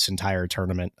throughout this entire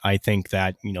tournament. I think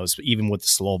that, even with the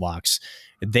Slovaks,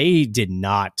 they did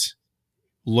not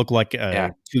look like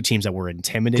two teams that were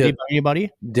intimidated by anybody.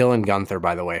 Dylan Gunther,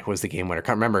 by the way, was the game winner.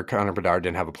 Can't remember, Connor Bedard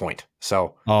didn't have a point.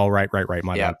 So right.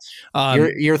 My bad.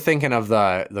 You're thinking of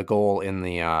the goal in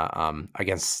the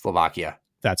against Slovakia.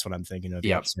 That's what I'm thinking of.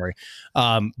 Yep. Sorry.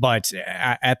 But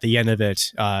at the end of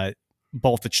it,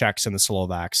 both the Czechs and the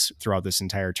Slovaks throughout this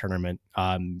entire tournament,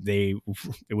 it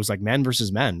was like men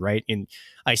versus men, right? And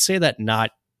I say that not,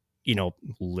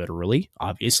 literally,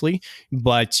 obviously,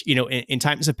 but, in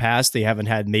times of past, they haven't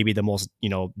had maybe the most,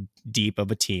 deep of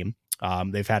a team.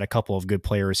 They've had a couple of good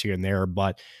players here and there,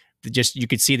 but just, you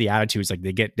could see the attitudes, like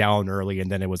they get down early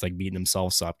and then it was like beating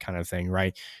themselves up kind of thing.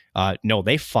 Right. No,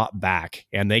 they fought back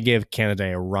and they gave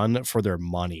Canada a run for their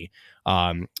money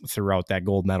throughout that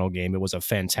gold medal game. It was a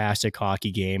fantastic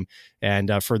hockey game.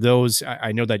 And for those,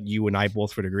 I know that you and I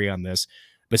both would agree on this.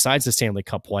 Besides the Stanley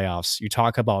Cup playoffs, you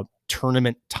talk about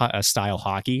tournament style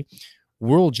hockey.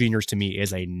 World Juniors to me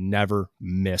is a never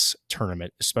miss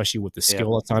tournament, especially with the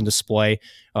skill that's on display.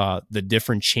 The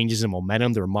different changes in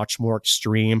momentum, they're much more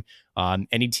extreme.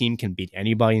 Any team can beat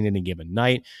anybody in any given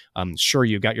night. Sure,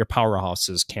 you've got your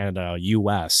powerhouses, Canada,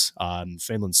 US,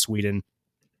 Finland, Sweden,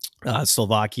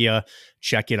 Slovakia,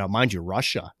 Czechia. Now, mind you,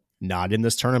 Russia, not in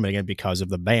this tournament again because of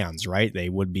the bans, right? They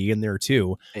would be in there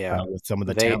too, with some of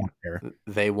the talent there.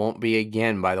 They won't be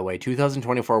again, by the way.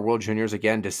 2024 World Juniors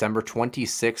again, December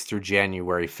 26th through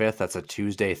January 5th. That's a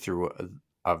Tuesday through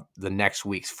the next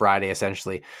week's Friday,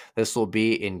 essentially. This will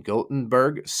be in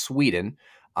Gothenburg, Sweden.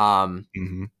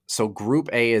 So Group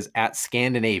A is at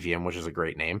Scandinavium, which is a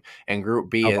great name, and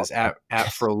Group B is at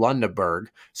Frölundaberg.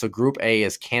 So Group A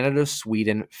is Canada,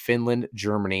 Sweden, Finland,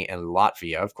 Germany, and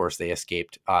Latvia. Of course, they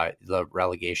escaped the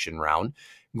relegation round.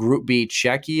 Group B,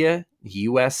 Czechia,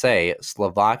 USA,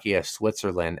 Slovakia,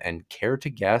 Switzerland, and care to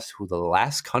guess who the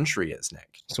last country is,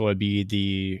 Nick? So it'd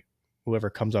be whoever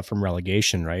comes up from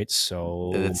relegation, right?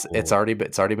 So it's already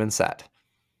been set.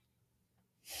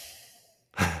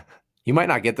 You might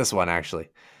not get this one, actually.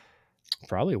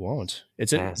 Probably won't.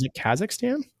 Is it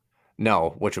Kazakhstan?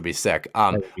 No, which would be sick.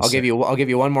 I'll give you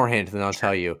one more hint, and then I'll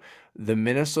tell you. The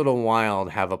Minnesota Wild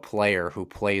have a player who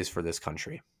plays for this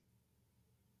country.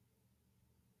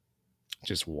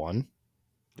 Just one?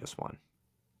 Just one.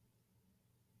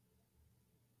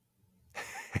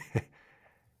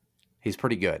 He's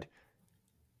pretty good.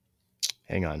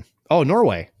 Hang on. Oh,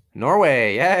 Norway.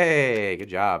 Norway, yay! Good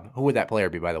job. Who would that player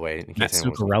be, by the way? That's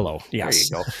Zuccarello. Yes.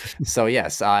 There you go. So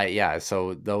yes,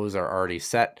 so those are already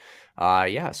set.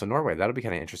 So Norway, that'll be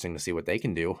kind of interesting to see what they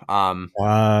can do.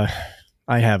 I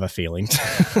have a feeling.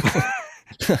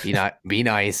 Be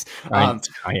nice. I am.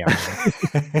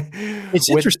 It's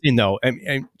interesting though.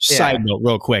 And side note,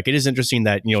 real quick, it is interesting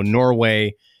that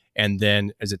Norway and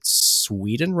then is it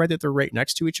Sweden, right? That they're right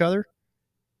next to each other.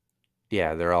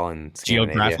 Yeah, they're all in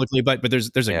geographically, but there's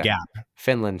a gap.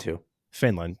 Finland too.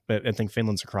 But I think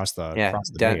Finland's across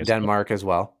the Denmark as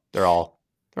well. They're all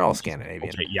Scandinavian.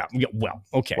 Okay, yeah. Well,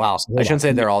 okay. Wow, I shouldn't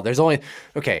say they're all. There's only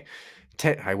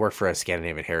I work for a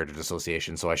Scandinavian Heritage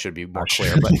Association, so I should be more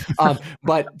clear.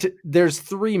 But there's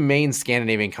three main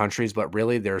Scandinavian countries, but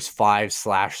really there's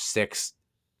 5/6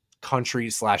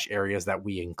 countries / areas that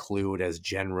we include as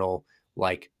general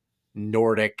like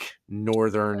Nordic,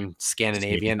 Northern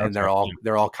Scandinavian, and they're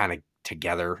all kind of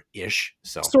together-ish.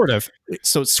 So sort of.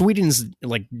 So Sweden's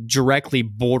like directly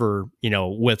border,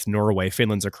 with Norway.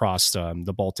 Finland's across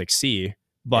the Baltic Sea,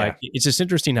 but it's just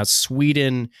interesting how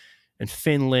Sweden and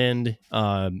Finland,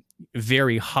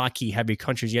 very hockey-heavy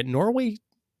countries, yet Norway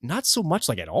not so much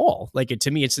like at all. Like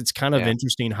to me, it's kind of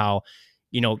interesting how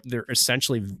they're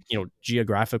essentially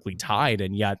geographically tied,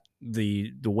 and yet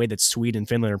the way that Sweden and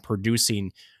Finland are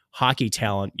producing hockey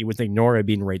talent, you would think Norway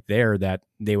being right there, that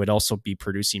they would also be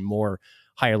producing more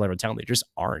higher level talent. They just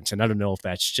aren't. And I don't know if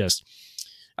that's just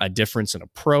a difference in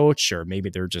approach, or maybe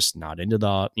they're just not into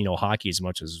the, hockey as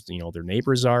much as, their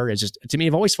neighbors are. It's just, to me,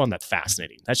 I've always found that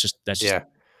fascinating. That's just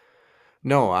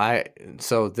No,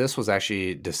 so this was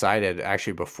actually decided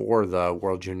before the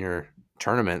World Junior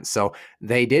tournament. So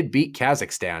they did beat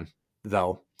Kazakhstan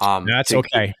though, That's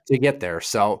okay. to get there.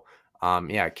 So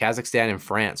yeah, Kazakhstan and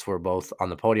France were both on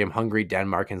the podium. Hungary,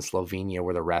 Denmark, and Slovenia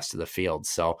were the rest of the field.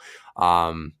 So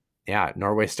yeah,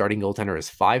 Norway's starting goaltender is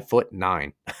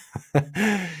 5'9".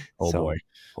 Oh boy.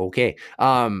 Okay.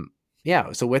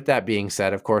 Yeah, so with that being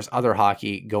said, of course, other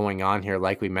hockey going on here,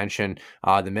 like we mentioned,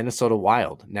 the Minnesota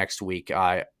Wild next week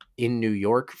in New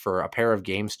York for a pair of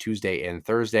games Tuesday and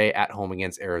Thursday, at home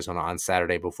against Arizona on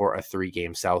Saturday, before a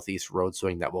 3-game Southeast road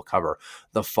swing that will cover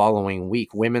the following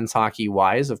week. Women's hockey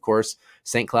wise, of course,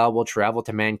 St. Cloud will travel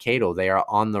to Mankato. They are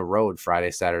on the road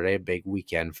Friday, Saturday, a big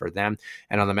weekend for them.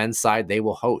 And on the men's side, they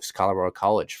will host Colorado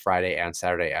College Friday and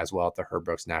Saturday as well at the Herb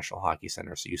Brooks National Hockey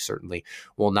Center. So you certainly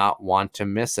will not want to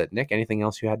miss it. Nick, anything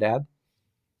else you had to add?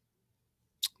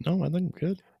 No, I think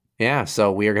good. Yeah,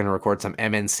 so we are going to record some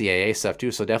NCAA stuff too.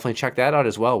 So definitely check that out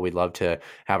as well. We'd love to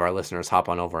have our listeners hop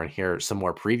on over and hear some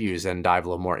more previews and dive a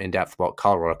little more in depth about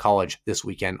Colorado College this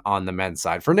weekend on the men's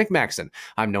side. For Nick Maxon,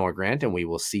 I'm Noah Grant, and we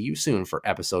will see you soon for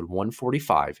episode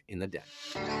 145 in the Den.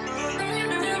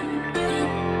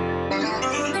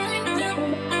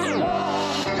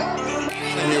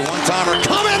 And your one-timer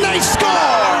come in, they score!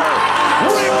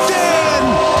 Ripped in!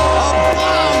 A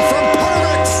bomb from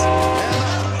Parvix!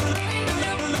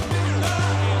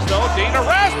 Dana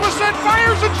Rasmussen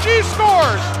fires and she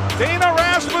scores! Dana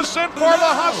Rasmussen for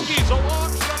the Huskies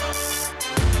alongside.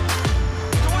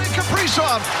 Dwayne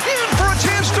Kaprizov in for a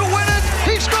chance to win it.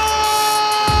 He scores!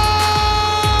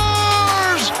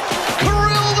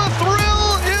 Kirill the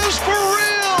Thrill is for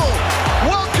real!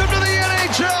 Welcome to the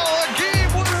NHL, a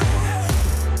game winner.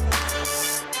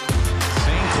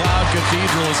 St. Cloud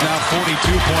Cathedral is now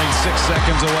 42.6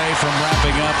 seconds away from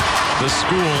wrapping up the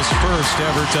school's first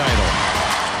ever title.